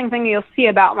one interesting thing you'll see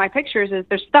about my pictures is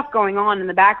there's stuff going on in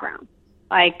the background.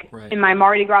 Like in my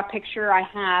Mardi Gras picture, I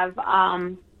have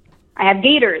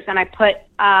gators and I put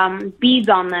beads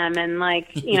on them and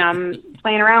I'm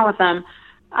playing around with them.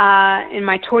 In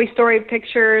my Toy Story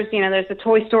pictures, there's the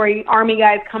Toy Story army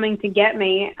guys coming to get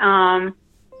me. There's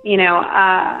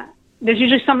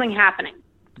usually something happening.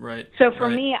 Right. So for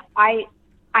me, I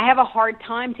have a hard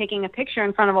time taking a picture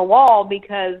in front of a wall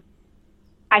because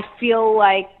I feel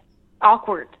like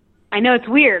awkward. I know it's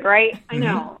weird, right? I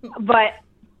know, but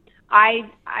I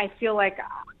feel like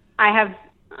I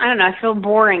feel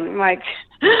boring, like,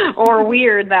 or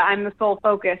weird that I'm the sole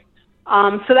focus.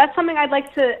 So that's something I'd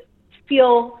like to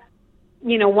feel,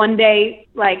 one day,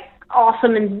 like,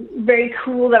 awesome and very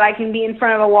cool that I can be in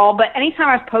front of a wall. But anytime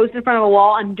I've posed in front of a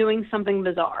wall, I'm doing something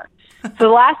bizarre. So the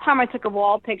last time I took a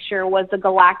wall picture was the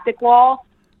Galactic Wall,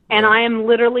 and I am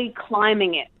literally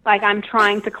climbing it. Like I'm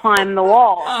trying to climb the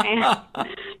wall. And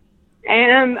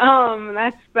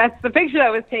that's the picture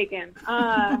that was taken.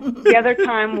 The other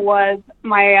time was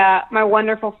my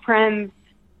wonderful friends.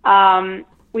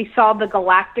 We saw the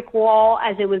Galactic Wall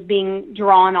as it was being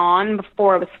drawn on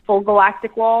before it was full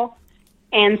Galactic Wall.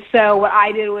 And so what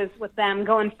I did was with them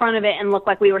go in front of it and look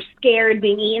like we were scared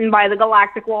being eaten by the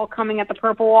Galactic Wall coming at the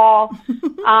purple wall.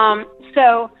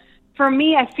 So for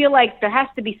me, I feel like there has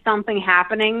to be something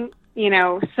happening,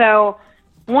 So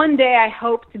one day I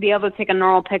hope to be able to take a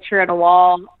normal picture at a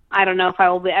wall. I don't know if I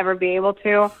will ever be able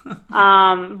to.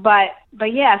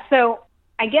 But yeah, so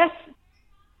I guess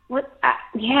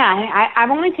I've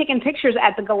only taken pictures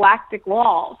at the Galactic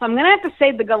Wall, so I'm gonna have to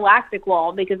say the Galactic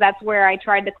Wall because that's where I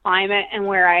tried to climb it and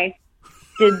where I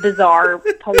did bizarre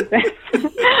poses.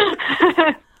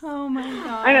 Oh my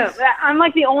god! I know. I'm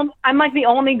like the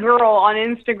only girl on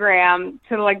Instagram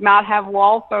to like not have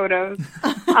wall photos.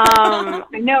 I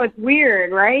know it's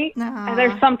weird, right?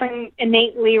 There's something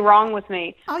innately wrong with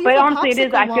me. But honestly, it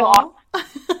is. I feel.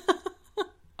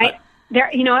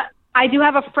 I do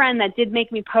have a friend that did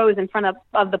make me pose in front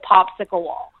of the popsicle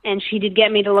wall, and she did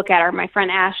get me to look at her. My friend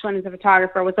Ashlyn is a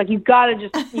photographer. Was like, you gotta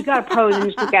pose and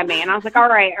just look at me. And I was like, all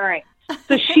right.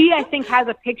 So she, I think, has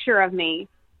a picture of me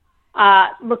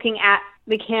looking at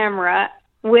the camera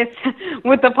with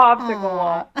the popsicle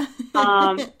wall.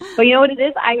 But you know what it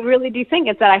is? I really do think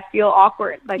it's that I feel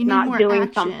awkward, like not doing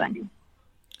action. Something.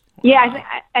 Yeah,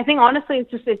 I think honestly,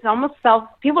 it's almost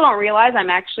people don't realize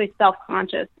I'm actually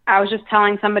self-conscious. I was just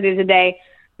telling somebody today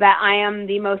that I am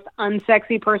the most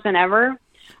unsexy person ever.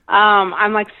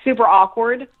 I'm like super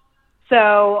awkward.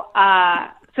 So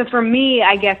for me,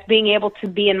 I guess being able to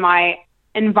be in my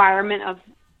environment of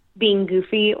being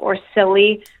goofy or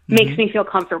silly makes me feel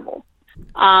comfortable.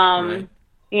 Right.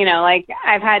 You know, like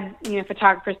I've had,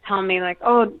 photographers telling me like,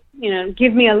 oh,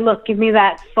 give me a look, give me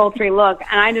that sultry look.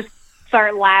 And I just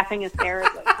start laughing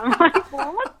hysterically. I'm like,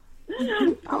 what?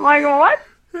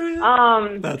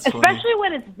 That's especially funny.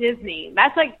 When it's Disney.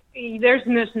 That's like, there's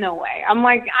just no way. I'm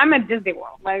like, I'm at Disney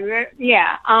World. Like,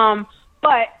 yeah.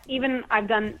 But even I've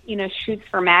done, shoots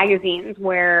for magazines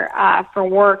where, for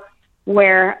work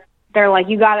where they're like,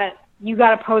 you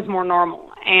gotta pose more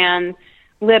normal. And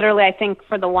literally, I think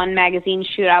for the one magazine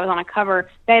shoot I was on a cover,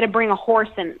 they had to bring a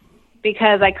horse in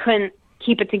because I couldn't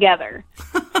keep it together.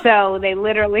 So they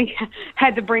literally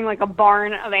had to bring like a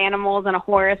barn of animals and a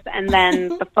horse, and then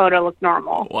the photo looked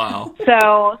normal. Wow.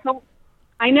 So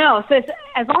I know. So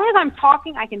as long as I'm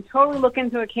talking, I can totally look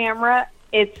into a camera.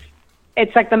 It's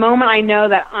like the moment I know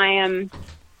that I am,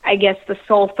 I guess, the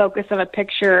sole focus of a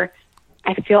picture,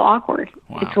 I feel awkward.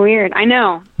 Wow. It's weird. I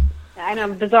know,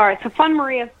 bizarre. It's a fun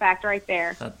Maria fact right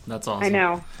there. That's awesome. I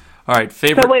know. All right,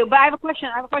 favorite. So wait, but I have a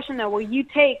question though. Will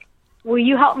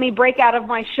you help me break out of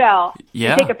my shell?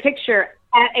 Yeah. And take a picture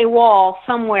at a wall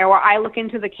somewhere where I look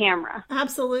into the camera?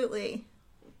 Absolutely.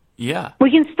 Yeah. We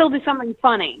can still do something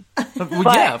funny.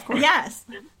 Yeah, of course. Yes.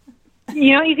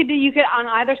 You could on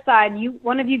either side,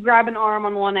 one of you grab an arm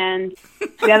on one end,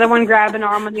 the other one grab an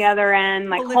arm on the other end,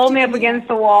 like hold me up against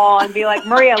the wall and be like,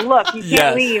 Maria, look, you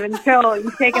can't leave until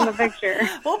you've taken the picture.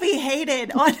 We'll be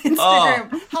hated on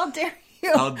Instagram. How dare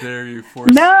you? How dare you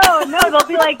force No, they'll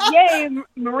be like, yay,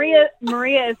 Maria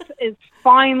is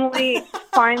finally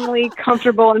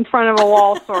comfortable in front of a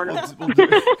wall, sort of.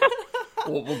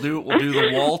 We'll do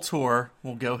the wall tour.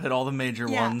 We'll go hit all the major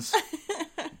ones.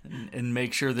 And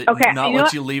make sure that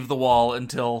let you leave the wall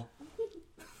until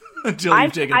you've taken a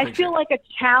picture. I feel like a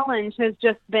challenge has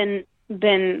just been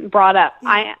brought up.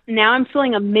 Now I'm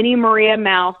feeling a mini Maria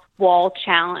Mouse wall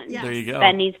challenge. Yes. There you go.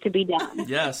 That needs to be done.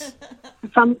 Yes.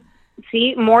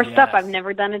 More stuff I've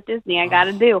never done at Disney. I got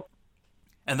to do.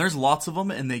 And there's lots of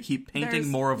them, and they keep painting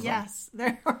more of them. Yes,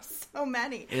 there are so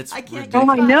many. It's I can't.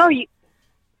 ridiculous. I know.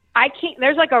 I can't.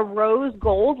 There's like a rose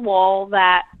gold wall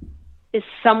that is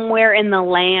somewhere in the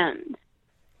land.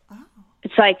 Oh.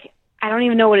 It's like, I don't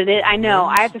even know what it is. I know.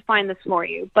 I have to find this for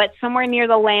you. But somewhere near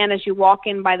the land, as you walk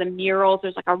in by the murals,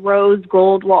 there's like a rose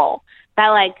gold wall that,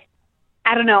 like,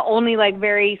 I don't know, only like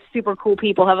very super cool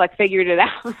people have like figured it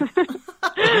out.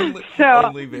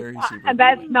 only very super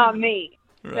that's not me.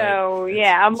 Right. So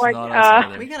I'm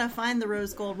like, we gotta find the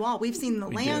rose gold wall. We've seen the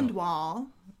land wall.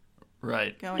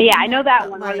 Right. I know that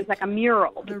one where it's like a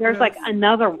mural. But there's like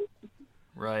another one.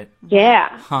 Right.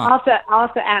 Yeah. Huh. I'll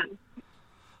have to ask.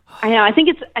 I know. I think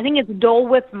it's Dole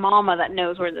Whip Mama that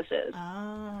knows where this is. Oh.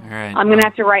 All right. I'm gonna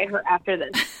have to write her after this.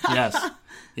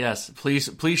 Yes.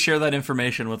 Please share that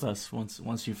information with us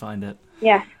once you find it.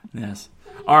 Yeah. Yes.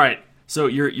 All right. So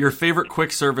your favorite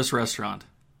quick service restaurant?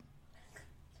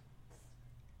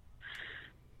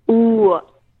 Ooh,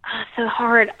 so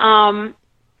hard. I'm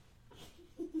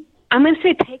gonna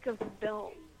say Pecos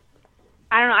Bill.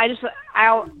 I don't know.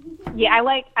 I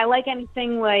like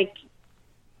anything like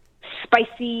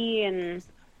spicy and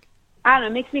I don't know.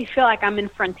 It makes me feel like I'm in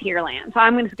Frontierland. So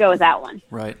I'm going to go with that one.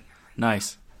 Right.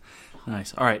 Nice.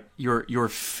 All right. Your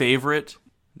favorite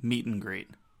meet and greet.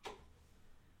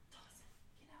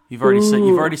 You've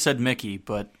already said Mickey,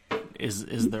 but is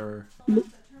there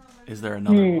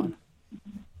another one?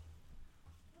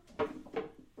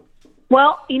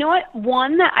 Well, you know what?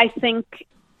 One that I think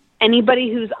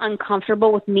anybody who's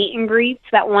uncomfortable with meet and greets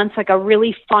that wants like a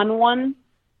really fun one,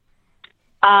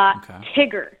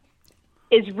 Tigger.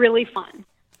 is really fun.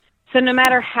 So no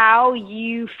matter how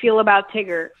you feel about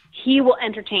Tigger, he will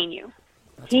entertain you.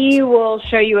 He will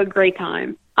show you a great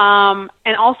time.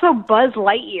 And also Buzz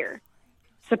Lightyear.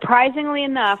 Surprisingly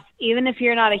enough, even if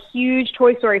you're not a huge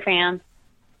Toy Story fan,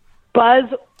 Buzz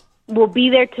will be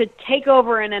there to take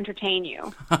over and entertain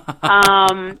you.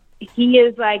 He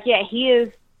is like, yeah, he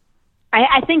is.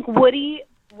 I think Woody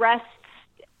rests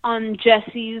on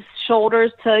Jessie's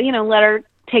shoulders to, let her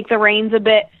take the reins a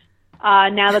bit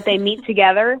now that they meet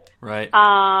together. Right.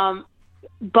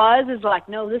 Buzz is like,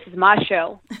 no, this is my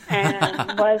show.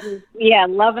 And Buzz is,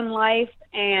 loving life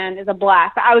and is a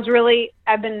blast. I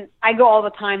go all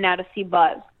the time now to see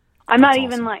Buzz. I'm not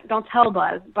even like, don't tell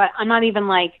Buzz, but I'm not even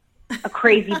like a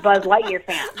crazy Buzz Lightyear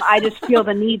fan. I just feel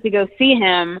the need to go see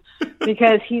him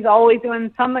because he's always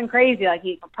doing something crazy. Like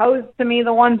he proposed to me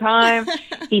the one time.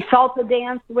 He salsa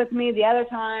danced with me the other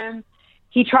time.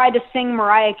 He tried to sing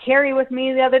Mariah Carey with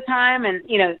me the other time, and,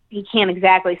 he can't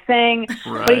exactly sing,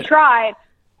 but he tried.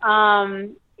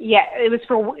 It was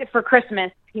for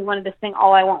Christmas. He wanted to sing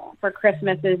All I Want for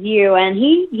Christmas Is You, and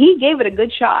he gave it a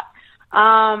good shot.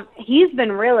 He's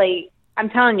been really, I'm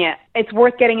telling you, it's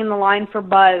worth getting in the line for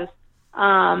Buzz.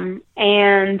 And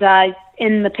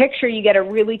in the picture, you get a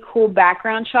really cool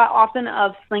background shot often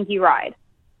of Slinky Ride.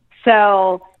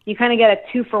 So you kind of get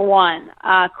a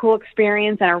 2-for-1, cool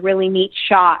experience and a really neat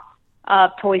shot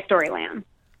of Toy Story Land.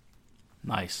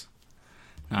 Nice.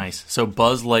 So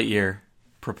Buzz Lightyear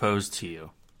proposed to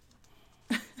you.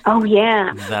 Oh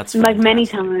yeah, that's like many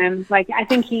times. Like I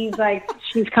think he's like,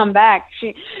 she's come back.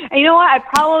 And you know what? I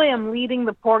probably am leading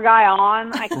the poor guy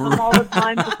on. I come all the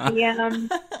time to see him.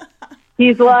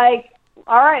 He's like,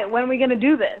 all right, when are we going to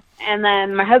do this? And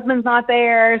then my husband's not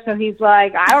there, so he's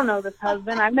like, I don't know this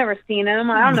husband. I've never seen him.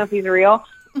 I don't know if he's real.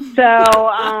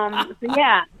 So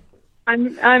yeah,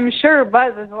 I'm sure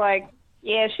Buzz is like,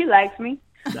 yeah, she likes me.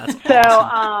 That's so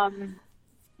awesome.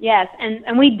 Yes,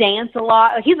 and we dance a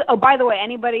lot. By the way,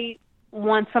 anybody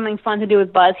wants something fun to do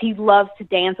with Buzz, he loves to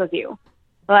dance with you.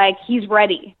 Like, he's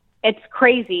ready. It's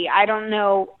crazy. I don't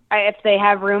know if they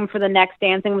have room for the next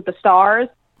Dancing with the Stars,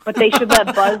 but they should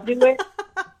let Buzz do it.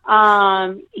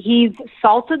 He's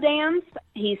salsa danced.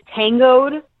 He's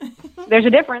tangoed. There's a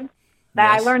difference.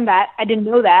 Yes. I learned that. I didn't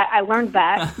know that. I learned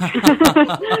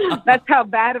that. That's how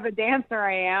bad of a dancer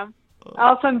I am.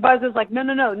 All of a sudden, Buzz is like, no,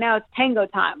 now it's tango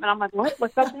time. And I'm like, what?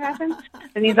 What's up to happen?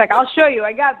 And he's like, I'll show you.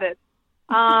 I got this.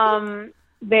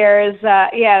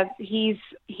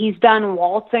 He's done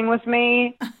waltzing with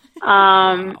me.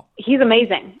 Wow. He's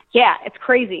amazing. Yeah, it's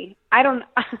crazy. I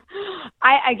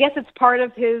guess it's part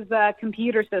of his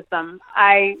computer system.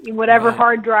 Whatever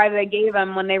hard drive they gave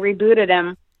him when they rebooted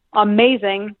him,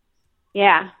 amazing.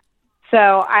 Yeah.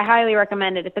 So I highly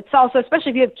recommend it. If it's also, especially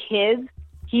if you have kids,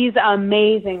 he's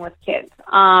amazing with kids. That's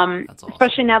awesome.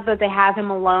 Especially now that they have him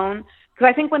alone. Because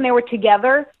I think when they were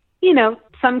together,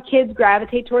 some kids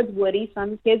gravitate towards Woody,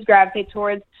 some kids gravitate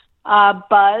towards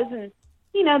Buzz, and,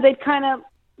 they'd kind of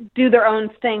do their own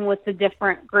thing with the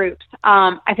different groups.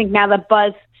 I think now that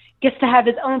Buzz gets to have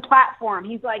his own platform,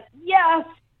 he's like, yes,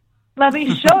 let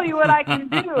me show you what I can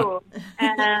do.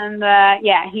 And,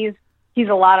 he's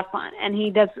a lot of fun, and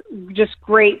he does just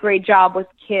great job with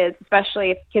kids,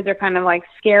 especially if kids are kind of like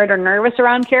scared or nervous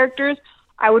around characters.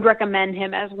 I would recommend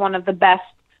him as one of the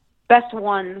best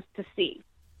ones to see.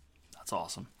 That's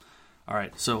awesome. All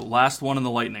right, so last one in the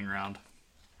lightning round.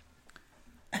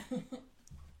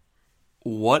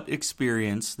 What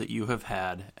experience that you have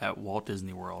had at Walt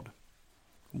Disney World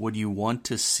would you want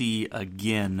to see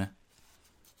again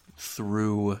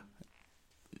through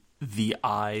the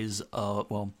eyes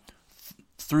of,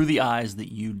 through the eyes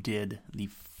that you did the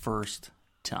first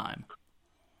time?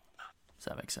 Does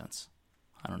that make sense?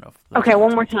 I don't know. Okay,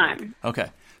 one more time. Okay,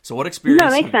 so what experience? No,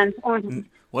 it makes sense.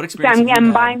 What experience?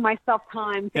 I'm buying myself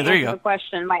time to there you answer go. the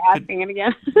question by asking it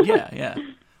again. Yeah.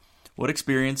 What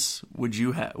experience would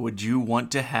you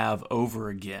want to have over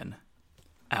again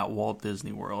at Walt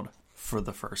Disney World for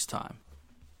the first time?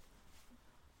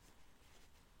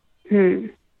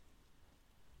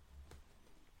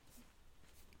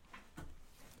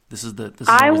 This is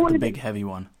the big heavy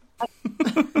one.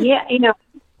 Yeah,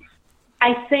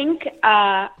 I think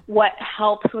what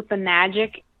helps with the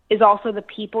magic is also the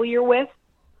people you're with,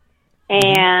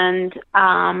 and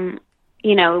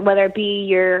whether it be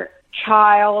your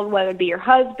child, whether it be your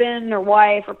husband or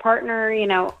wife or partner,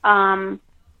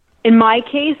 in my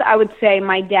case, I would say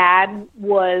my dad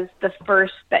was the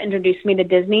first that introduced me to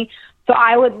Disney. So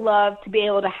I would love to be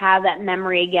able to have that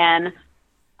memory again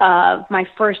of my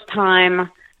first time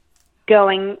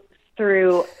going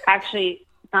through, I'm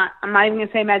not even going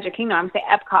to say Magic Kingdom, I'm going to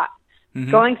say Epcot.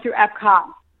 Going through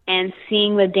Epcot and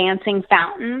seeing the dancing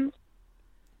fountains.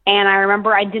 And I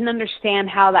remember I didn't understand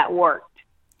how that worked.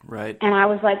 Right. And I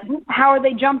was like, how are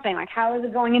they jumping? Like, how is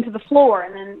it going into the floor?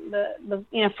 And then the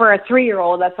for a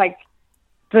 3-year-old, that's like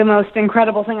the most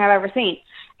incredible thing I've ever seen.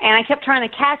 And I kept trying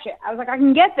to catch it. I was like, I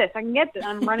can get this. I'm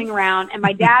running around, and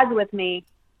my dad's with me,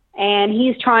 and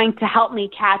he's trying to help me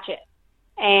catch it.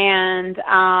 And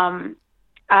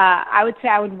I would say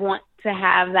I would want to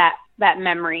have that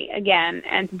memory again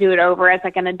and to do it over as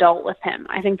like an adult with him.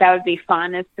 I think that would be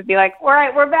fun, is to be like, all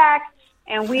right, we're back.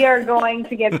 And we are going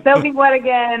to get soaking wet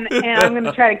again, and I'm going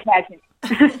to try to catch it.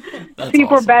 See if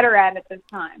we're better at it this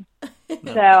time.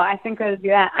 No. So I think I would do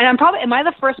that. And am I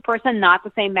the first person not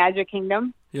to say Magic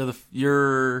Kingdom?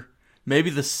 You're maybe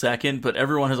the second, but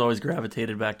everyone has always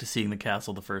gravitated back to seeing the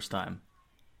castle the first time.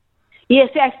 Yeah,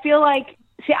 I feel like,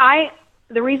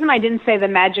 the reason I didn't say the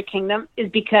Magic Kingdom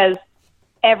is because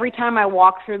every time I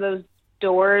walk through those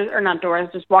doors, or not doors,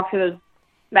 just walk through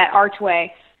that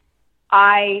archway,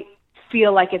 I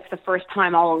feel like it's the first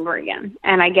time all over again,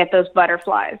 and I get those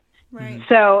butterflies. Right.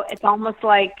 So it's almost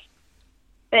like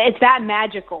it's that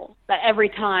magical that every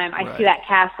time I see that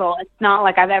castle, it's not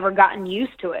like I've ever gotten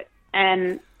used to it,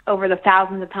 and over the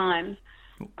thousands of times.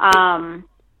 And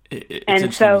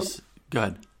so, go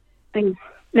ahead.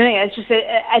 It's just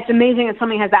it's amazing that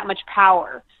something has that much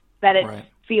power that it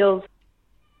feels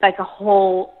like a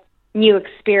whole new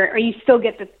experience, or you still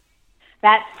get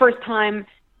that first time,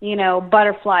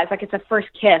 butterflies, like it's a first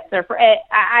kiss, or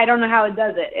I don't know how it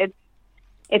does it.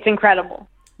 It's incredible.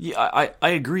 Yeah, I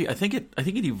agree. I think it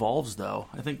evolves though.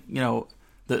 I think,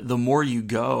 the more you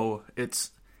go,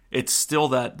 it's still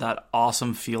that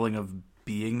awesome feeling of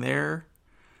being there,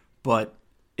 but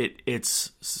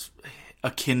it's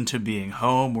akin to being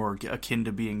home, or akin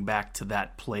to being back to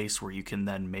that place where you can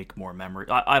then make more memory.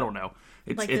 I don't know.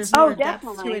 There's more depth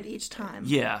to it each time.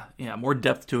 Yeah, more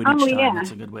depth to it each time. Yeah.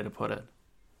 That's a good way to put it.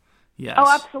 Yes. Oh,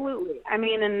 absolutely. I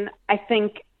mean, and I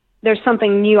think there's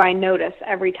something new I notice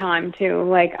every time too.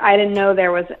 Like, I didn't know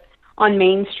there was, on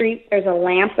Main Street, there's a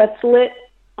lamp that's lit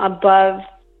above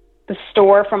the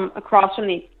store from across from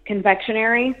the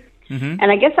confectionery. Mm-hmm.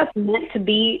 And I guess that's meant to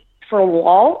be for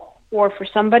Walt or for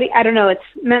somebody. I don't know. It's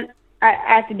meant, I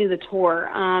have to do the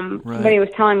tour. Somebody was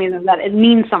telling me that it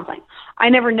means something. I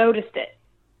never noticed it.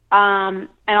 And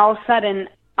all of a sudden,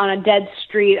 on a dead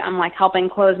street, I'm like helping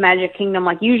close Magic Kingdom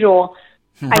like usual.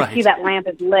 I see that lamp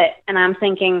is lit, and I'm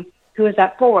thinking, who is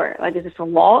that for? Like, is it for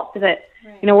Walt? Is it,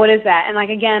 what is that? And like,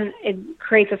 again, it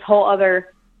creates this whole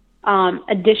other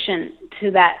addition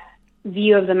to that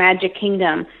view of the Magic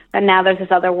Kingdom, that now there's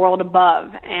this other world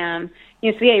above. And,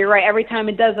 so yeah, you're right. Every time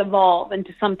it does evolve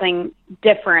into something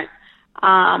different.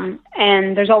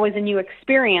 And there's always a new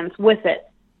experience with it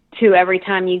too, every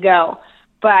time you go.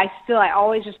 But I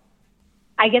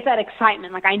get that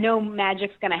excitement. Like, I know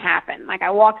magic's going to happen. Like, I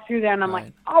walk through there and I'm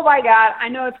like, oh my God, I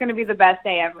know it's going to be the best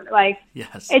day ever. Like,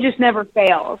 it just never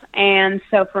fails. And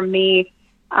so for me,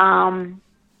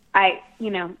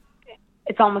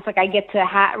 it's almost like I get to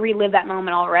relive that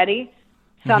moment already.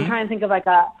 So I'm trying to think of like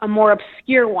a more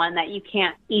obscure one that you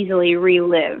can't easily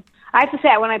relive. I have to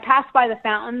say, when I pass by the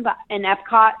fountains in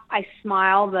Epcot, I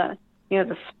smile, the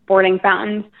sporting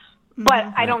fountains, but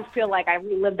I don't feel like I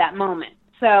relived that moment.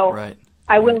 So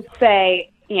I will say,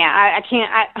 I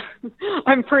can't,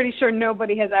 I'm pretty sure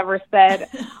nobody has ever said,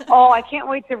 oh, I can't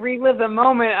wait to relive the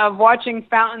moment of watching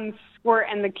fountains squirt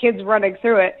and the kids running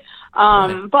through it.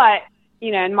 But,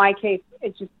 in my case,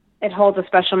 it holds a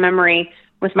special memory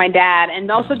with my dad, and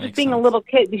also just being a little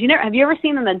kid. Have you ever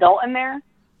seen an adult in there?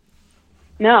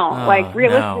 No,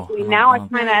 realistically, now I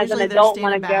kind of, as an adult,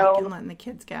 want to go and letting the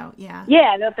kids go. Yeah,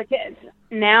 the kids.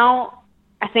 Now,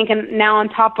 I think, now on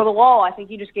top of the wall, I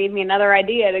think you just gave me another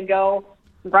idea to go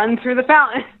run through the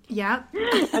fountain. Yeah,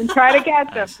 and try to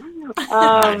catch them.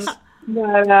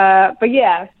 But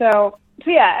yeah, so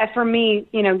yeah, for me,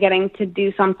 getting to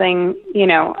do something,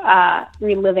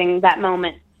 reliving that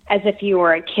moment as if you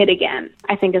were a kid again,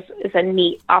 I think is a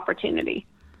neat opportunity.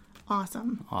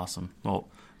 Awesome. Well,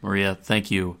 Maria, thank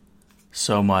you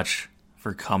so much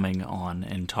for coming on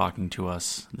and talking to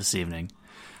us this evening.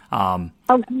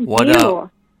 What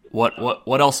else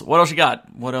you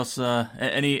got? What else?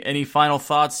 Any final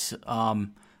thoughts?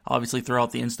 Obviously, throw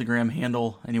out the Instagram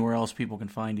handle. Anywhere else people can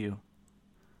find you?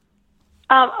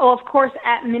 Well, of course,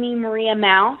 at Mini Maria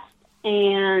Mouse,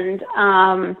 and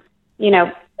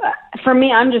for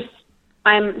me, I'm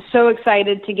so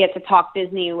excited to get to talk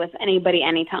Disney with anybody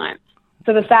anytime.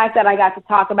 So the fact that I got to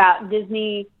talk about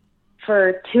Disney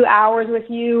for 2 hours with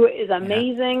you is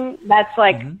amazing. Yeah. That's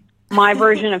like my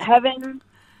version of heaven.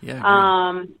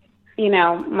 Yeah.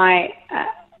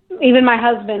 even my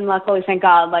husband, luckily, thank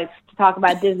God, likes to talk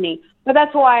about Disney. But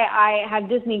that's why I have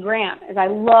Disney Grant, is I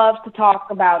love to talk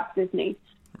about Disney.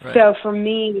 Right. So for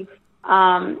me,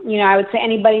 I would say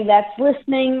anybody that's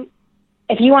listening,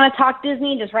 if you want to talk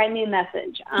Disney, just write me a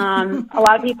message. A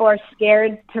lot of people are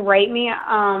scared to write me.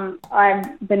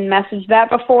 I've been messaged that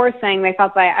before, saying they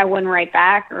thought that I wouldn't write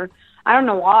back, or I don't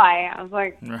know why. I was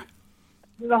like,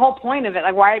 the whole point of it,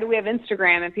 like, why do we have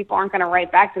Instagram if people aren't going to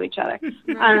write back to each other? I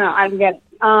don't know. I don't get it.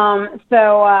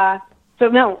 So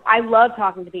no, I love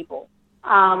talking to people.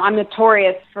 I'm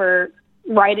notorious for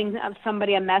writing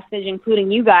somebody a message,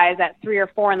 including you guys, at 3 or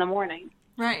 4 in the morning.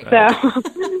 Right. So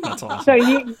that's awesome. So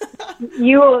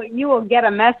you will get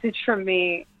a message from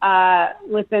me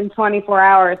within 24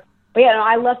 hours. But yeah, no,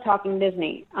 I love talking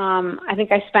Disney. I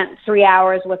think I spent 3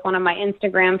 hours with one of my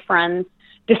Instagram friends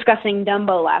discussing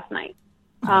Dumbo last night.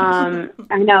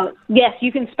 I know. Yes,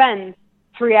 you can spend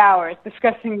 3 hours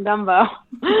discussing Dumbo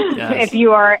if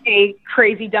you are a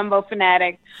crazy Dumbo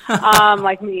fanatic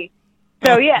like me.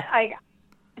 So yeah,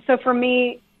 so for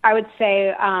me, I would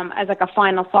say as like a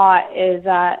final thought is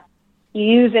you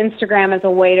use Instagram as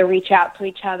a way to reach out to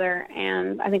each other,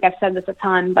 and I think I've said this a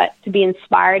ton, but to be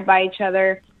inspired by each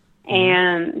other,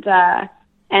 and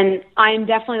I'm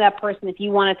definitely that person. If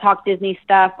you want to talk Disney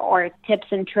stuff or tips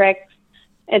and tricks,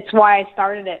 it's why I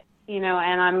started it, and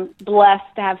I'm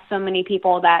blessed to have so many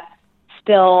people that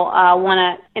still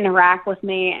want to interact with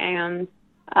me, and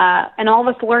all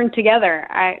of us learn together.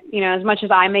 As much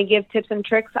as I may give tips and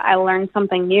tricks, I learn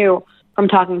something new from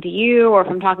talking to you or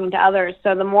from talking to others.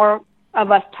 So the more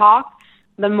of us talk,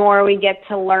 the more we get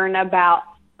to learn about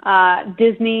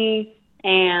Disney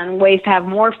and ways to have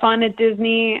more fun at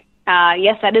Disney.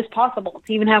 Yes, that is possible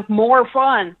to even have more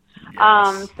fun.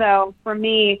 Yes. So for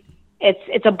me,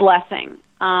 it's a blessing.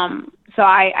 So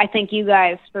I thank you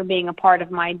guys for being a part of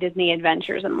my Disney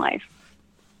adventures in life.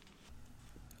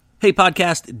 Hey,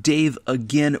 podcast, Dave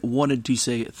again wanted to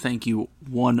say thank you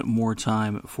one more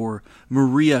time for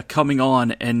Maria coming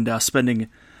on and spending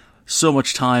so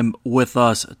much time with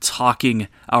us talking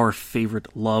our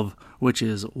favorite love, which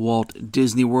is Walt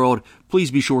Disney World. Please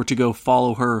be sure to go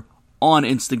follow her on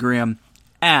Instagram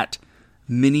at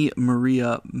Mini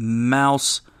Maria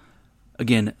Mouse.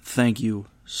 Again, thank you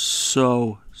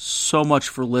so much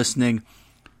for listening.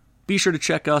 Be sure to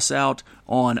check us out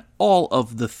on all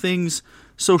of the things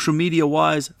social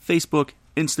media-wise, Facebook,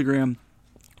 Instagram,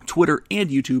 Twitter,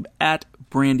 and YouTube at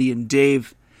Brandy and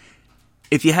Dave.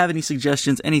 If you have any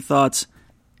suggestions, any thoughts,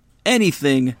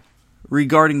 anything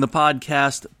regarding the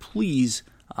podcast, please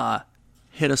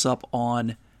hit us up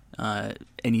on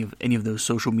any of those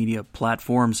social media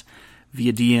platforms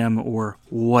via DM or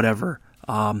whatever.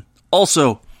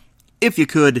 Also, if you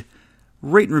could,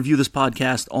 rate and review this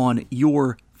podcast on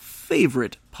your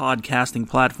favorite podcasting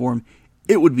platform.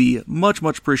 It would be much,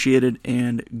 much appreciated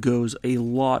and goes a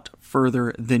lot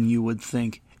further than you would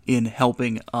think in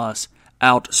helping us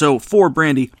out. So for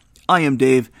Brandy, I am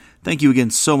Dave. Thank you again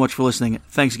so much for listening.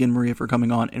 Thanks again, Maria, for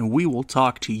coming on, and we will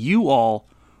talk to you all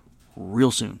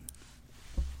real soon.